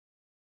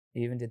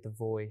you even did the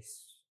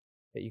voice.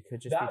 But you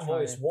could just that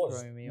voice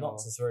was not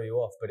to throw you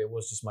off, but it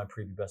was just my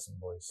prepubescent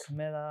voice.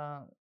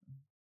 Camilla,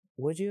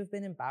 would you have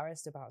been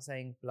embarrassed about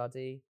saying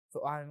bloody?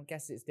 I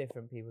guess it's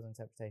different people's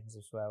interpretations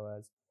of swear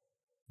words.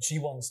 She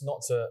wants,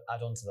 not to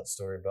add on to that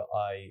story, but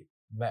I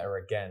met her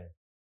again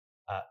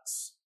at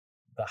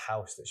the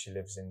house that she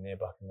lives in near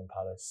Buckingham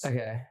Palace.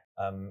 Okay.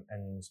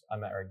 And I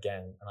met her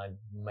again, and I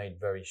made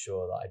very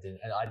sure that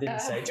I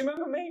didn't say, "Do you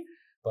remember me?"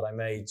 But I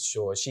made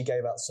sure she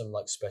gave out some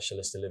like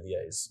specialist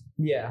Oliviers.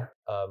 Yeah.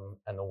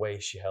 And the way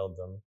she held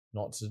them,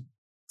 not to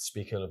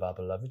speak ill of our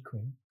beloved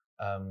queen,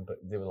 but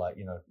they were like,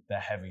 they're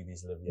heavy,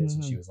 these Oliviers,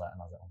 and she was like,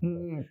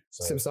 "And I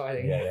so,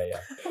 subsiding." Yeah.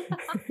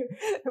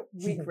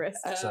 Weak wrist.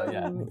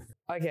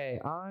 Okay,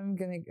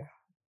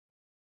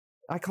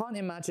 I can't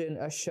imagine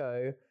a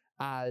show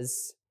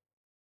as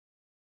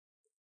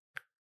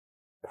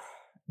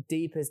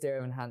deep as Dear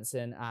Evan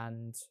Hansen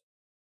and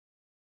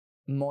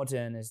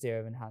modern as Dear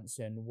Evan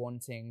Hansen,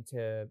 wanting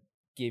to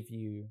give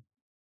you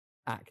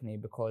acne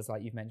because,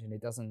 like you've mentioned,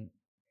 it doesn't.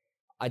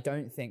 I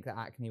don't think that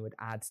acne would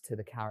add to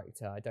the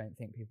character. I don't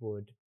think people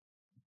would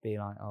be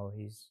like, "Oh,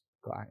 he's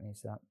got acne,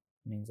 so that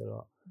means a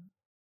lot."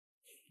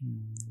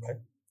 Okay.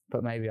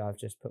 But maybe I've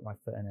just put my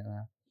foot in it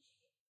there.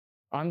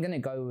 I'm gonna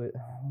go with.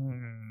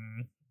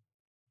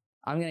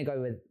 I'm gonna go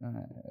with. I'm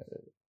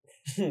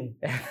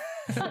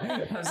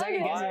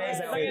second guessing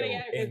myself. I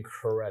feel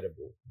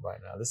incredible right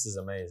now. This is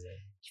amazing.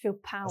 You feel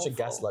powerful. I should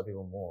gaslight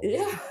people more.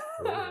 Yeah.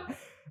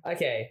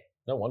 Okay.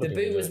 No wonder The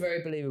people boo do was it.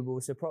 very believable,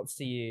 so props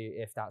to you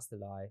if that's the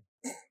lie.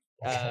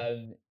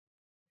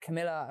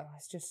 Camilla,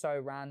 it's just so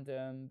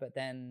random, but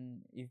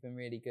then you've been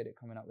really good at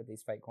coming up with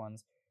these fake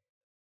ones.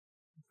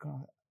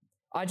 God.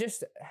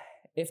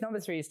 If number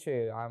 3 is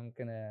true, I'm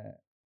gonna.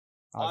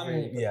 I'm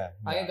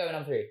gonna go with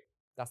number 3.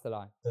 That's the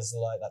lie. That's a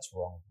lie. That's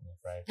wrong, I'm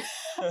afraid.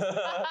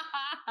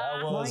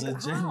 That was a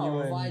genuine. How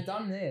have I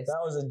done this?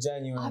 That was a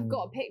genuine. I've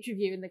got a picture of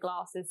you in the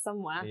glasses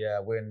somewhere. Yeah,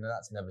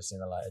 that's never seen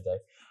the light of day.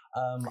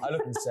 I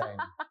look insane.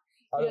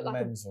 I You look look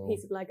like mental. a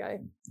piece of Lego.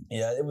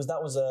 Yeah,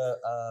 that was a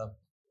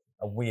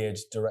weird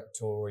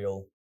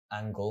directorial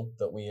angle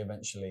that we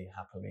eventually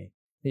happily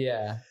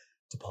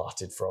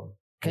departed from.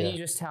 Can you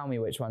just tell me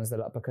which one's the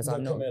lie? Because the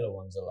I'm not. Camilla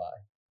one's a lie.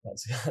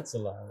 That's a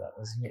lie. That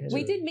was.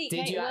 We did meet.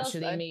 Did Kate you Wells,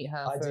 actually though. meet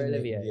her I for did.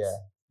 Olivia's? Yeah,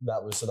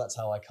 that's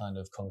how I kind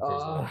of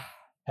conquered it.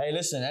 Hey,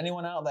 listen,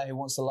 anyone out there who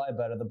wants to lie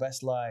better, the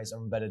best lies are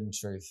embedded in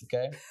truth,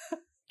 okay?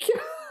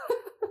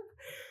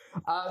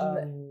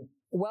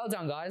 Well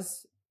done,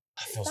 guys.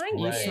 That feels Thank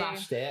You great. you.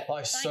 smashed it.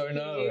 I'm so you.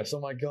 nervous. Oh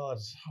my God.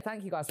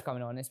 Thank you guys for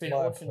coming on. It's been My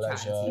awesome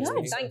pleasure. chatting to It's you.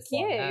 No, been so thank fun.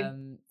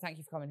 you. Thank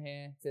you for coming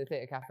here to the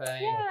Theatre Cafe.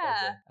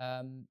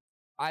 Yeah.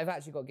 I've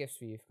actually got gifts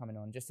for you for coming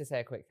on, just to say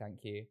a quick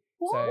thank you.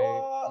 What?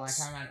 So, my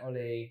cameraman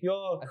Ollie,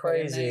 You're I've got your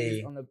names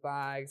crazy. on the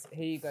bags.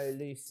 Here you go,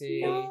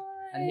 Lucy. Nice.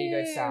 And here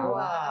you go, Sal.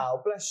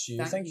 Wow, bless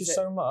you. Thank you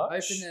so much.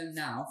 Open them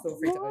now. Feel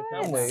free to open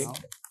them Nice. now.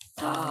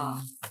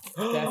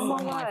 They're Oh from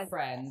my my God.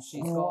 friend.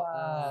 She's got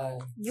a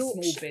small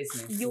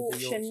business. called the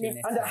Yorkshire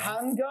Knitter. And a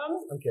handgun?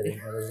 I'm kidding.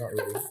 No, there's not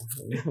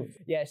really.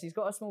 Yeah, she's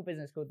got a small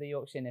business called the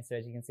Yorkshire Knitter,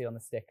 as you can see on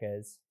the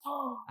stickers.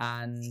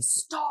 And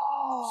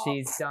Stop.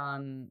 she's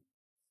done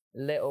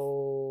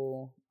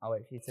little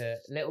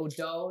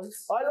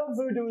dolls. I love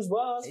voodoo as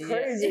well. That's Yeah.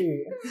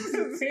 crazy.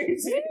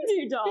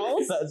 Voodoo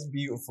dolls. That's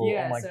beautiful.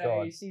 Yeah, oh my so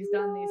God. she's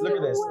done these Look at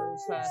little this.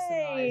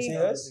 personalised See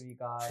dolls this? of you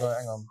guys. Right,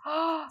 hang on.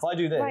 If I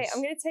do this. Wait,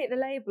 I'm going to take the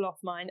label off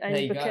mine There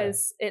only you go.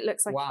 because it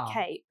looks like Wow. a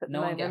cape at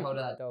No the one get moment. hold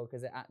of that doll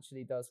because it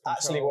actually does control.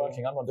 Actually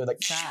working. I'm not doing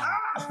that.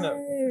 Sound. No,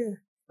 Oh,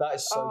 that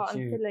is so I'm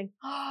cute. fiddling.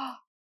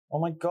 Oh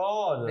my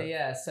God. But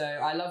yeah, so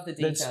I love the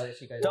detail that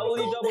she goes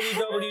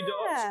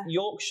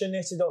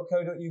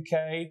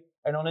www.yorkshireknitter.co.uk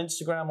and on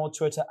Instagram or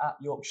Twitter at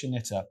Yorkshire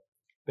Knitter.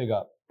 Big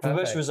up. For the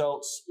best Perfect.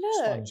 results,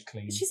 Look, sponge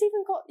clean. She's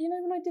even got,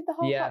 when I did the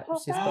half Yeah, up, half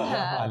she's down got the hair.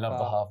 half I love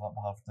the up. half up,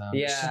 half down.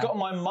 Yeah. She's got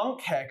my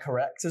monk hair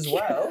correct as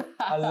well.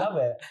 I love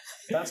it.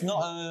 That's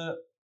not a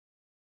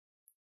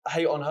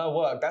hate on her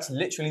work. That's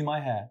literally my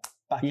hair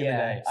back in the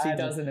day. she I had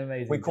does an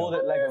amazing We called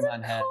job. it Lego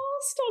Man hair.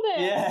 Cast on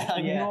it. Yeah, I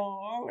Yeah. know.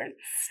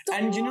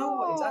 And you know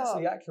what? It's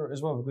actually accurate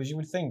as well because you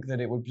would think that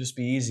it would just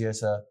be easier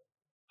to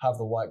have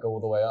the white go all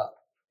the way up.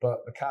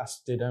 But the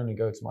cast did only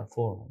go to my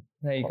forearm.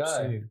 There you Props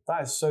go. to you.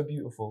 That is so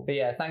beautiful. But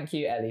yeah, thank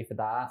you, Ellie, for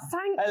that.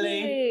 Thank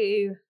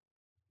Ellie. you.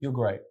 You're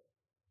great.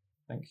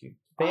 Thank you.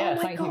 But yeah, Oh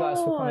my thank you guys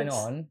for coming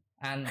God. on.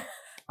 And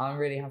I'm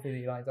really happy that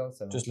you liked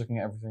also. Just looking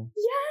at everything.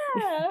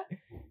 Yeah.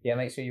 Yeah,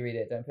 make sure you read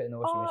it. Don't put it in the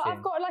washing machine.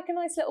 I've got like a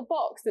nice little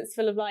box that's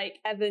full of like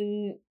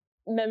Evan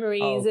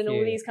memories Oh, and all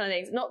cute. these kind of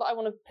things. Not that I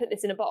want to put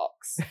this in a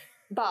box,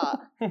 but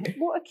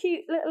what a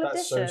cute little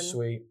That's addition. so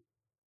sweet.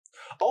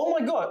 Oh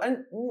my God. And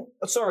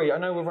sorry, I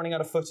know we're running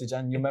out of footage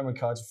and your memory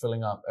cards are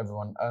filling up,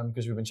 everyone,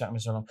 because we've been chatting for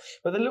so long.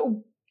 But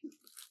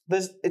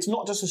it's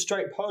not just a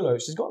straight polo.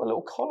 She's got the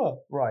little collar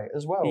right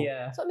as well.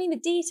 Yeah. That's what I mean. The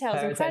detail's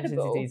Her attention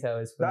incredible. to detail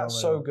is phenomenal.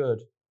 That's so good.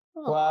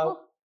 Aw. Wow.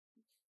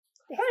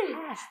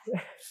 Yeah.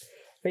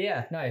 But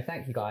yeah, no,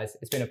 thank you guys.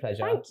 It's been a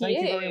pleasure. Thank Thank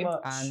you very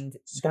much. And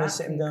Just gonna that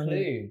sit him down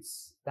here.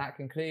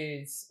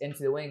 concludes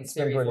Into the Wings It's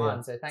been Series brilliant.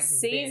 1. So thank you for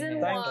Season being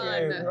here. Thank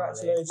one. you.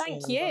 Congratulations.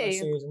 Thank on you. the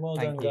season. Well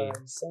Thank done, you.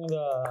 guys. Well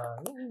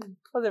done.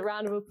 For the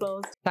round of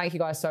applause. Thank you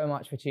guys so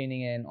much for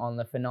tuning in on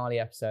the finale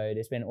episode.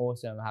 It's been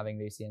awesome having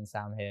Lucy and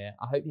Sam here.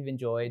 I hope you've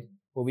enjoyed.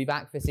 We'll be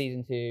back for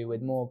season 2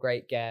 with more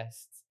great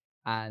guests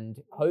and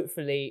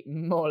hopefully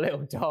more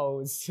little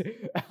dolls.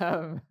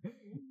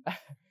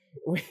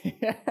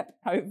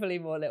 Hopefully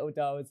more little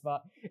dolls,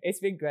 but it's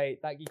been great.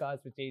 Thank you guys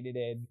for tuning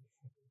in.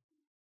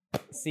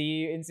 See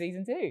you in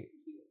season 2.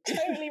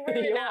 Totally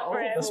ruined that for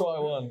him. That's what I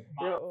want.